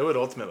this, but it would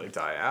ultimately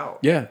die out.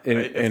 Yeah.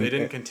 If they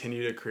didn't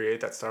continue to create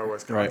that Star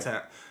Wars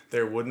content,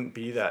 there wouldn't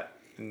be that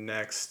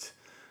next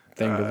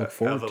thing to look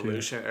forward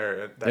evolution,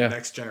 or that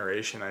next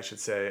generation, I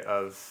should say,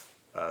 of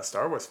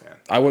Star Wars fan.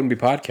 I wouldn't be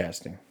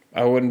podcasting.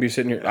 I wouldn't be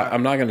sitting here.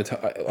 I'm not going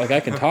to I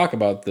can talk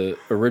about the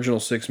original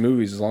 6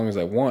 movies as long as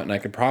I want, and I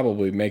could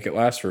probably make it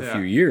last for a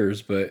few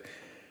years, but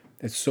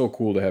it's so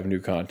cool to have new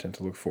content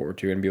to look forward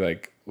to and be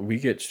like, we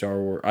get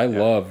Star Wars. I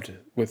loved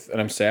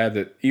and I'm sad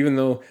that even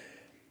though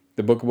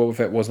the Book of Boba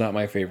Fett was not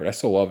my favorite, I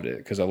still loved it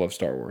because I love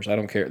Star Wars. I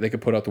don't care. They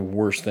could put out the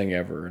worst thing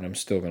ever, and I'm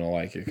still going to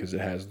like it because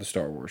it has the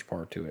Star Wars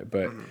part to it.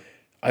 But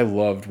I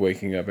loved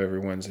waking up every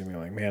Wednesday and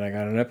being like, man, I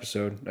got an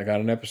episode. I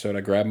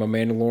grabbed my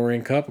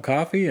Mandalorian cup of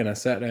coffee, and I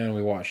sat down and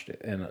we watched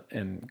it.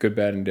 And good,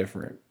 bad, and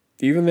different.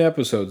 Even the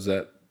episodes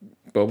that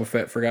Boba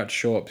Fett forgot to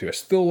show up to, I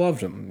still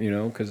loved them,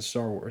 because it's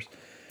Star Wars.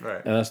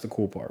 Right. And that's the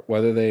cool part.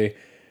 Whether they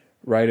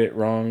write it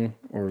wrong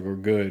or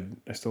good,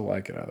 I still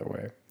like it either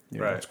way.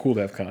 Right. It's cool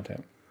to have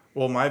content.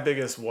 Well, my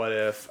biggest what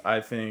if,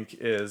 I think,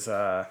 is,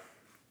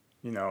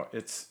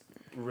 it's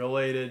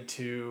related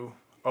to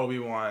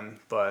Obi-Wan,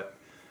 but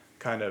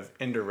kind of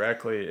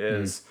indirectly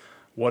is,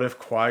 what if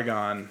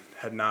Qui-Gon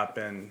had not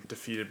been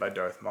defeated by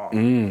Darth Maul?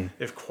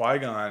 If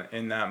Qui-Gon,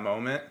 in that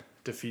moment,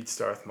 defeats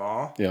Darth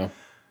Maul,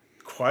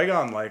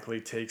 Qui-Gon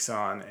likely takes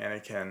on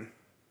Anakin,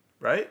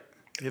 right?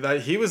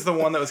 He was the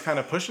one that was kind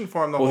of pushing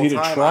for him the whole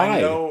time.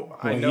 Tried.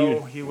 I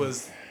know he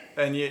was,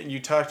 and you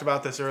talked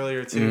about this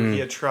earlier too. He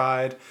had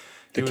tried.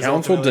 The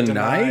council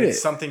denied it.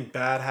 Something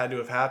bad had to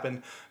have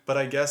happened. But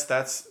I guess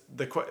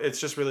it's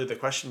just really the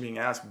question being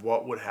asked: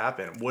 what would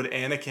happen? Would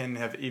Anakin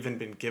have even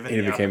been given the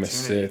opportunity? He became a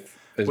Sith.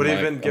 Would he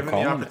have been given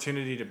the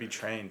opportunity to be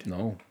trained?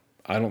 No,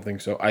 I don't think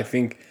so. I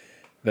think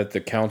that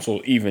the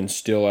council, even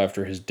still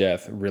after his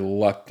death,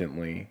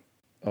 reluctantly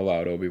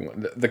allowed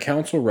Obi-Wan. The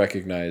council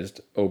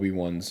recognized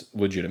Obi-Wan's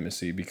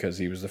legitimacy because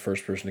he was the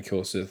first person to kill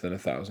a Sith in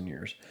 1,000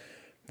 years.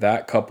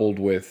 That, coupled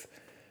with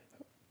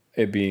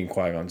it being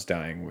Qui-Gon's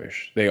dying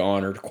wish, they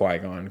honored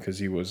Qui-Gon because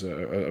he was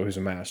a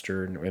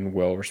master and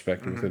well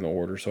respected within the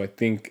order. So I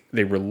think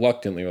they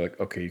reluctantly were like,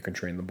 okay, you can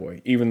train the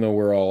boy, even though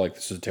we're all like,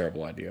 this is a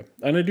terrible idea.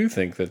 And I do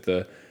think that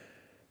the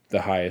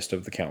highest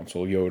of the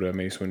council, Yoda,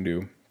 Mace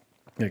Windu,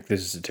 like,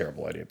 this is a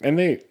terrible idea. And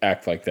they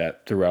act like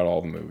that throughout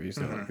all the movies.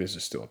 They're like, this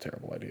is still a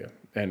terrible idea.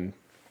 And,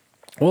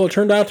 well, it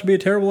turned out to be a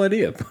terrible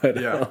idea. But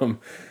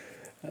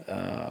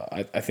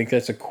I think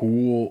that's a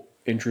cool,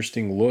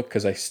 interesting look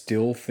because I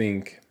still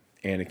think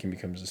Anakin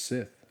becomes a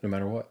Sith no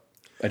matter what.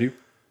 I do.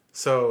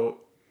 So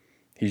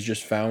he's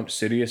just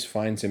Sidious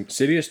finds him.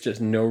 Sidious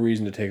just no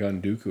reason to take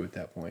on Dooku at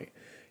that point.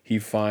 He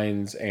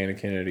finds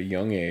Anakin at a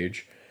young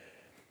age.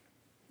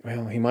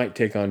 Well, he might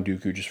take on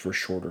Dooku just for a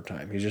shorter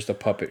time. He's just a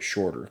puppet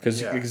shorter.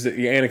 Because Yeah.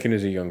 Anakin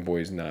is a young boy,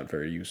 he's not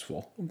very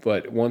useful.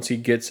 But once he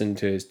gets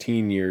into his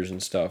teen years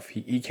and stuff,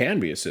 he can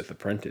be a Sith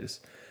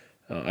apprentice,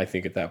 I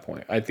think, at that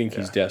point. I think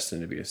he's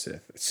destined to be a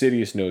Sith.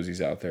 Sidious knows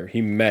he's out there.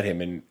 He met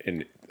him,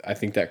 and I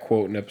think that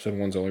quote in episode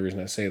 1's the only reason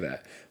I say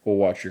that. We'll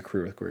watch your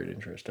career with great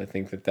interest. I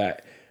think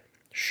that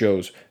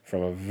shows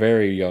from a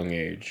very young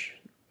age.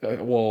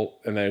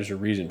 And there's a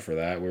reason for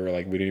that. We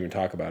didn't even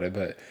talk about it,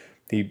 but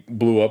he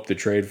blew up the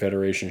Trade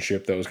Federation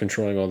ship that was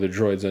controlling all the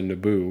droids on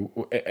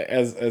Naboo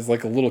as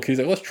like a little kid. He's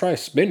like, let's try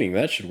spinning.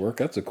 That should work.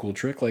 That's a cool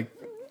trick. Like,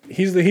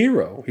 he's the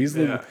hero. He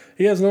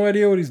has no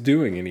idea what he's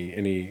doing, and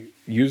he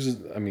uses.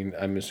 I mean,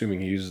 I'm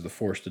assuming he uses the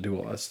Force to do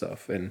all that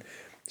stuff. And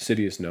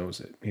Sidious knows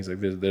it. He's like,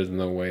 there's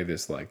no way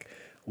this like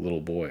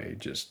little boy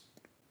just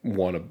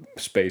won a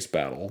space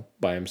battle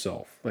by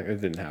himself. Like,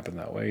 it didn't happen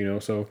that way,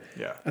 So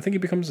Yeah. I think he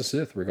becomes a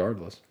Sith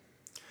regardless.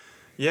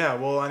 Yeah,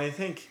 well, and I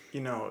think,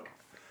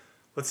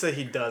 let's say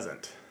he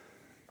doesn't.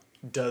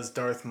 Does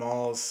Darth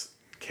Maul's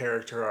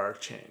character arc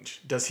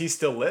change? Does he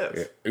still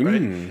live?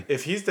 Right?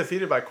 If he's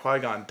defeated by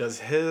Qui-Gon, does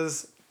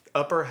his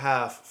upper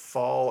half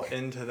fall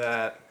into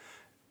that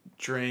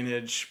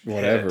drainage pit,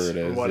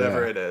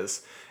 whatever it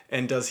is?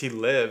 And does he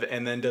live?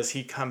 And then does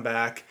he come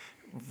back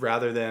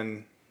rather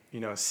than,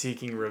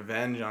 seeking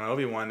revenge on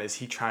Obi-Wan? Is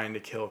he trying to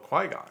kill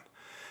Qui-Gon?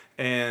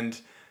 And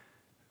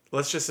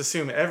let's just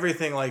assume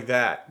everything like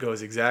that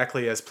goes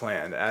exactly as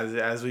planned,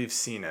 as we've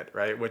seen it,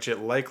 right? Which it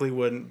likely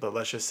wouldn't, but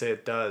let's just say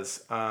it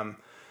does.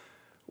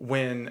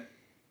 When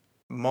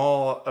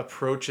Maul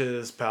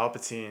approaches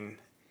Palpatine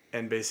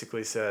and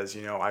basically says,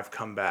 I've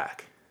come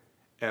back,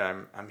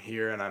 and I'm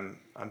here, and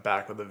I'm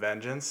back with a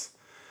vengeance.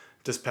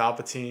 Does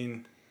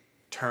Palpatine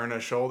turn a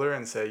shoulder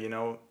and say,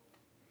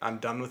 I'm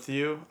done with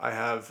you. I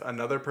have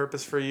another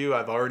purpose for you.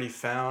 I've already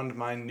found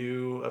my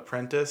new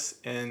apprentice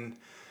in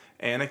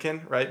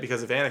Anakin, right?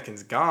 Because if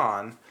Anakin's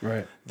gone,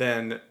 right,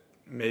 then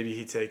maybe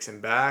he takes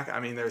him back. I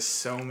mean, there's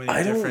so many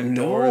different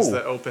doors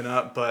that open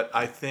up, but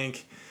I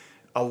think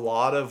a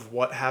lot of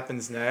what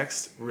happens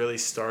next really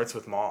starts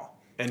with Maul.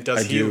 And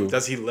does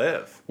he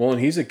live? Well,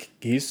 and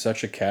he's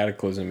such a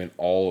cataclysm in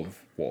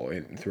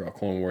throughout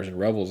Clone Wars and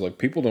Rebels. Like,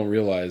 people don't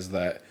realize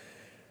that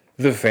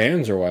the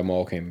fans are why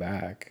Maul came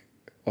back.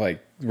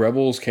 Like,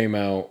 Rebels came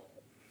out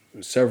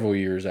several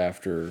years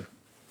after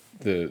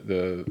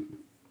the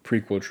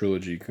prequel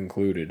trilogy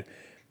concluded,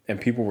 and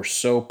people were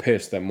so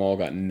pissed that Maul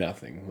got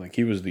nothing. Like,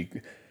 it was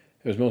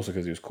mostly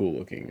because he was cool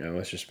looking.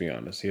 Let's just be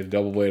honest. He had a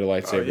double-bladed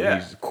lightsaber. Oh,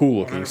 yeah. He's cool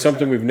looking, 100%.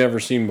 Something we've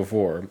never seen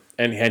before.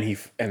 And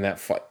that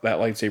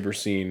lightsaber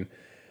scene,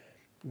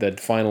 that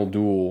final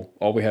duel.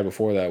 All we had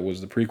before that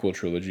was the prequel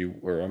trilogy,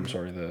 or I'm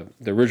sorry,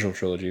 the original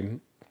trilogy.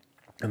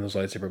 And those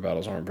lightsaber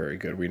battles aren't very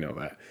good. We know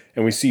that.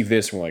 And we see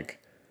this, and we're like,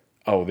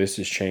 oh, this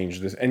has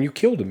changed this. And you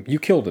killed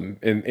him.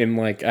 In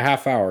like a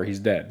half hour, he's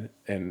dead.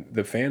 And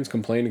the fans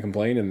complained,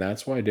 and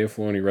that's why Dave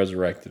Filoni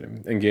resurrected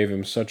him and gave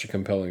him such a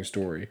compelling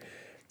story.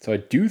 So I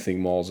do think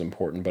Maul's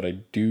important, but I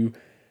do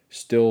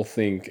still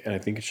think, and I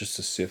think it's just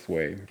a Sith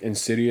way.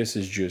 Insidious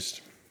is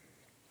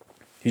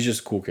he's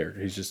just a cool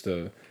character. He's just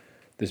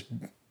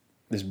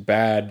this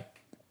bad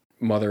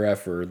mother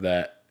effer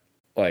that,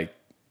 like,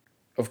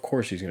 of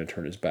course he's going to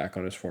turn his back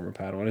on his former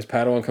Padawan. His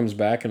Padawan comes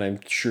back, and I'm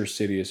sure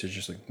Sidious is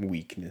just like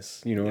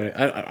weakness.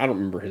 I don't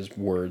remember his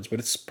words, but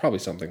it's probably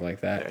something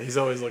like that. Yeah, he's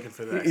always looking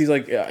for that. He's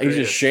like, he's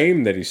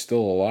ashamed that he's still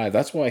alive.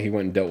 That's why he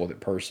went and dealt with it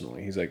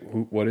personally. He's like,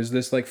 what is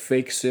this like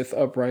fake Sith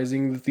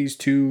uprising that these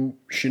two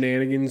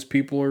shenanigans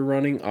people are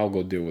running? I'll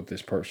go deal with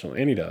this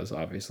personally. And he does,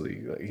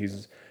 obviously. Like,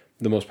 he's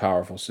the most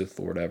powerful Sith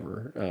Lord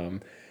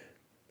ever.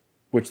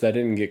 Which that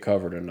didn't get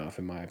covered enough,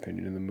 in my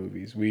opinion, in the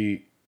movies.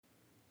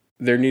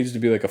 There needs to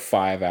be like a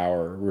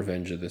 5-hour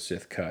Revenge of the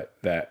Sith cut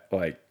that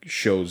like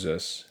shows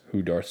us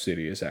who Darth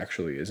Sidious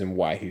actually is and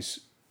why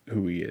he's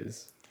who he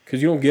is.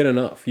 Because you don't get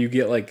enough. You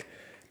get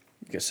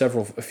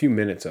a few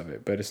minutes of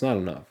it, but it's not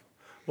enough.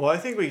 Well, I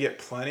think we get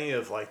plenty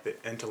of like the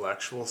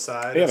intellectual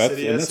side of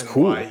Sidious that's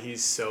cool. Why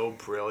he's so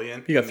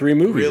brilliant. You got 3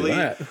 movies really, of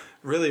that.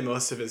 Really,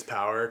 most of his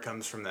power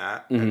comes from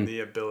that and the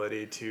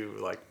ability to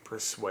like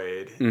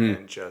persuade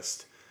and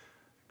just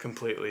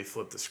completely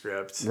flip the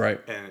script,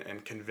 right?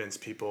 And convince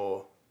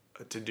people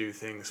to do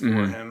things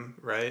for him,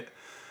 right?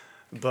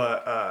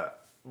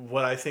 But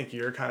what I think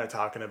you're kind of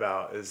talking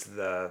about is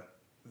the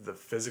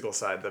physical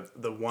side,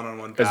 the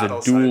one-on-one battle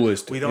as a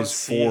duelist, side. We don't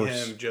see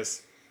him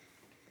just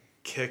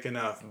kick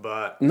enough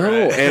butt.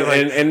 No, right?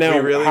 and now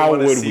really how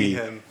would we?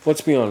 Him.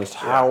 Let's be honest.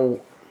 How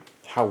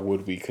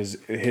would we? Because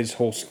his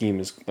whole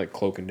scheme is like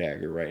cloak and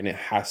dagger, right? And it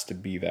has to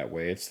be that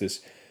way. It's this.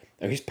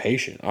 He's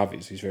patient,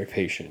 obviously. He's very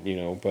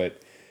patient,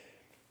 but.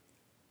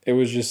 It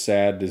was just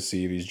sad to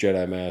see these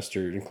Jedi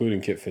Masters,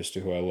 including Kit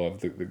Fisto, who I love,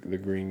 the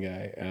green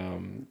guy.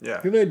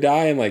 They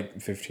die in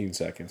like 15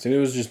 seconds. And it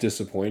was just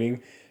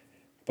disappointing.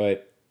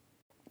 But,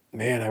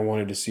 man, I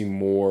wanted to see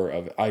more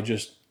of it. I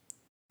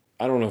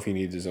don't know if he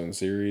needs his own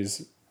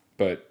series,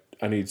 but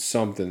I need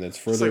something that's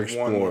further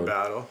explored. One more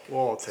battle.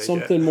 We'll take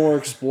something more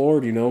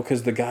explored,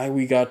 because the guy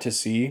we got to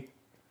see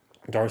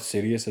Darth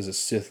Sidious as a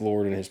Sith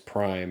Lord in his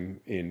prime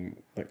in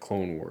like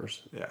Clone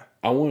Wars. Yeah.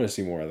 I want to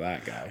see more of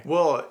that guy.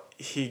 Well,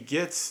 he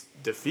gets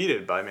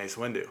defeated by Mace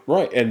Windu.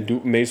 Right,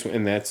 and Mace,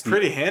 and that's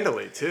Pretty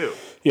handily, too.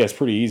 Yeah, it's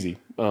pretty easy.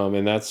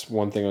 And that's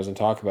one thing I was going to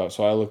talk about.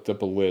 So I looked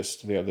up a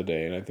list the other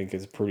day, and I think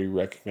it's a pretty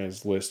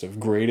recognized list of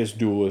greatest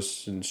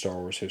duelists in Star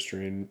Wars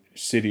history. And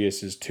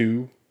Sidious is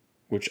 2,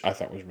 which I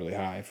thought was really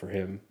high for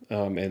him.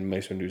 And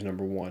Mace Windu is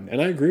number 1.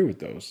 And I agree with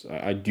those.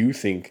 I do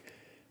think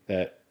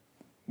that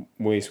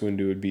Mace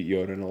Windu would beat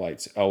Yoda in a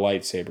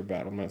lightsaber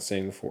battle. I'm not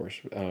saying the Force.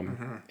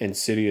 And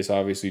Sidious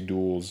obviously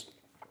duels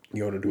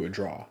Yoda to a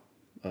draw.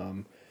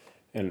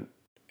 And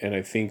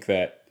I think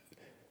that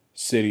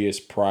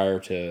Sidious, prior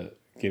to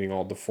getting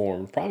all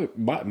deformed, probably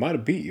might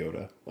have beat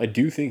Yoda. I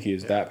do think he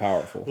is that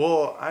powerful.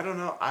 Well, I don't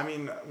know. I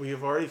mean,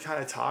 we've already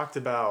kind of talked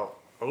about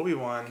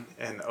Obi-Wan,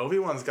 and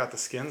Obi-Wan's got the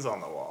skins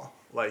on the wall.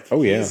 Like,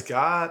 he's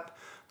got...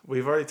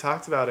 We've already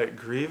talked about it.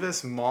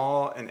 Grievous,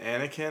 Maul, and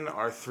Anakin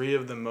are 3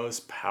 of the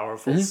most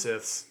powerful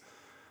Siths.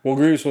 Well,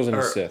 Grievous wasn't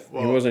a Sith.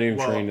 He wasn't even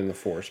trained in the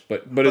Force.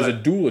 But as a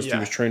duelist, he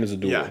was trained as a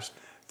duelist.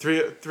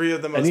 Yeah. Three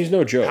of the most and he's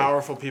no joke.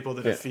 powerful people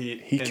to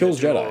defeat. He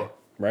kills Jedi,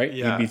 right?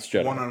 Yeah, he beats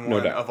Jedi.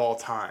 One-on-one no of all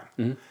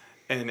time.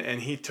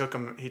 And he took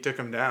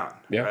him down,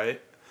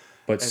 right?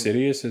 But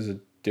Sidious is a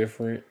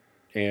different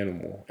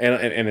animal.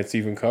 And it's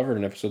even covered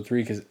in episode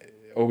 3 because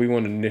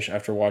Obi-Wan initially,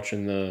 after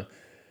watching the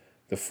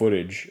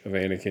footage of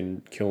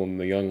Anakin killing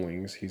the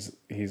younglings,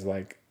 he's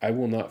like, I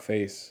will not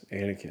face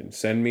Anakin.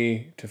 Send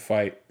me to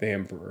fight the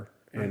Emperor.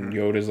 And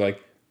Yoda's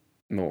like,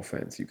 no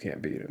offense, you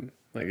can't beat him.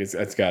 Like,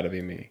 it's got to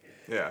be me.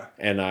 Yeah.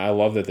 And I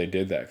love that they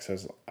did that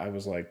because I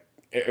was like,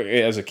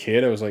 as a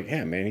kid, I was like,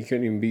 yeah, man, he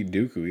couldn't even beat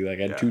Dooku.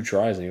 He had 2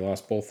 tries and he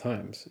lost both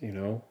times, you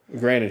know?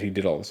 Granted, he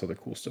did all this other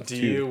cool stuff too.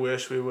 Do you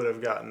wish we would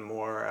have gotten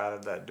more out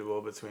of that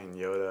duel between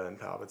Yoda and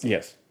Palpatine?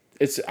 Yes.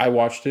 I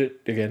watched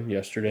it again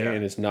yesterday,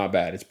 and it's not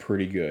bad. It's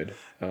pretty good.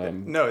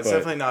 No, it's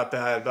definitely not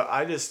bad, but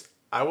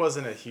I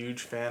wasn't a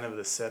huge fan of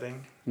the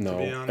setting, no. To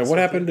be honest. And what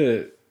happened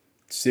to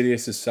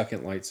Sidious's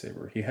second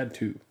lightsaber? He had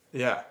 2.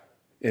 Yeah.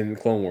 In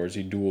Clone Wars,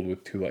 he dueled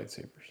with 2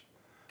 lightsabers.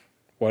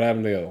 What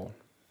happened to the other one?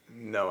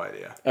 No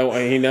idea. Oh,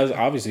 he knows.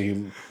 Obviously,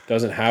 he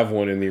doesn't have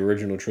one in the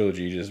original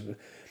trilogy.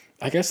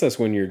 I guess that's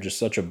when you're just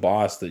such a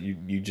boss that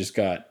you just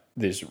got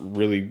this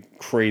really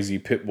crazy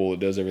pit bull that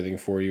does everything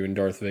for you, and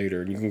Darth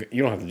Vader, and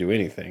you don't have to do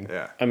anything.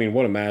 Yeah. I mean,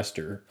 what a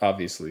master!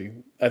 Obviously,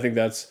 I think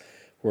that's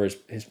where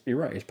his you're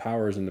right. His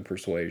power is in the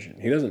persuasion.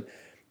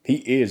 He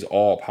is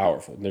all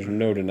powerful. There's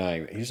no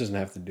denying that. He just doesn't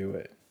have to do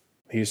it.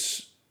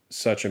 He's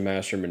such a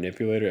master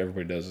manipulator.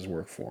 Everybody does his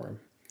work for him.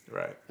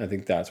 Right. I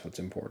think that's what's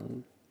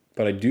important.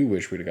 But I do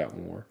wish we'd have got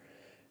more.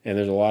 And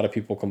there's a lot of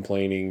people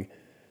complaining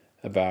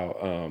about,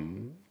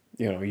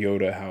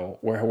 Yoda,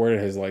 where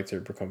did his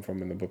lightsaber come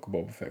from in the Book of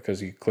Boba Fett?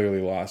 Because he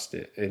clearly lost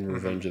it in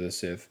Revenge of the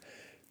Sith.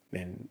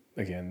 And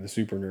again, the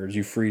super nerds,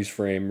 you freeze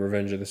frame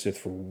Revenge of the Sith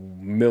for a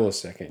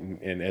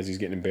millisecond, and as he's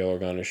getting in Bail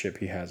Organa's ship,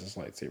 he has his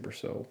lightsaber.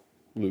 So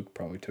Luke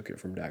probably took it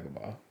from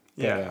Dagobah.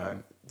 Yeah,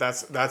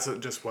 that's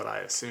just what I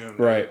assumed.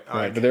 Right.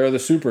 But there are the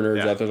super nerds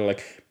out there that are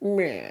like,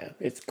 man,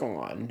 it's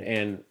gone.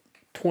 And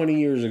 20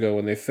 years ago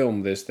when they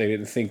filmed this, they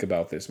didn't think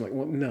about this. I'm like,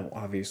 well, no,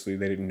 obviously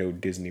they didn't know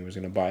Disney was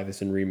going to buy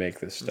this and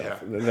remake this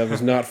stuff. Yeah. That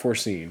was not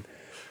foreseen.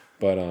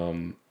 But I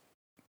don't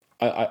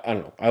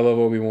know. I love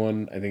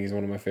Obi-Wan. I think he's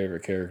one of my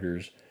favorite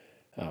characters.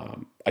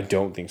 I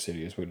don't think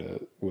Sidious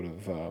would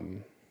have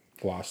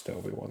lost to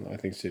Obi-Wan. I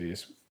think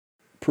Sidious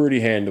pretty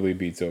handily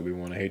beats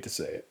Obi-Wan. I hate to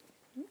say it.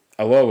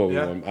 I love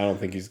Obi-Wan. Yeah. I don't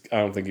think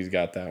he's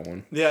got that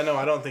one. Yeah, no,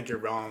 I don't think you're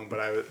wrong. But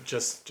I would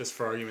just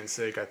for argument's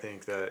sake, I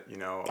think that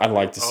I'd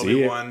like to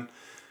see Obi-Wan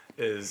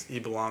he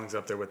belongs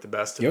up there with the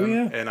best of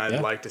them, and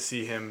I'd like to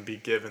see him be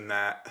given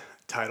that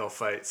title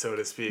fight, so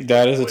to speak.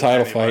 That is a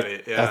title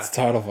fight. Yeah. That's a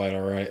title fight,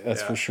 all right.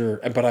 That's for sure.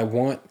 But I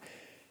want,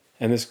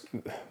 and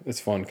it's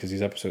fun because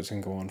these episodes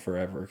can go on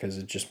forever because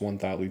it's just one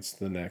thought leads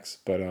to the next.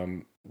 But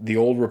the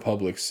Old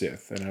Republic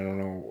Sith, and I don't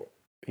know.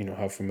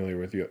 How familiar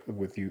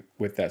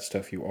with that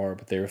stuff you are,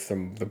 but they're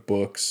from the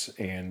books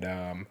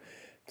and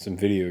some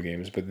video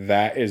games. But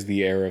that is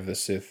the era of the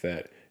Sith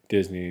that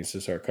Disney needs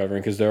to start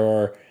covering because there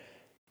are,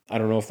 I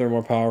don't know if they're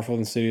more powerful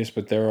than Sidious,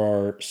 but there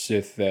are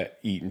Sith that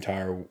eat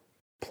entire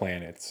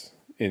planets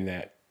in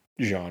that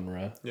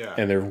genre. Yeah,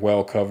 and they're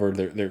well covered.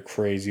 They're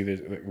crazy.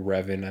 There's like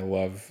Revan. I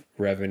love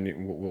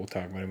Revan. We'll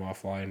talk about him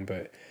offline,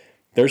 but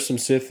there's some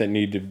Sith that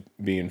need to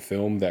be in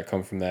film that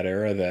come from that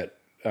era that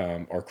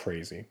are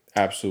crazy,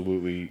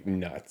 absolutely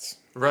nuts.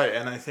 Right,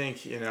 and I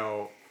think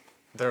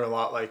they're a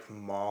lot like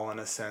Maul in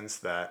a sense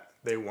that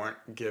they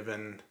weren't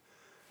given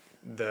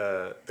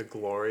the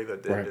glory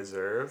that they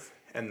deserve,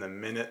 and the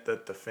minute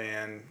that the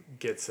fan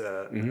gets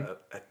a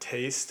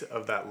taste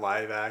of that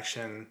live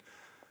action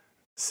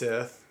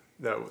Sith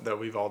that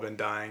we've all been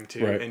dying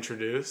to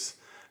introduce,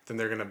 then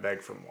they're gonna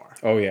beg for more.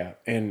 Oh yeah,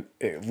 and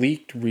it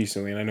leaked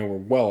recently, and I know we're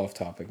well off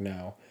topic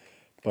now,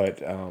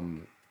 but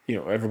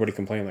everybody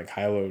complained like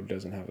Kylo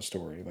doesn't have a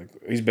story. Like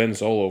he's been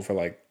Solo for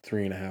like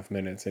 3.5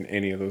 minutes in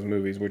any of those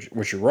movies,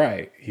 which you're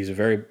right.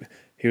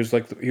 He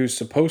was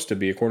supposed to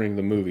be, according to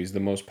the movies, the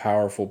most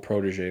powerful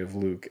protege of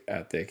Luke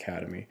at the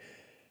Academy.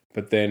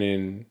 But then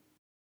in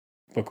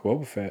Book of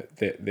Boba Fett,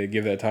 they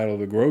give that title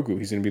to Grogu.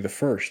 He's going to be the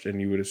first,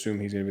 and you would assume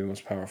he's going to be the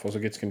most powerful. So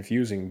it gets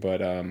confusing. But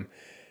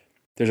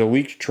there's a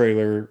leaked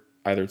trailer,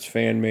 either it's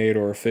fan-made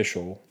or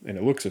official, and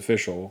it looks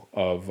official,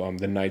 of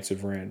the Knights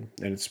of Ren,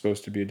 and it's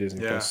supposed to be a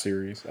Disney Plus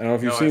series. I don't know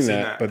if you've seen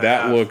that, but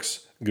that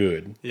looks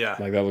good. Yeah.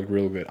 Like, that looked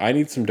real good. I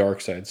need some dark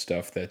side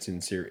stuff that's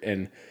in series.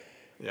 And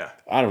yeah,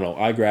 I don't know.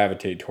 I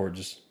gravitate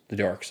towards the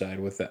dark side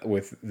with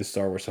the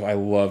Star Wars stuff. I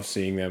love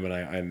seeing them,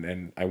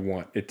 and I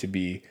want it to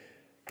be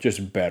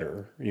just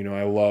better.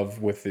 I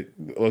love with it.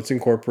 Let's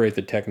incorporate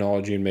the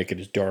technology and make it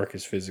as dark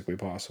as physically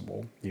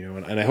possible.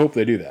 And I hope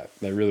they do that.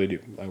 I really do.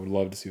 I would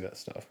love to see that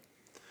stuff.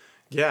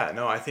 Yeah,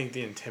 no, I think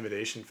the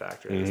intimidation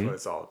factor is what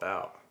it's all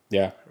about.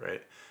 Yeah.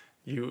 Right.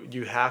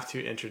 You have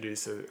to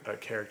introduce a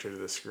character to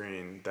the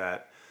screen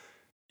that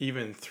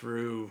even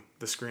through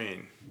the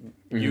screen,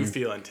 you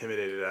feel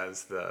intimidated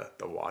as the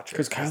watcher.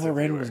 Because Kylo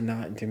Ren was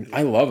not intimidating.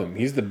 I love him.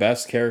 He's the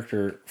best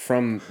character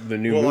from the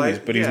new movies,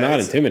 but he's not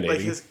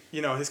intimidating.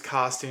 Like his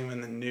costume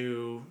and the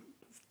new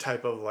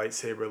type of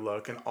lightsaber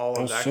look and all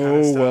of that so kind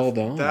of stuff. Well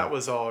done. That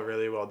was all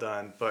really well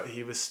done, but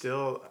he was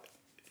still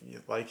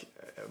like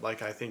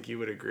I think you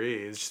would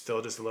agree, he's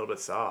still just a little bit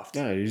soft.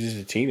 Yeah, he's just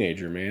a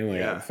teenager, man.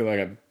 Like I feel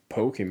like I'd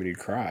poke him and he'd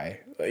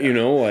cry.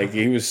 Like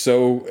he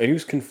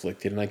was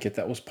conflicted, and I get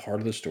that was part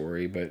of the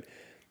story, but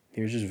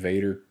he was just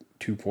Vader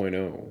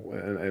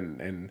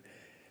 2.0, and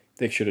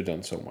they should have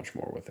done so much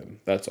more with him.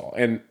 That's all.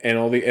 And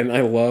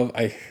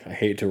I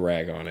hate to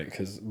rag on it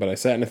but I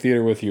sat in a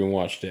theater with you and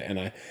watched it,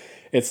 and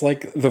it's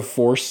like the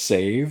Force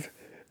save.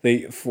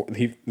 Then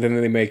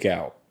they make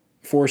out.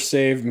 Force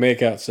save,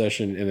 make out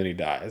session, and then he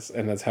dies,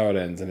 and that's how it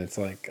ends. And it's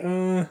like,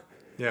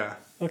 yeah,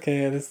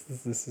 okay,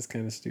 this is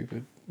kind of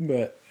stupid.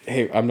 But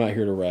hey, I'm not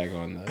here to rag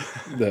on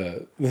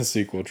the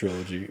sequel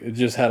trilogy. It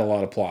just had a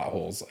lot of plot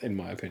holes, in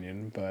my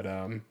opinion. But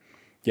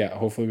yeah,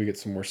 hopefully we get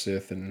some more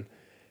Sith, and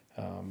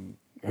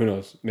who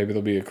knows? Maybe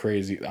there'll be I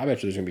bet you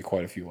there's gonna be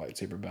quite a few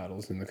lightsaber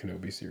battles in the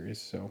Kenobi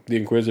series. So the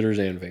Inquisitors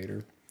and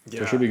Vader. Yeah,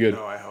 so it should be good.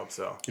 No, I hope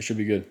so. It should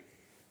be good.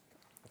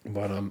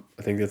 But I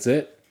think that's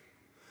it.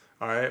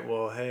 All right.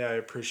 Well, hey, I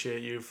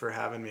appreciate you for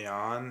having me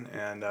on,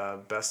 and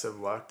best of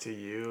luck to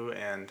you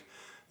and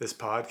this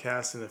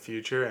podcast in the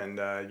future.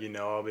 And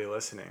I'll be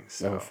listening.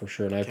 So for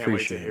sure, and I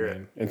appreciate it,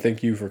 man. And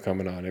thank you for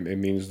coming on. It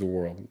means the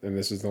world. And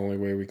this is the only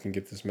way we can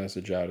get this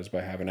message out, is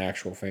by having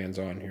actual fans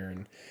on here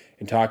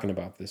and talking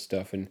about this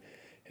stuff and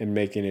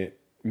making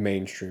it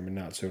mainstream and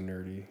not so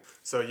nerdy.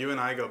 So you and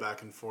I go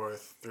back and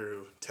forth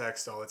through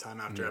text all the time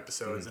after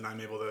episodes, and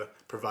I'm able to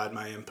provide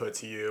my input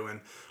to you,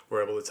 and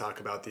we're able to talk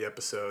about the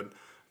episode.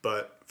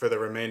 But for the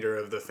remainder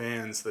of the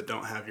fans that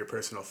don't have your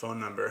personal phone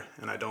number,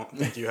 and I don't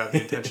think you have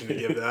the intention to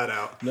give that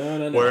out,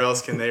 no. Where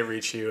else can they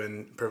reach you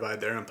and provide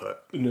their input?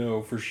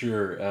 No, for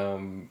sure.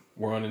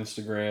 We're on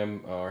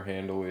Instagram. Our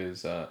handle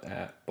is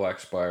at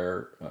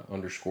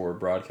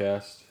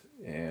 @blackspire_broadcast,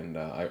 and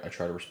I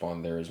try to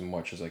respond there as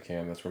much as I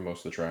can. That's where most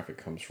of the traffic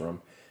comes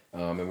from.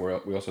 And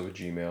we also have a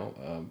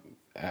Gmail.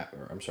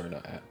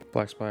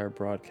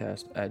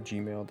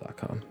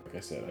 blackspirebroadcast@gmail.com. Like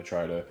I said, I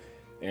try to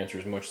answer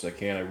as much as I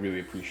can. I really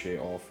appreciate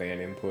all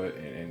fan input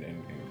and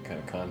kind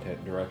of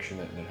content direction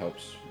that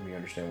helps me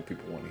understand what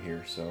people want to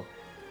hear. So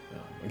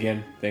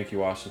again, thank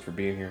you, Austin, for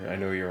being here. I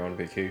know you're on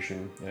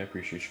vacation, and I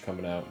appreciate you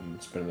coming out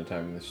and spending the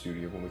time in the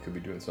studio when we could be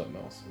doing something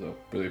else. So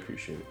really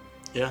appreciate it.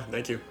 Yeah,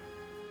 thank you.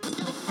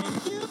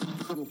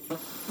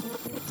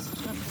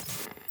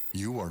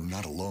 You are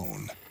not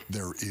alone.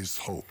 There is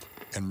hope.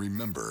 And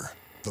remember,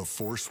 the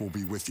Force will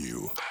be with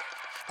you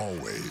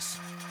always.